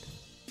moment.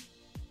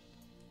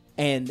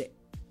 And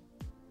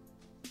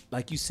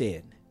like you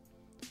said,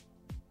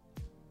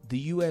 the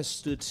U.S.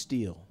 stood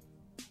still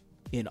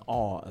in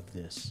awe of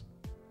this.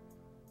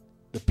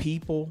 The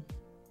people,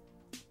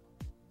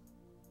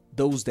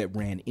 those that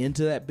ran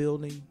into that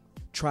building,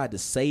 tried to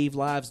save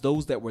lives,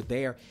 those that were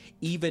there,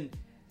 even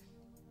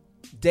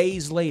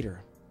days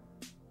later,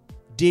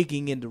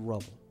 digging into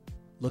rubble,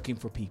 looking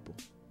for people.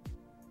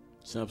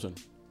 Samson,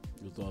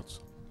 your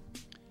thoughts?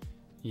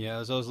 Yeah,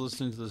 as I was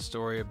listening to the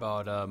story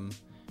about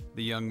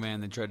the young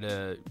man that tried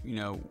to,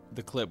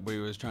 the clip where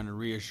he was trying to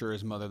reassure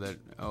his mother that,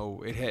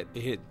 it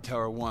hit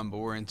Tower 1, but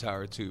we're in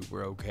Tower 2,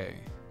 we're okay.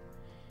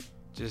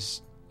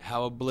 Just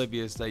how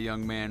oblivious that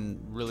young man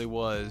really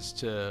was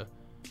to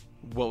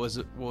what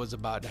was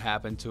about to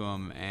happen to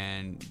him,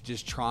 and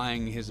just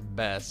trying his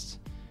best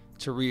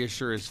to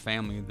reassure his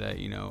family that,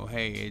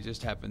 hey, it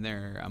just happened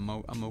there,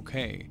 I'm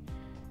okay.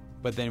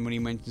 But then when he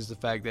mentions the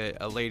fact that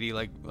a lady,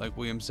 like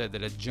William said,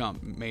 that had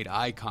jumped, made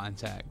eye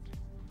contact,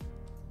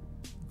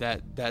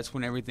 that's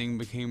when everything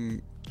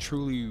became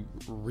truly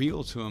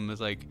real to him.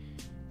 It's like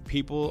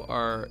people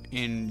are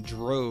in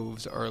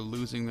droves are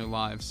losing their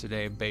lives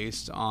today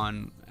based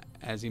on,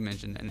 as he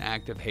mentioned, an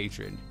act of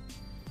hatred.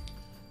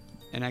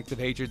 An act of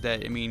hatred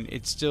that,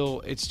 it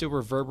still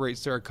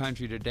reverberates through our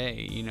country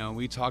today.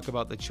 We talk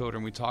about the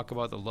children, we talk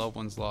about the loved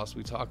ones lost,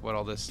 we talk about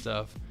all this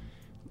stuff.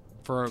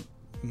 For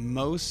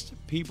most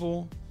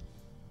people,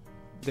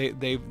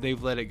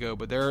 they've let it go,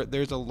 but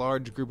there's a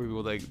large group of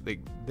people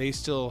they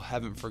still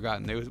haven't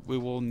forgotten. We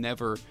will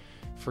never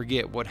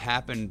forget what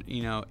happened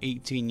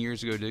 18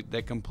 years ago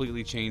that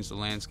completely changed the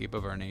landscape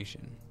of our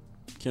nation.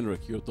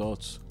 Kendrick, your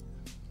thoughts?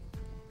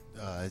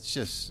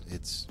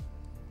 It's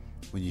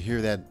when you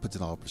hear that, it puts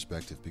it all in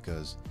perspective,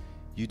 because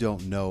you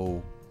don't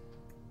know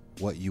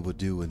what you will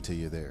do until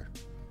you're there.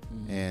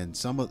 Mm-hmm. And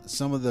some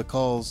of the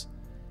calls,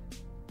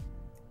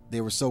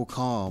 they were so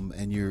calm,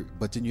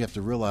 but then you have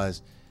to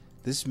realize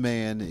this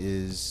man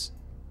is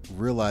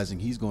realizing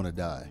he's going to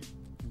die.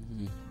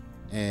 Mm-hmm.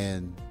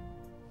 And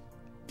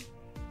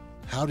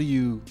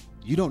you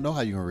don't know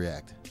how you're going to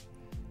react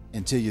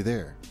until you're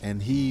there.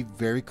 And he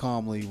very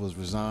calmly was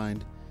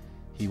resigned.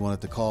 He wanted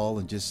to call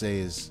and just say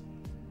his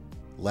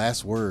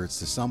last words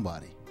to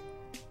somebody,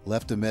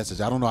 left a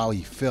message. I don't know how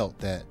he felt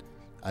that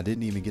I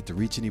didn't even get to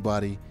reach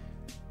anybody.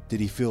 Did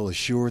he feel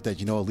assured that,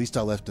 at least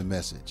I left a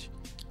message?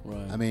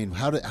 Right.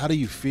 How do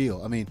you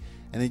feel? And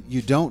then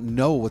you don't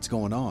know what's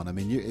going on.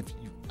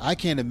 I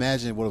can't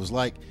imagine what it was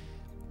like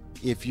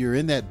if you're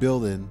in that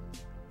building.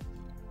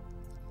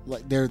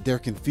 Like they're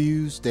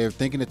confused. They're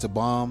thinking it's a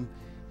bomb.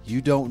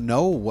 You don't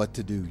know what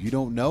to do. You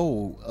don't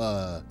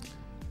know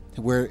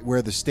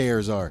where the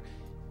stairs are.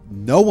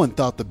 No one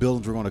thought the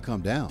buildings were going to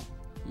come down.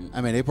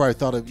 They probably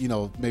thought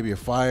of maybe a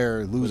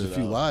fire, lose a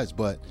few lives,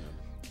 but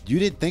you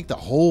didn't think the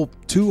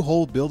two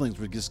whole buildings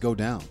would just go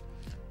down.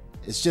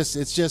 It's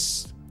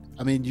just.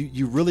 I mean,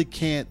 you really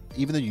can't,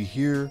 even though you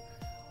hear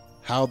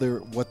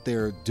what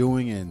they're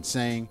doing and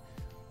saying,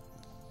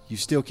 you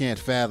still can't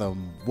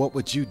fathom what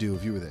would you do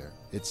if you were there.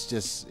 It's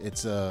just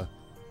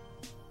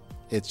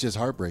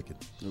heartbreaking.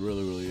 It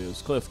really, really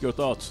is. Cliff, your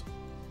thoughts?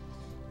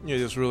 Yeah, it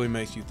just really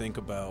makes you think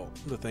about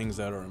the things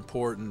that are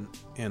important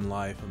in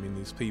life. I mean,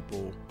 these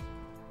people,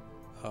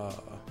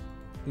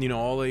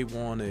 all they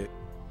wanted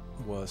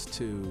was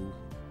to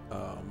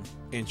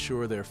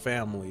ensure their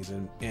families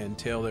and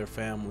tell their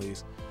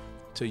families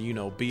to,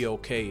 be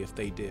okay if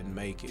they didn't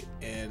make it.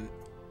 And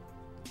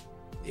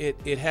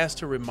it has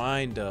to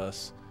remind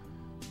us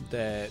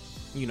that,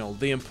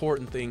 the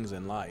important things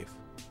in life,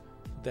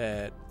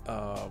 that,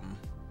 at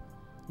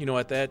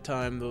that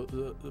time,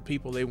 the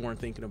people, they weren't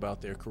thinking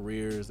about their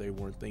careers. They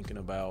weren't thinking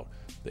about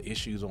the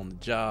issues on the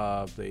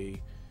job.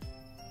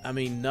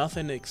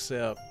 Nothing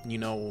except,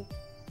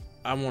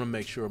 I want to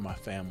make sure my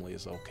family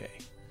is okay.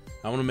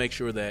 I want to make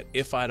sure that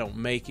if I don't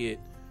make it,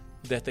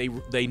 that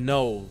they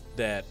know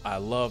that I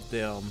love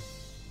them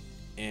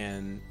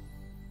and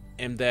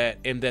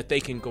that they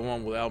can go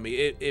on without me.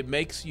 It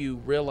makes you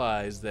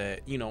realize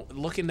that,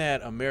 looking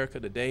at America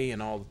today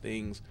and all the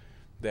things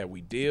that we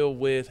deal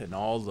with and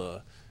all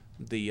the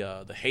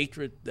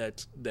hatred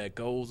that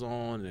goes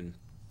on, and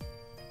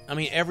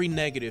every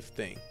negative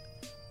thing,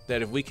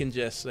 that if we can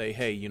just say,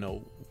 hey,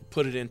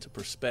 put it into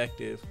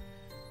perspective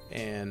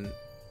and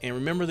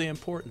remember the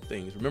important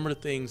things, remember the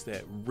things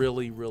that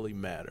really, really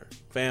matter.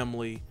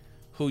 Family,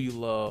 who you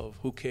love,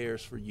 who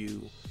cares for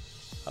you,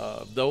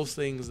 those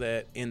things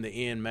that in the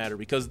end matter,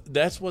 because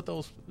that's what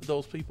those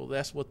people,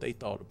 that's what they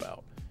thought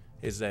about,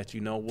 is that,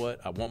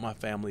 I want my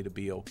family to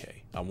be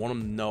okay. I want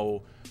them to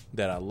know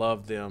that I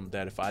love them,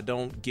 that if I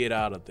don't get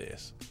out of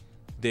this,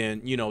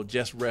 then,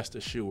 just rest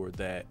assured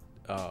that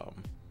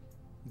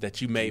that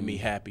you made me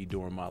happy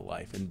during my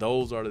life. And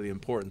those are the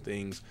important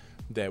things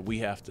that we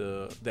have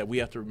to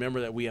remember,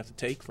 that we have to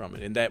take from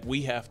it, and that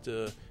we have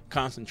to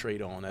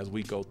concentrate on as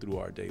we go through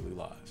our daily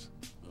lives.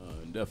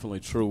 Definitely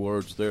true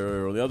words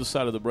there. On the other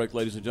side of the break,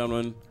 ladies and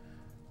gentlemen,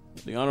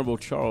 the Honorable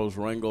Charles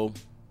Rangel,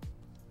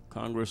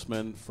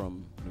 Congressman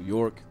from New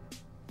York,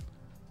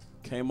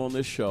 came on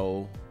this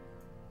show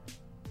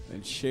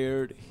and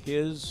shared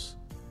his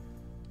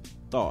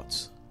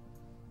thoughts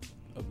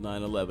of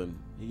 9/11.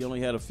 He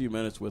only had a few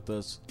minutes with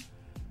us,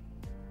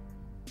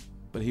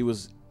 but he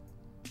was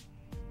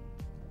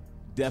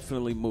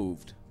definitely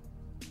moved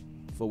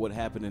for what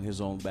happened in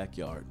his own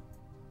backyard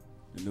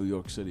in New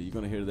York City. You're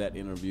going to hear that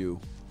interview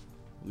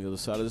on the other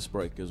side of this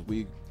break, as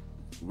we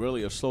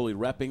really are slowly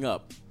wrapping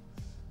up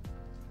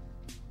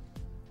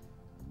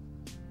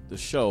the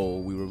show.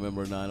 We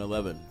remember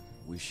 9/11.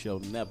 We shall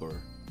never,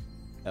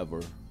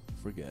 ever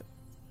forget.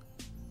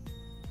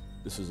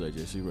 This is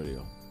AJC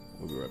Radio.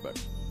 We'll be right back.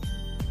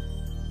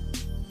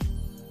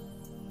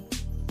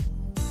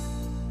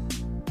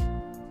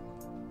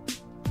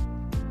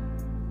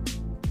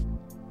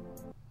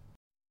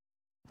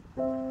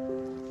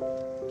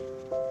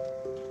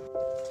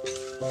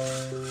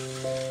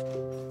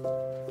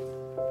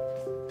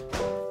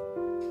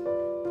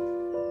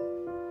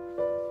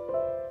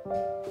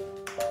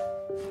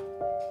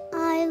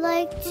 I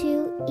like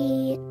to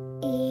eat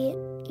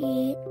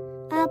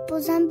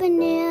apples and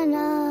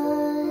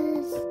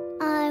bananas.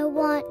 I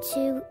want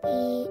to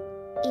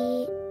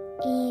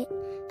eat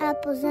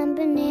apples and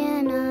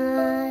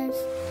bananas.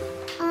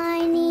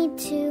 I need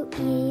to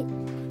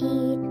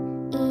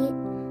eat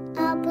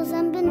apples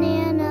and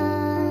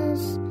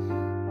bananas.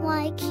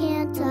 Why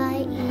can't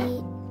I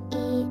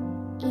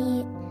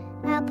eat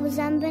apples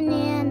and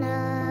bananas?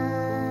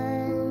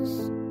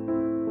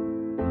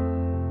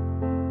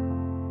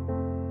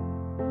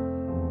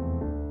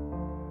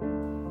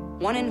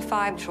 1 in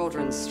 5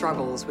 children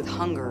struggles with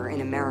hunger in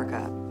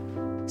America.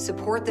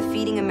 Support the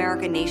Feeding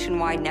America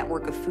nationwide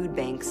network of food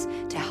banks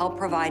to help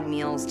provide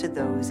meals to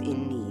those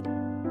in need.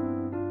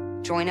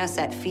 Join us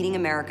at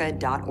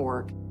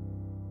feedingamerica.org.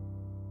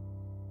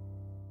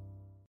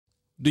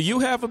 Do you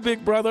have a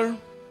big brother?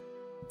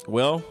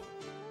 Well,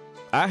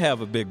 I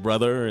have a big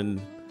brother, and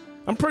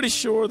I'm pretty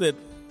sure that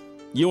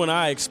you and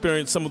I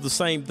experience some of the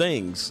same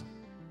things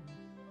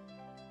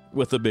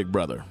with a big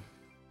brother.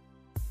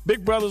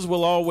 Big brothers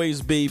will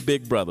always be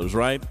big brothers,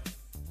 right?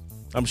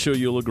 I'm sure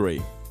you'll agree.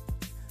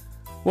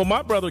 Well,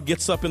 my brother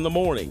gets up in the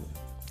morning.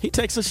 He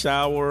takes a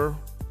shower,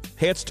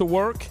 heads to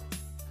work,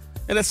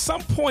 and at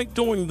some point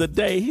during the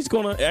day, he's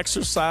going to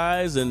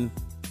exercise and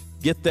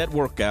get that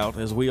workout,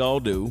 as we all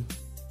do.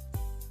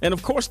 And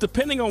of course,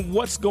 depending on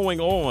what's going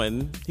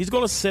on, he's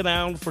going to sit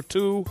down for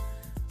 2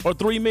 or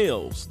 3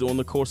 meals during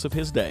the course of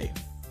his day.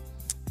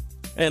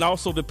 And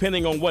also,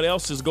 depending on what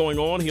else is going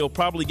on, he'll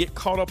probably get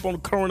caught up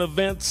on current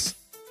events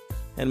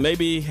and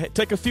maybe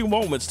take a few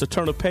moments to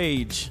turn a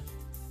page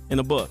in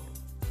a book.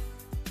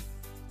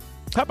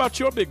 How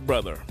about your big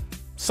brother?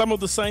 Some of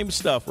the same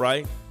stuff,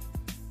 right?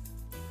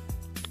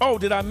 Oh,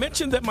 did I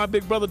mention that my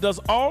big brother does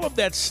all of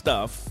that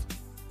stuff,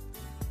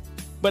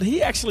 but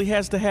he actually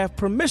has to have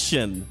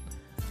permission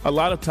a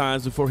lot of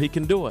times before he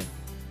can do it?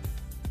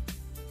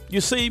 You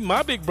see,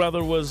 my big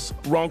brother was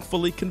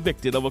wrongfully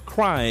convicted of a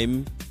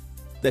crime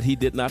that he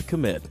did not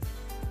commit.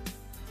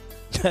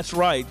 That's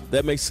right.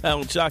 That may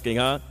sound shocking,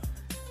 huh?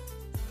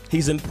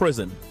 He's in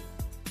prison.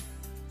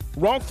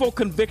 Wrongful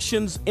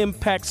convictions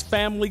impacts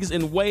families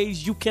in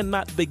ways you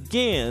cannot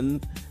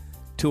begin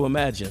to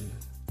imagine.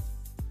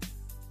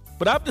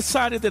 But I've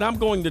decided that I'm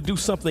going to do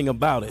something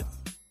about it.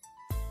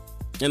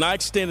 And I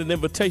extend an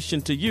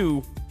invitation to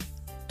you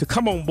to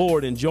come on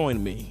board and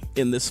join me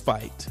in this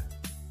fight.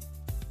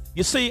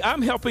 You see,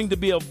 I'm helping to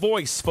be a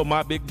voice for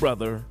my big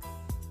brother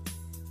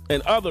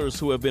and others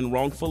who have been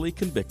wrongfully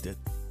convicted.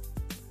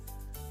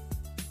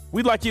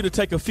 We'd like you to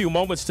take a few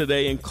moments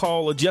today and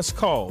call a Just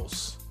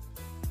Cause,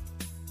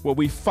 where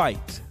we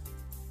fight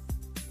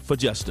for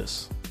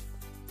justice.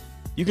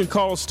 You can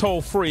call us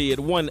toll free at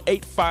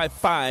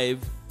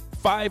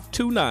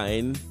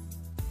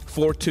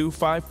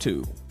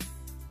 1-855-529-4252.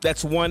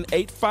 That's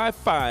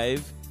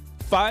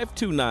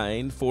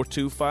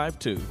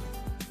 1-855-529-4252.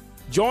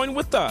 Join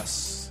with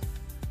us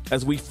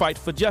as we fight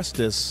for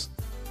justice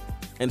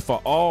and for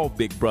all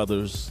big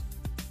brothers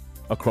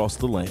across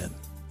the land.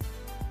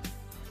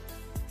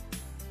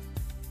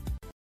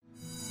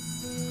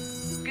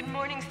 Good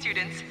morning,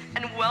 students,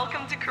 and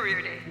welcome to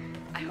Career Day.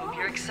 I hope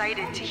you're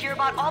excited to hear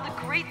about all the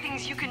great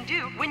things you can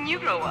do when you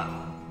grow up.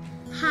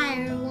 Hi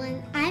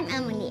everyone, I'm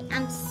Emily.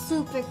 I'm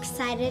super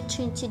excited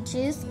to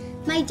introduce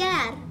my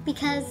dad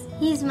because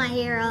he's my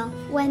hero.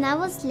 When I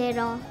was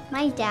little,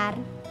 my dad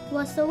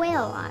was away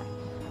a lot.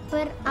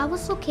 But I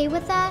was okay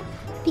with that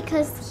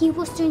because he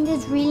was doing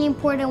this really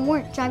important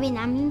work, driving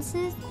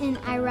ambulances in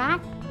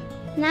Iraq.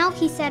 Now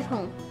he's at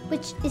home,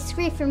 which is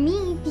great for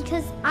me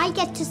because I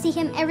get to see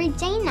him every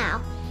day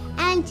now.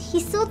 And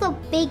he's still the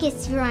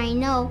biggest hero I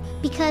know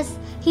because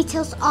he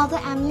tells all the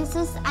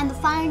ambulances and the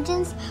fire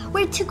engines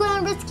where to go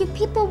and rescue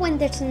people when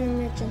there's an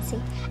emergency.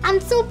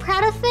 I'm so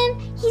proud of him.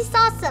 He's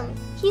awesome.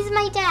 He's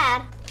my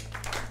dad.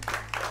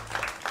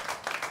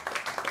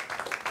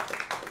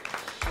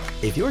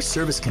 If your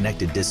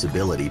service-connected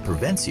disability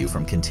prevents you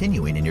from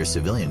continuing in your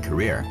civilian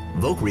career,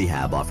 Voc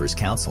Rehab offers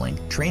counseling,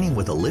 training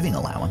with a living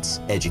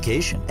allowance,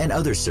 education, and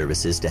other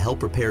services to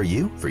help prepare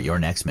you for your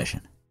next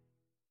mission.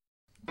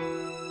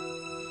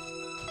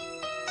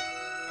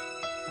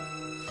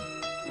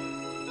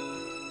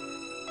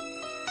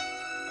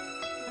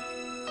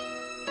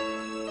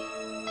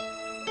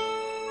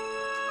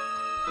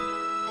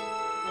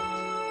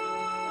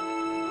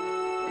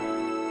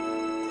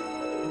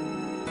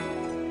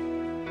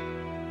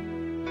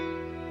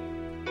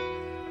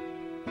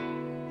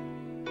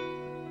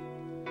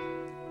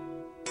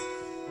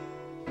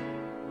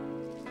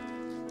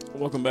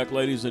 Welcome back,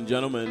 ladies and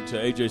gentlemen, to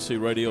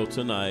AJC Radio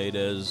tonight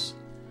as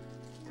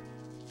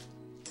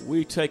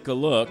we take a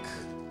look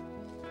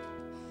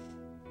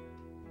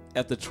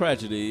at the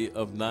tragedy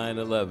of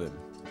 9/11.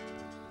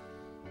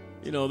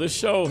 You know, this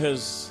show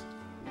has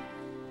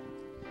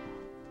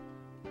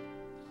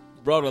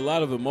brought a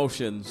lot of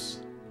emotions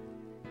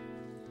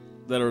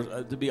that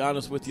are, to be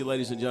honest with you,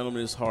 ladies and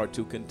gentlemen, is hard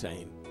to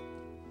contain.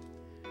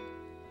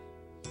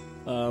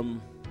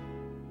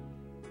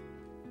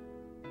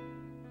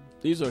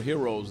 These are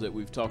heroes that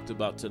we've talked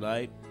about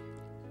tonight.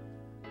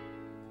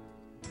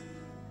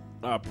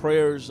 Our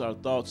prayers, our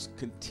thoughts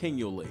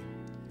continually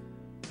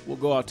will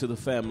go out to the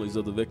families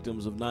of the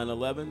victims of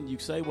 9/11. You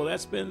say, well,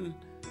 that's been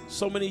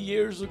so many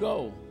years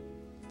ago.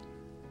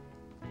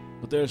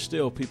 But there are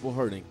still people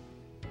hurting.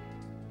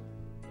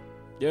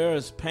 There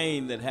is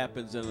pain that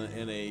happens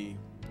in a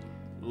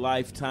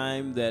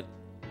lifetime that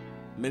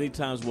many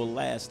times will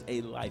last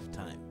a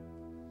lifetime.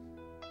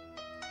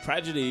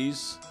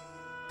 Tragedies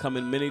come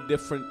in many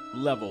different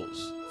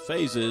levels,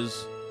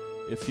 phases,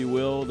 if you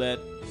will, that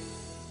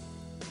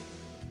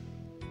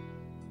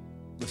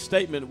the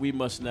statement we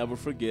must never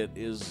forget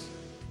is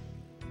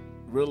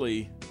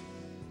really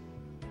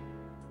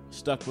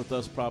stuck with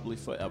us probably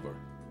forever.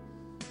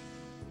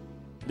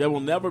 There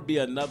will never be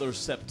another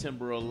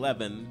September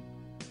 11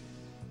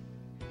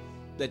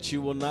 that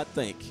you will not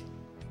think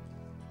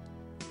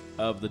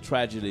of the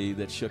tragedy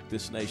that shook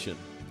this nation.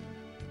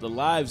 The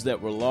lives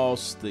that were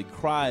lost, the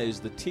cries,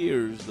 the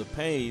tears, the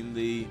pain,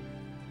 the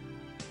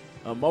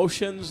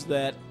emotions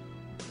that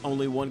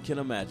only one can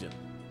imagine.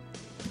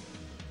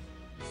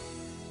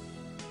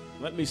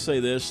 Let me say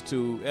this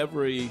to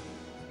every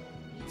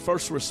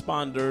first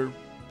responder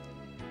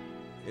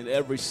in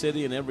every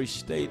city and every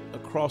state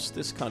across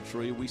this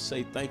country. We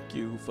say thank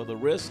you for the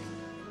risk,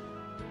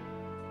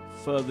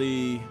 for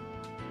the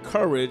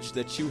courage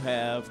that you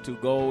have to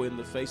go in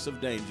the face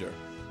of danger.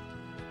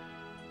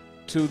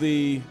 To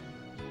the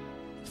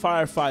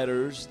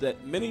firefighters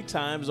that many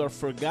times are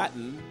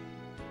forgotten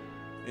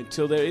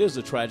until there is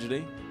a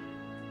tragedy,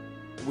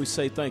 we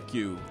say thank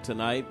you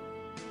tonight.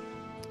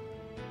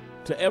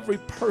 To every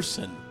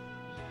person,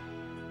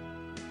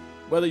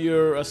 whether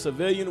you're a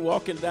civilian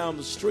walking down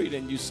the street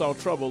and you saw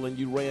trouble and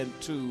you ran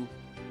to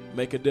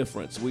make a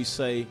difference, we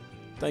say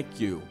thank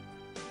you.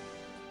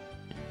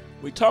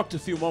 We talked a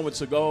few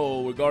moments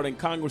ago regarding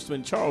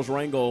Congressman Charles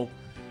Rangel,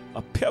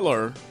 a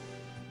pillar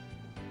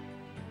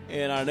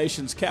in our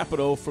nation's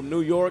capital from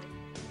New York.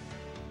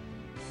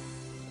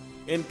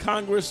 In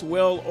Congress,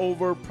 well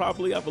over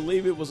probably, I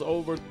believe it was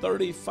over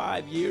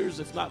 35 years,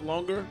 if not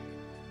longer.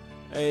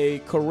 A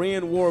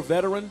Korean War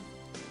veteran.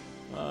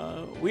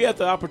 We had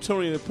the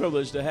opportunity and the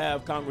privilege to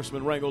have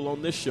Congressman Rangel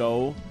on this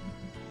show.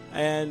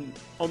 And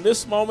on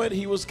this moment,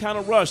 he was kind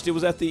of rushed. It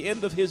was at the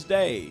end of his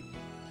day,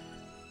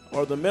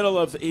 or the middle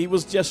of, he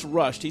was just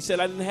rushed. He said,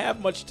 I didn't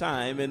have much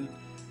time. And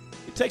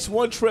it takes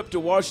one trip to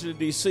Washington,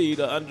 D.C.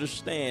 to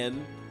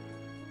understand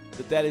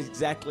that that is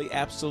exactly,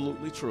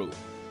 absolutely true.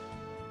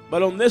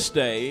 But on this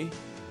day,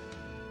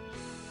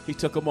 he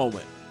took a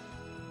moment.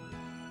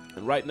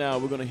 And right now,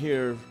 we're going to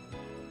hear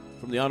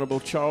from the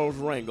Honorable Charles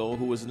Rangel,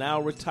 who is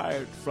now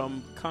retired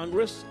from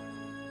Congress.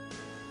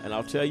 And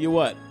I'll tell you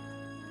what,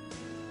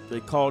 they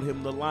called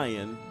him the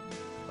Lion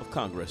of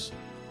Congress.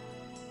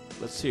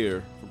 Let's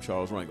hear from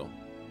Charles Rangel.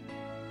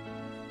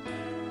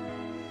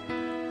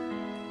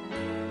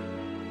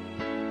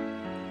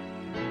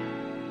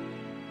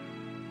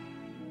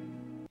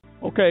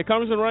 Okay,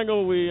 Congressman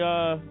Rangel,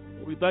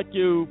 we thank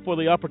you for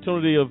the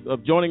opportunity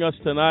of joining us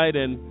tonight,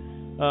 and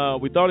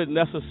we thought it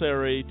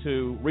necessary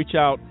to reach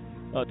out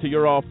to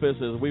your office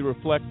as we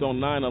reflect on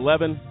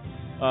 9/11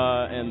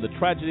 and the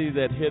tragedy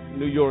that hit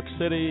New York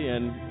City,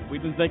 and we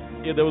didn't think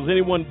there was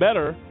anyone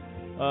better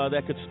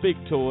that could speak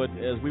to it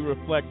as we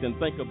reflect and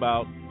think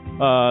about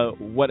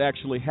what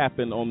actually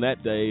happened on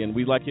that day, and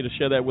we'd like you to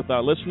share that with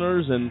our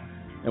listeners and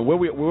where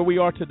we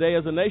are today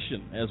as a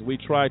nation as we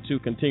try to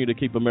continue to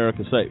keep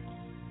America safe.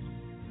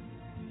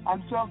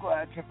 I'm so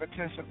glad to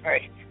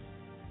participate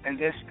in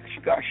this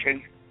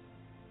discussion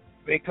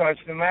because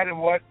no matter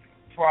what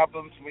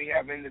problems we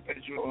have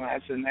individually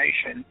as a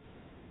nation,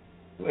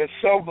 we're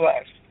so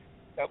blessed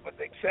that with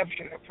the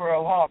exception of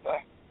Pearl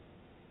Harbor,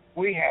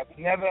 we have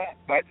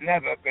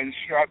never been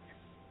struck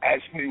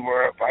as we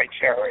were by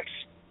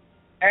terrorists.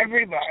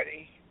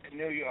 Everybody in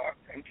New York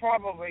and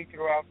probably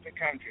throughout the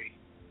country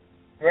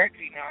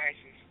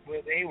recognizes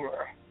where they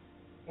were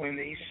when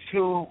these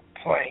two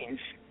planes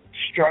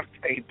struck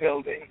a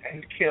building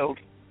and killed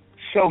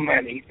so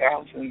many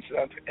thousands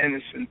of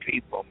innocent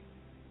people.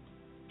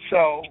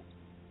 So,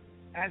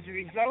 as a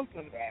result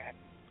of that,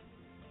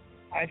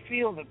 I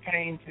feel the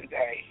pain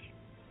today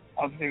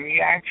of the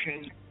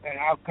reaction that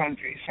our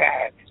country's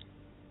had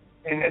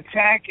in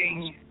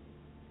attacking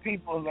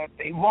people that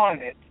they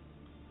wanted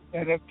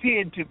that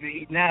appeared to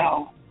be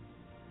now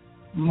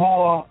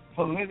more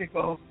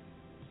political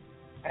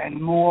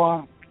and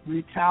more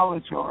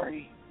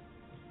retaliatory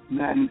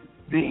than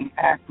being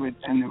accurate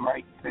and the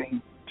right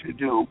thing to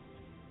do.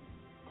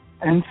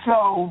 And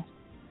so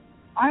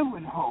I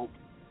would hope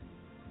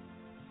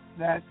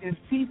that if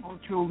people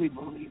truly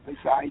believe, as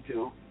I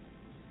do,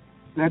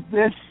 that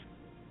this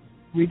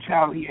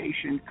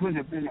retaliation could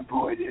have been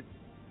avoided,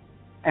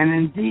 and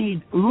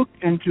indeed look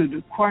into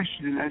the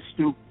question as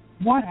to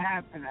what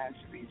happened as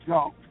a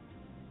result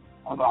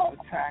of our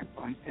attack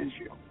on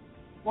Israel.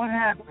 What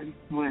happened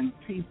when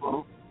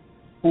people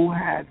who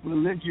had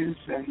religious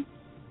and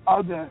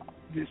other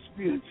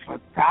disputes for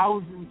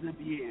thousands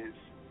of years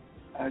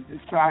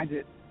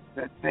decided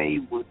that they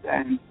would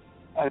then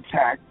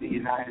attack the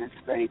United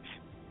States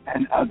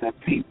and other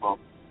people?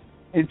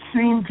 It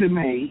seemed to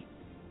me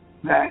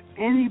that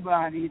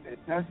anybody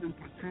that doesn't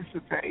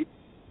participate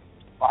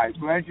by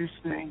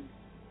registering,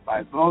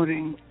 by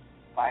voting,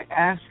 by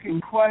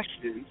asking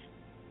questions,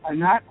 are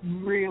not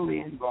really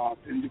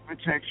involved in the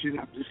protection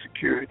of the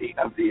security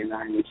of the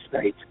United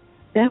States.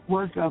 It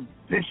was a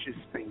vicious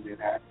thing that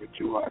happened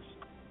to us.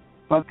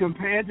 But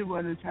compared to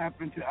what has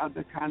happened to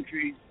other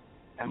countries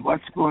and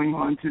what's going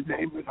on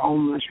today with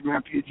homeless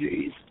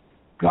refugees,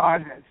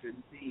 God has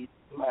indeed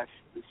blessed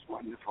this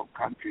wonderful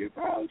country of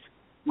ours.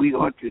 We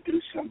ought to do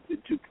something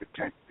to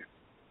protect it.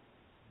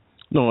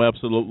 No,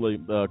 absolutely,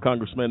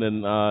 Congressman.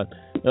 And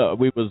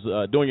we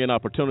was doing an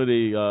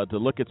opportunity to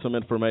look at some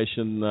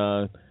information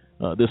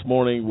this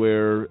morning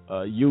where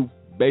you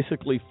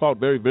basically fought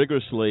very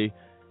vigorously,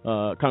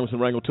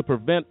 Congressman Rangel, to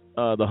prevent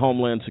the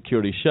Homeland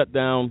Security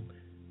shutdown.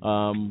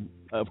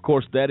 Of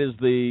course, that is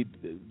the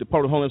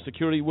Department of Homeland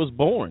Security was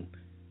born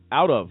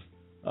out of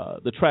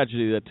the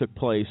tragedy that took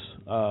place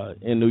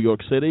in New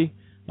York City.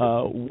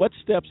 What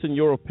steps, in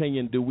your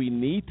opinion, do we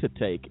need to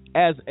take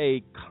as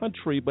a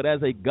country, but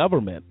as a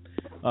government?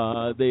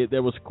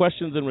 There was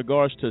questions in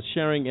regards to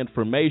sharing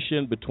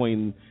information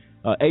between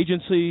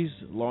agencies,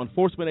 law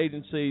enforcement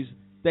agencies,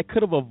 that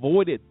could have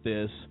avoided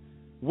this.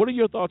 What are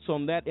your thoughts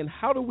on that, and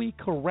how do we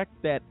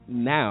correct that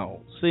now,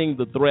 seeing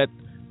the threat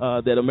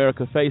that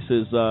America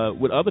faces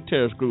with other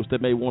terrorist groups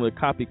that may want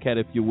to copycat,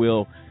 if you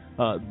will,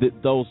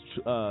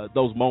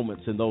 those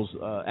moments and those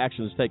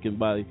actions taken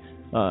by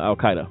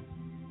Al-Qaeda?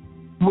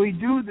 We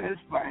do this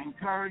by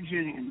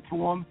encouraging and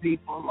informed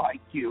people like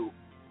you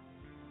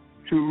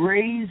to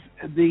raise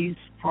these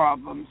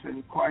problems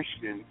and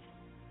questions,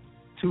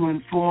 to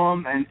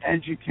inform and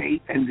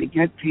educate and to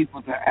get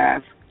people to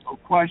ask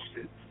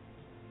questions,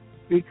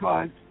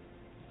 because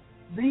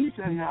these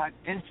are not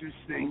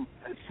interesting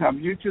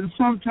subjects, and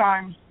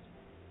sometimes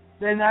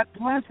they're not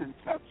pleasant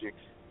subjects.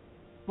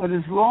 But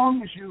as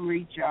long as you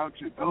reach out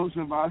to those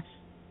of us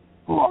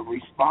who are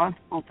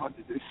responsible for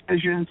the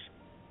decisions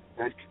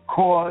that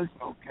cause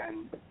or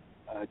can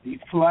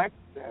deflect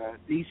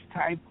these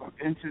type of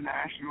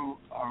international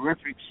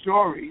horrific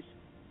stories,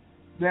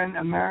 then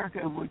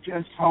America would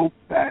just hope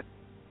that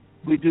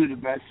we do the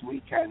best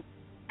we can.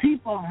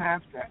 People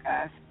have to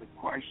ask the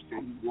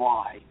question,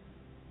 why?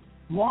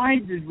 Why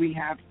did we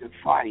have to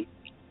fight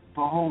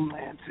for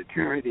Homeland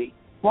Security?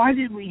 Why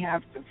did we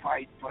have to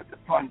fight for the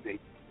funding?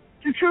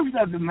 The truth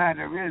of the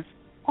matter is,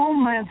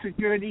 Homeland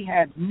Security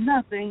had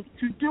nothing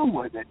to do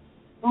with it.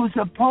 It was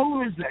a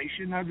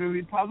polarization of the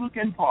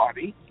Republican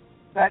Party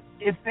that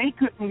if they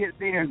couldn't get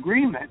their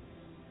agreement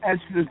as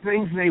to the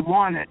things they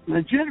wanted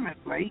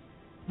legitimately,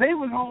 they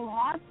would hold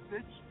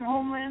hostage to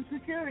Homeland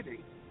Security.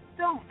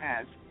 Don't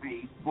ask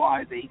me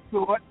why they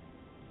thought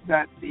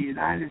that the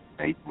United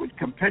States would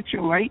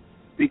capitulate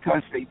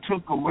because they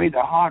took away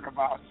the heart of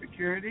our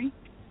security.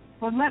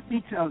 But let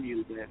me tell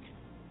you this.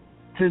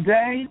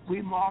 Today,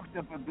 we marked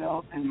up a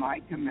bill in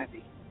my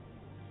committee.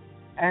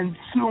 And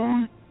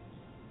soon,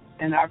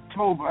 in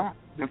October,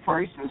 the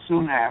 1st or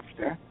soon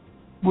after,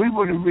 we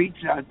would have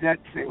reached our debt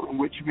ceiling,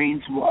 which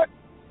means what?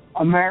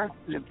 America,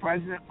 the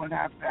president would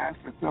have to ask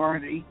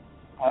authority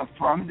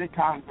from the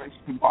Congress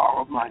to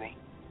borrow money.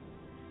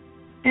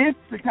 If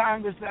the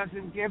Congress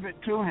doesn't give it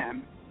to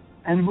him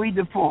and we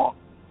default,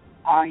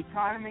 our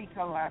economy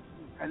collapses,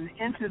 and the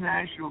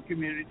international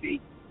community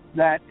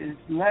that is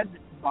led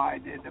by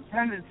the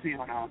dependency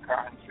on our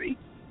currency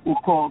will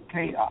cause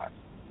chaos.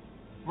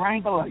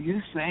 Rangel, are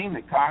you saying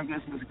that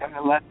Congress is going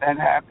to let that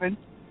happen?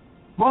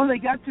 Well, they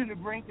got to the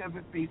brink of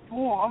it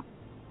before,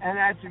 and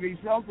as a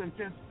result of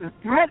just the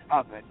threat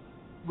of it,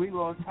 we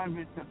lost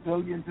hundreds of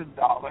billions of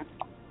dollars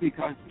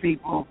because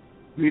people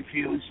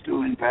refused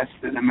to invest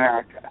in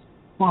America.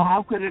 Well,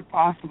 how could it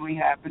possibly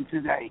happen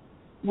today?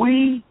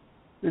 We,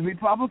 the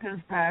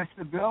Republicans, passed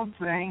a bill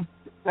saying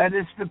that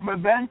it's to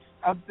prevent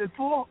a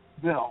default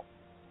bill.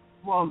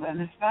 Well, then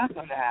it's not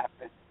going to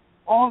happen.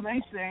 All they're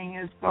saying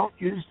is don't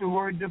use the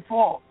word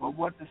default. But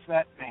what does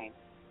that mean?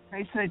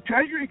 They say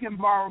Treasury can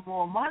borrow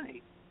more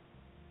money,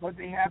 but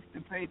they have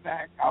to pay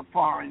back our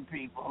foreign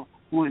people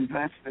who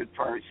invested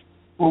first.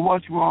 Well,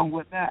 what's wrong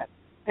with that?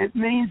 It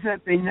means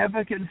that they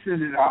never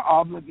considered our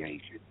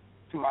obligation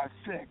to our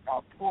sick,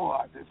 our poor,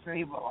 our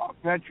disabled, our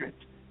veterans,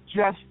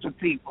 just the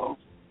people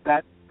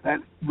that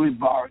we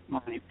borrowed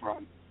money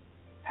from.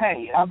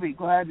 Hey, I'll be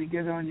glad to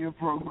get on your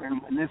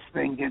program when this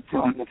thing gets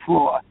on the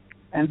floor.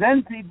 And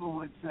then people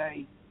would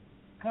say,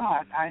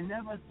 God, I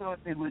never thought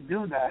they would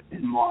do that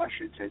in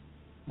Washington.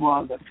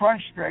 Well, the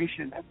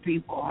frustration that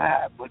people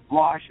have with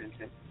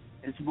Washington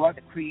is what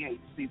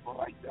creates people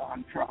like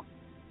Donald Trump.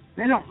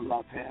 They don't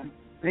love him.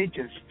 They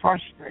just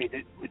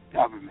frustrated with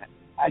government.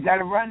 I got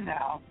to run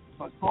now,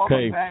 but call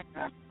me back,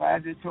 and I'm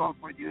glad to talk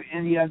with you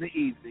any other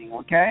evening,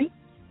 okay?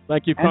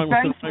 Thank you, and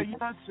Congressman. Thanks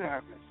for your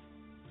service.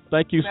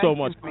 Thank you so Thank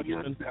much, you for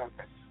your Congressman.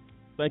 service.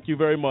 Thank you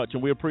very much,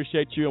 and we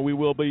appreciate you, and we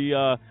will be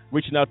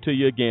reaching out to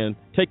you again.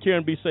 Take care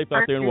and be safe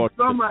out there in Washington.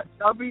 Thank you so much.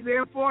 I'll be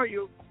there for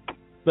you.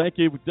 Thank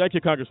you,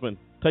 Congressman.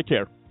 Take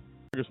care,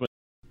 Congressman.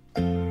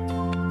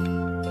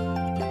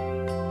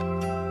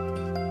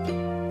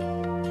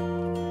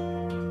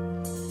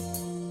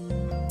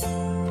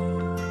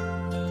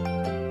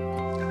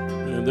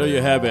 And there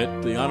you have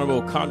it, the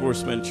Honorable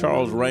Congressman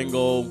Charles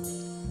Rangel,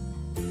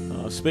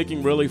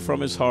 speaking really from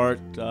his heart.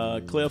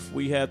 Cliff,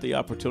 we had the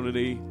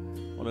opportunity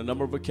on a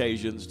number of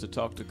occasions to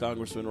talk to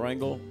Congressman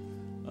Rangel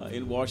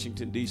in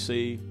Washington,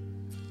 D.C.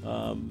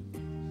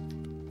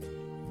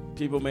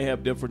 People may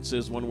have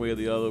differences one way or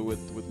the other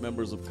with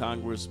members of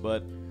Congress,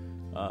 but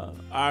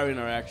our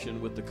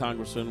interaction with the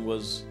Congressman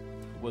was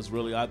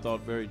really, I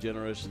thought, very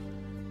generous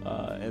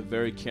and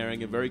very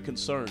caring and very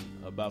concerned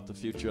about the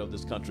future of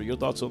this country. Your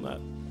thoughts on that?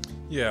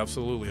 Yeah,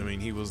 absolutely. I mean,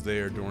 he was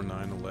there during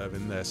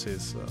 9/11. That's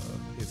his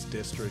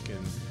district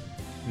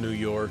in New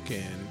York,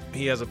 and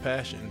he has a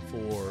passion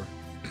for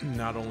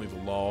not only the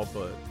law,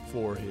 but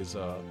for his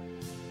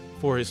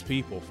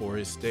people, for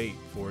his state,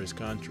 for his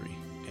country.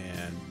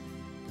 And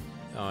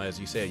as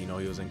you said, he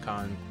was in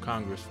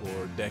Congress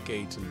for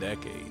decades and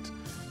decades,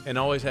 and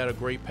always had a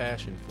great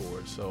passion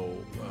for it. So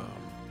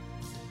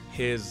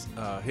his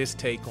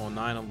take on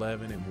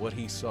 9/11 and what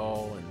he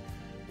saw and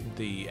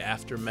the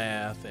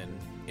aftermath and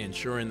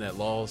ensuring that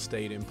laws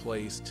stayed in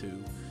place to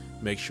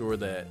make sure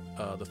that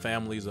the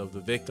families of the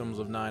victims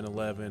of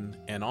 9/11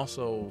 and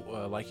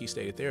also, like he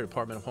stated there,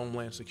 Department of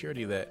Homeland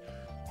Security that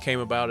came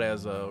about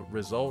as a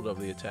result of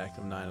the attack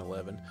of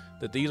 9/11,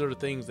 that these are the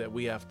things that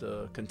we have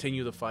to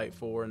continue to fight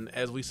for. And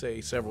as we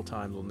say several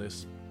times on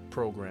this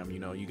program, you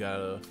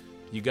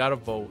gotta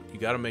vote, you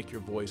gotta make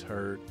your voice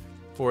heard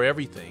for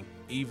everything,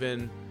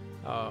 even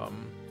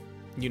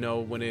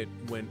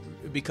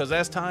because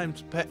as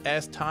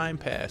time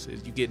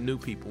passes, you get new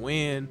people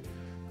in,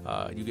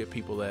 you get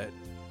people that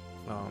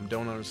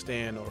don't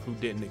understand or who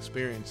didn't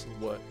experience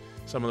what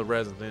some of the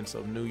residents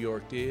of New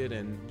York did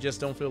and just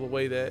don't feel the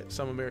way that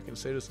some American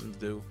citizens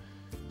do.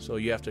 So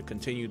you have to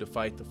continue to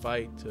fight the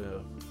fight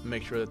to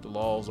make sure that the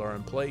laws are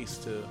in place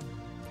to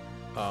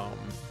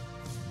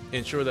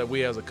ensure that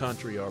we as a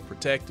country are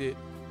protected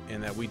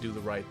and that we do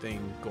the right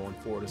thing going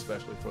forward,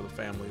 especially for the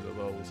families of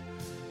those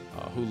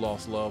who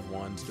lost loved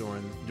ones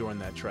during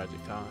that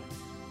tragic time.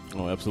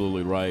 Oh,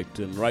 absolutely right.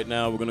 And right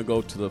now we're going to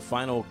go to the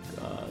final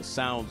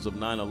sounds of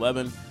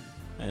 9/11,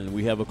 and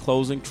we have a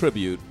closing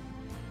tribute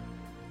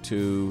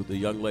to the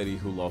young lady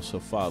who lost her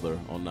father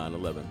on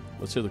 9/11.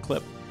 Let's hear the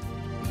clip.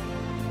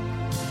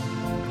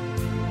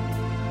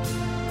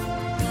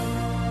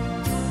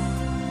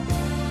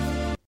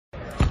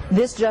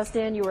 This just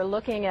in, you are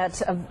looking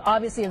at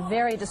obviously a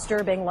very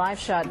disturbing live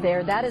shot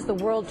there. That is the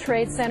World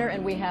Trade Center,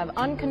 and we have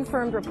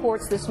unconfirmed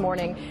reports this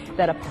morning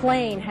that a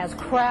plane has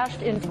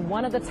crashed into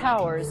one of the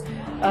towers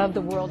of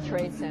the World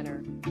Trade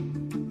Center.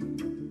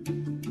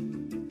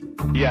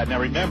 Yeah, now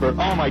remember,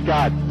 oh my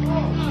God.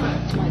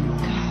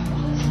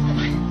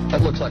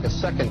 That looks like a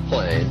second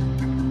plane.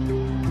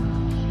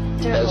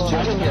 I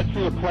did not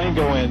see a plane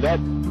go in. That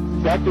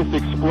just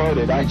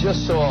exploded. I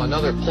just saw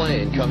another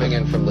plane coming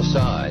in from the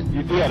side.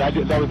 You did?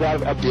 That was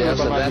out of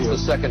Yes, and that's the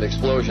second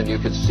explosion. You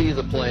could see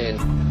the plane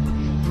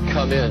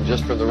come in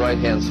just from the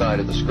right-hand side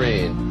of the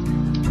screen.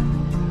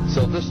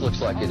 So this looks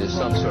like it is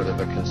some sort of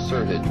a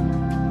concerted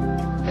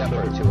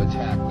effort to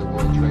attack the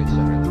World Trade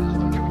Center that is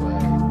underway.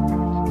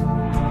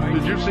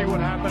 Did you see what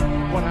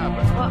happened? What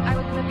happened? Well, I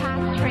was in the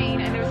past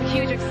train, and there was a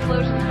huge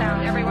explosion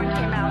sound. Everyone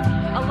came out.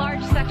 A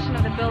large section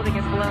of the building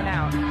is blown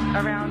out.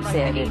 Around like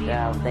said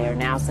they are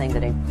now saying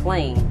that a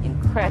plane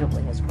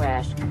incredibly has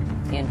crashed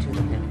into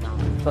the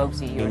Pentagon.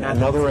 Folks, you're not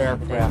another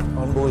aircraft,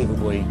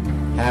 unbelievably,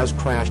 has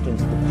crashed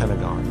into the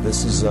Pentagon.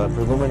 This is a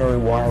preliminary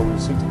wire. We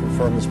seek to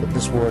confirm this, but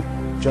this word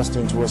just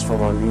into us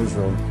from our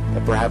newsroom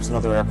that perhaps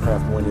another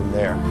aircraft went in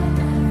there.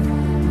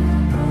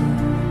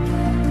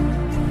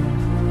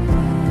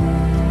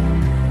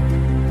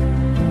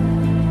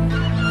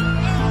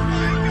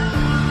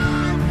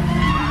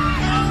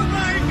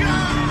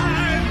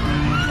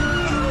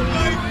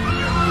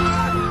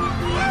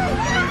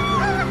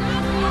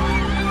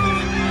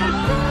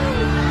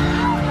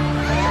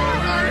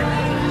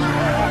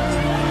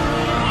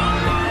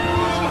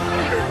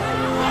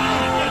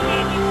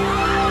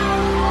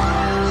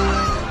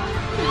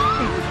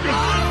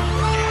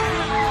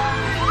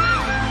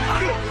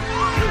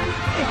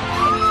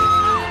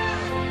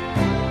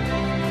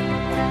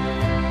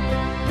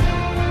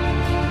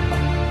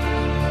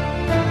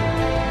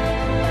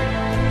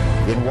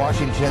 In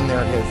Washington,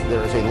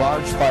 there is a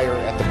large fire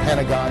at the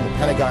Pentagon. The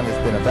Pentagon has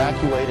been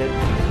evacuated.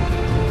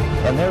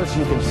 And there, as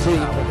you can see,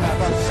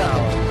 the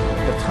sound,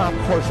 the top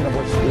portion of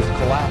which is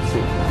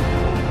collapsing.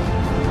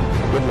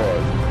 Good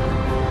Lord.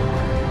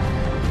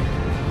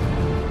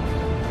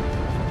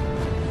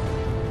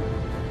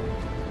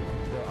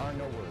 There are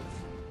no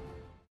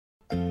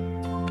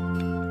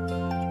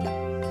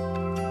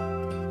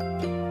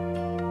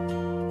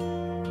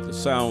words. The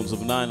sounds of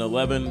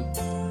 9/11.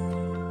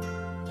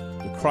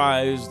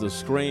 Cries, the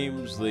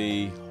screams,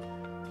 the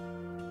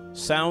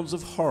sounds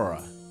of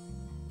horror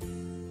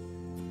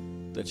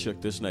that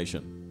shook this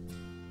nation.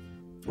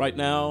 Right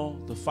now,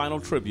 the final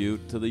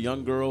tribute to the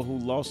young girl who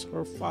lost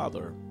her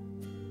father.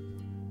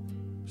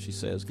 She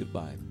says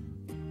goodbye.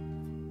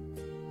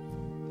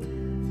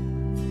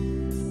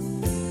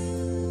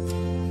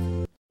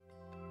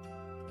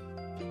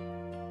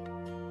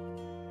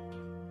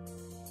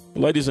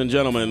 Ladies and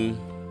gentlemen,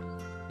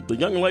 the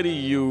young lady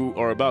you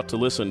are about to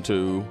listen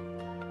to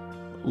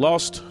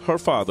lost her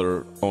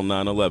father on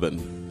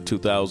 9/11,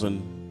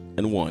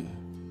 2001.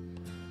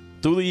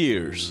 Through the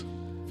years,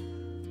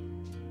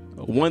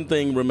 one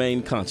thing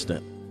remained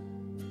constant.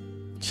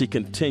 She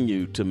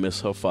continued to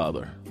miss her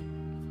father.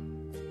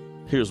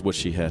 Here's what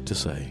she had to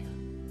say.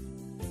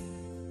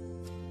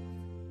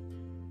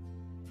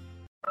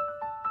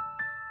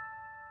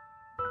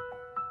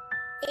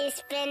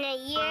 It's been a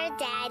year,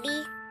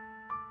 Daddy.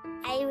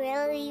 I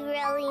really,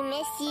 really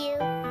miss you.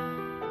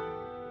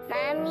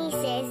 Mommy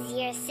says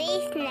you're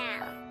safe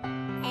now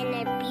in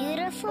a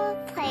beautiful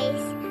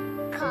place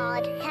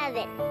called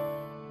heaven.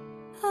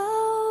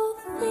 Oh,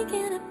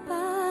 thinking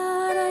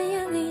about our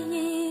younger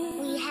years.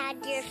 We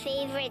had your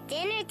favorite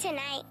dinner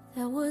tonight.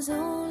 There was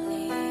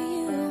only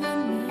you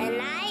and me.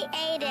 And I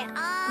ate it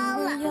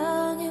all up.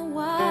 Young and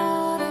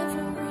wild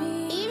and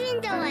free.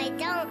 Even though I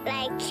don't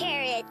like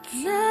carrots.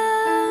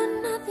 Now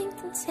nothing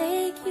can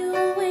take you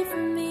away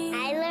from me.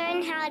 I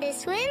learned how to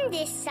swim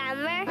this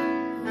summer.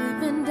 We've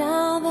been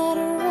down that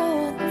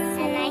road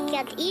before. And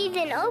I could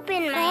even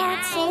open my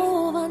That's eyes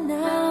over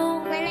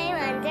now. when I'm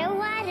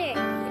underwater.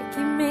 You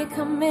keep me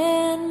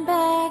coming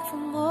back for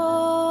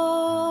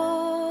more.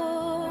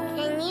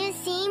 Can you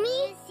see me?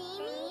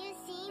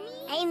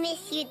 I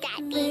miss you,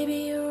 Daddy. Baby,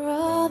 you're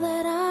all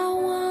that I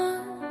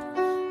want.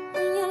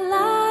 When you're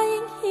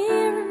lying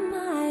here in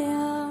my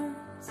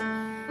arms,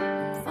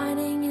 I'm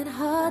finding it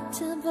hard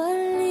to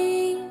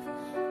believe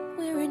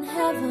we're in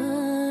heaven.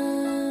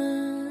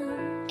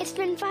 It's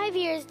been 5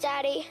 years,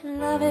 Daddy.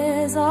 Love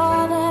is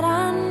all that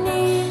I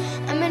need.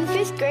 I'm in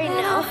 5th grade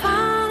now.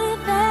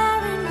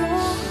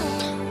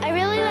 I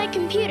really like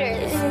computers.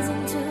 It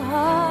isn't too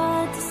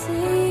hard to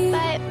see.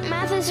 But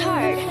math is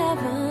hard.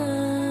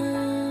 Heaven.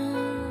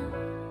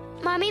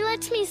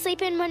 lets me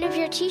sleep in one of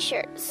your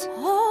t-shirts.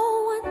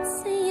 Oh,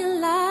 once in your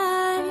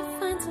life you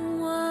find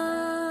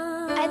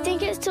someone. I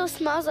think it still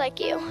smells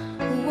like you.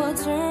 Who will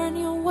turn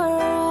your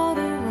world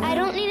around. I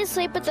don't need to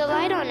sleep with the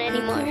light on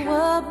anymore. Pick you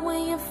up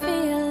when you're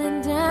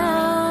feeling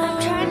down.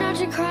 I'm trying not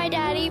to cry,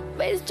 Daddy,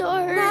 but it still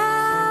hurts.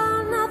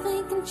 Now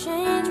nothing can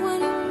change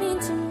what you mean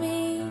to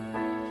me.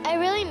 I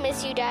really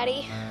miss you,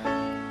 Daddy.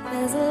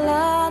 There's a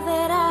lot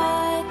that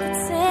I could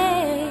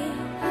say.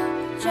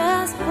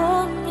 Just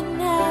hold me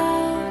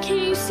now. Can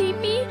you see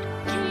me?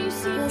 Can you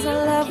see me? 'Cause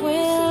our love will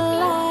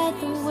light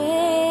the way.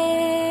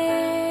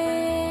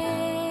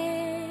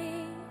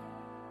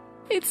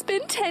 It's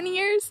been 10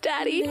 years,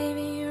 Daddy.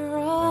 Baby, you're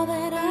all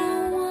that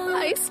I want.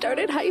 I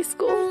started high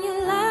school.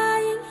 You're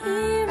lying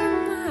here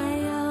in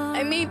my arms.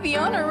 I made the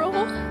honor roll.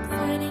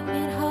 Finding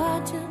it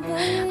hard to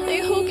believe. I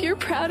hope you're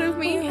proud of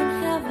me. We're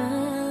in heaven.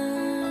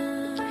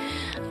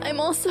 I'm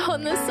also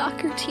on the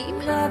soccer team.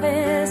 Love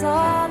is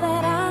all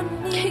that I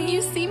need. Can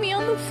you see me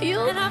on the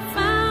field? And I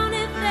found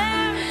it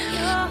there in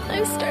your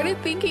I've started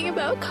thinking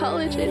about It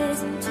colleges.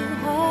 isn't too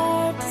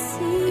hard to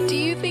see. Do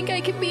you think I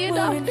can be a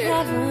We're in doctor?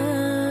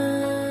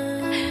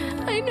 heaven.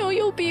 I know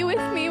you'll be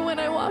with me when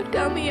I walk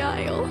down the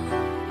aisle.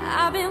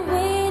 I've been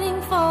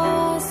waiting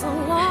for so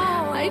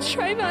long. I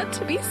try not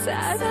to be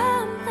sad,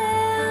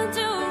 Something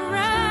to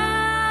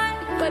write.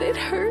 but it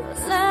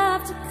hurts.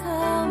 Love to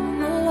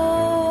come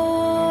along.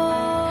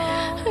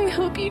 I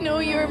hope you know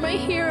you're my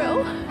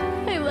hero.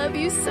 I love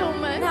you so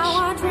much. Now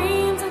our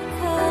dreams are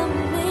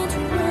coming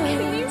true.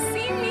 Can you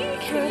see me?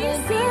 For Can you the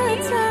see good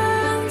me?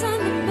 times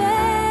and the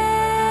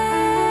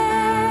bad,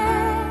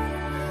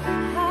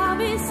 I'll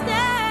be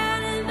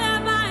standing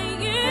there by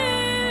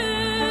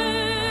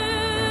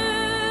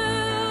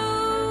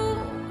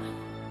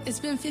you. It's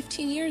been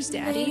 15 years,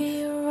 Baby, Daddy.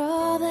 you're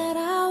all that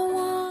I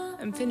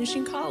want. I'm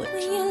finishing college.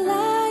 When you're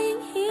lying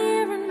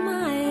here in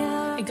my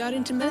arms, I got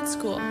into med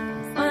school.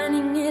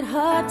 finding it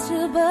hard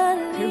to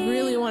believe. I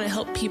really want to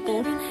help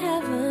people. We're in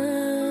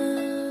heaven.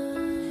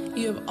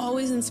 You have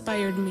always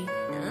inspired me.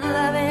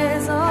 Love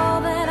is all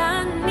that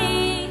I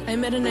need. I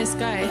met a nice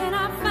guy And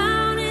I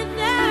found it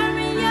there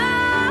in your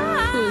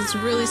eyes. who was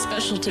really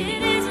special to It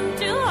me. isn't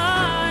too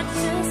hard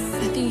to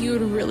see. I think you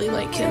would really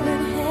like We're him.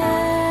 in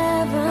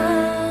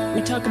heaven.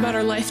 We talk about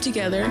our life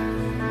together.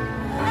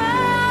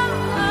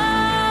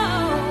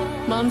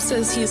 Mom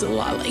says he's a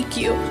lot like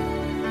you.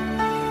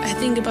 I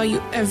think about you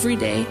every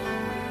day.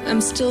 I'm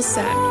still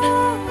sad,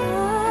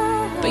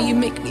 but you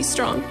make me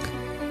strong.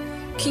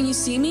 Can you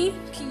see me?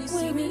 Can you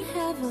see We're me? in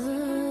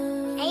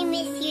heaven. I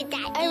miss you,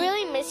 Daddy. I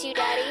really miss you,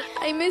 Daddy.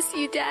 I miss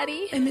you,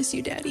 Daddy. I miss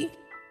you, Daddy.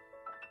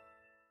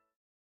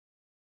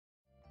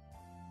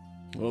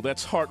 Well,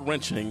 that's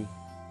heart-wrenching,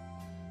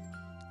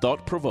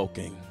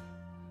 thought-provoking.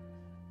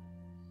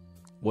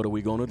 What are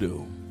we going to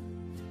do?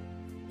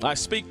 I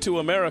speak to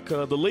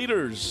America, the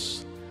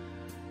leaders,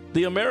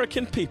 the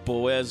American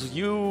people, as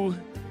you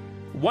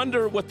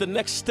wonder what the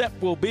next step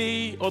will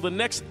be or the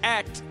next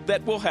act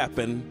that will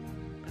happen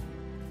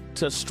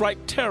to strike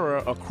terror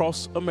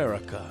across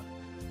America.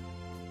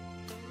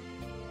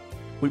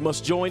 We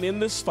must join in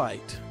this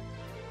fight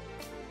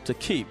to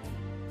keep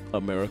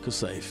America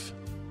safe.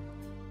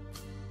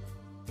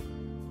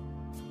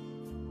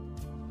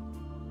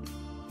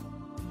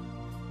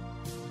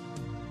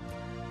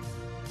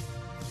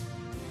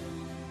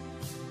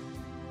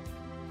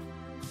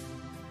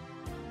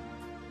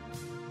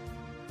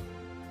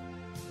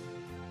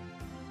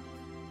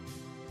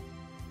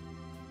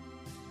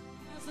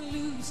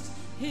 Loosed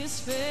his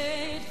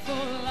faithful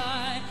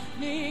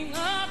lightning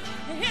up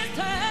his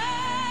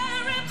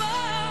terrible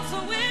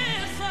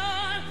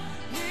whistle.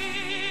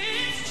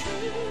 His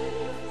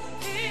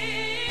truth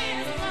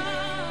is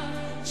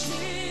my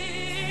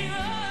cheer.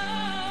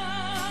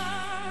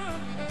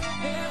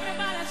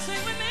 Everybody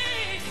sing with me.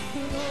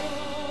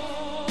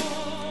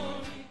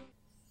 Lord.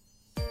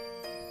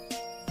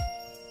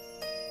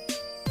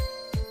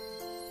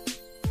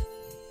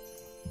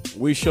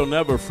 We shall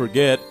never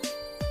forget.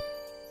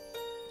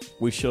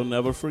 We shall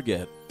never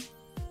forget.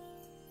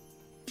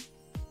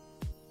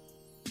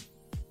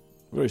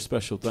 Very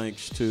special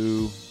thanks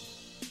to,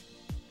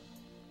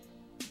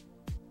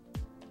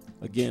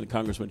 again,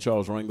 Congressman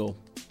Charles Rangel,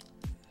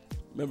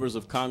 members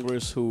of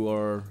Congress who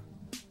are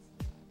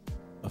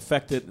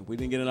affected. We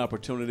didn't get an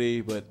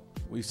opportunity, but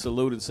we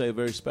salute and say a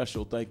very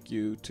special thank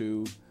you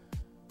to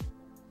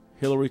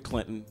Hillary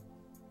Clinton,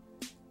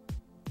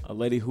 a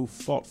lady who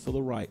fought for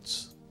the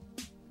rights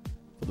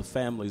for the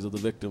families of the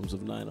victims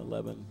of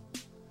 9/11.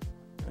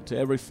 And to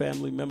every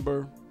family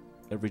member,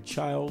 every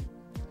child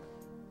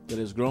that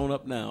has grown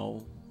up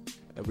now,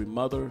 every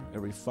mother,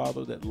 every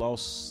father that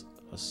lost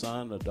a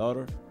son, a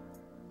daughter,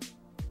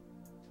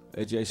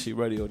 AJC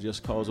Radio,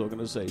 Just Cause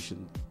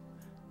organization,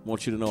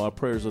 want you to know our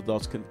prayers and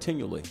thoughts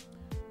continually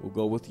will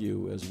go with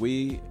you as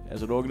we,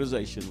 as an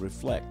organization,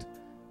 reflect.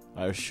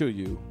 I assure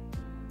you,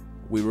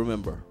 we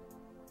remember,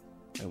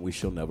 and we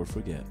shall never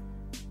forget.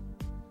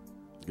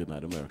 Good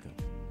night, America.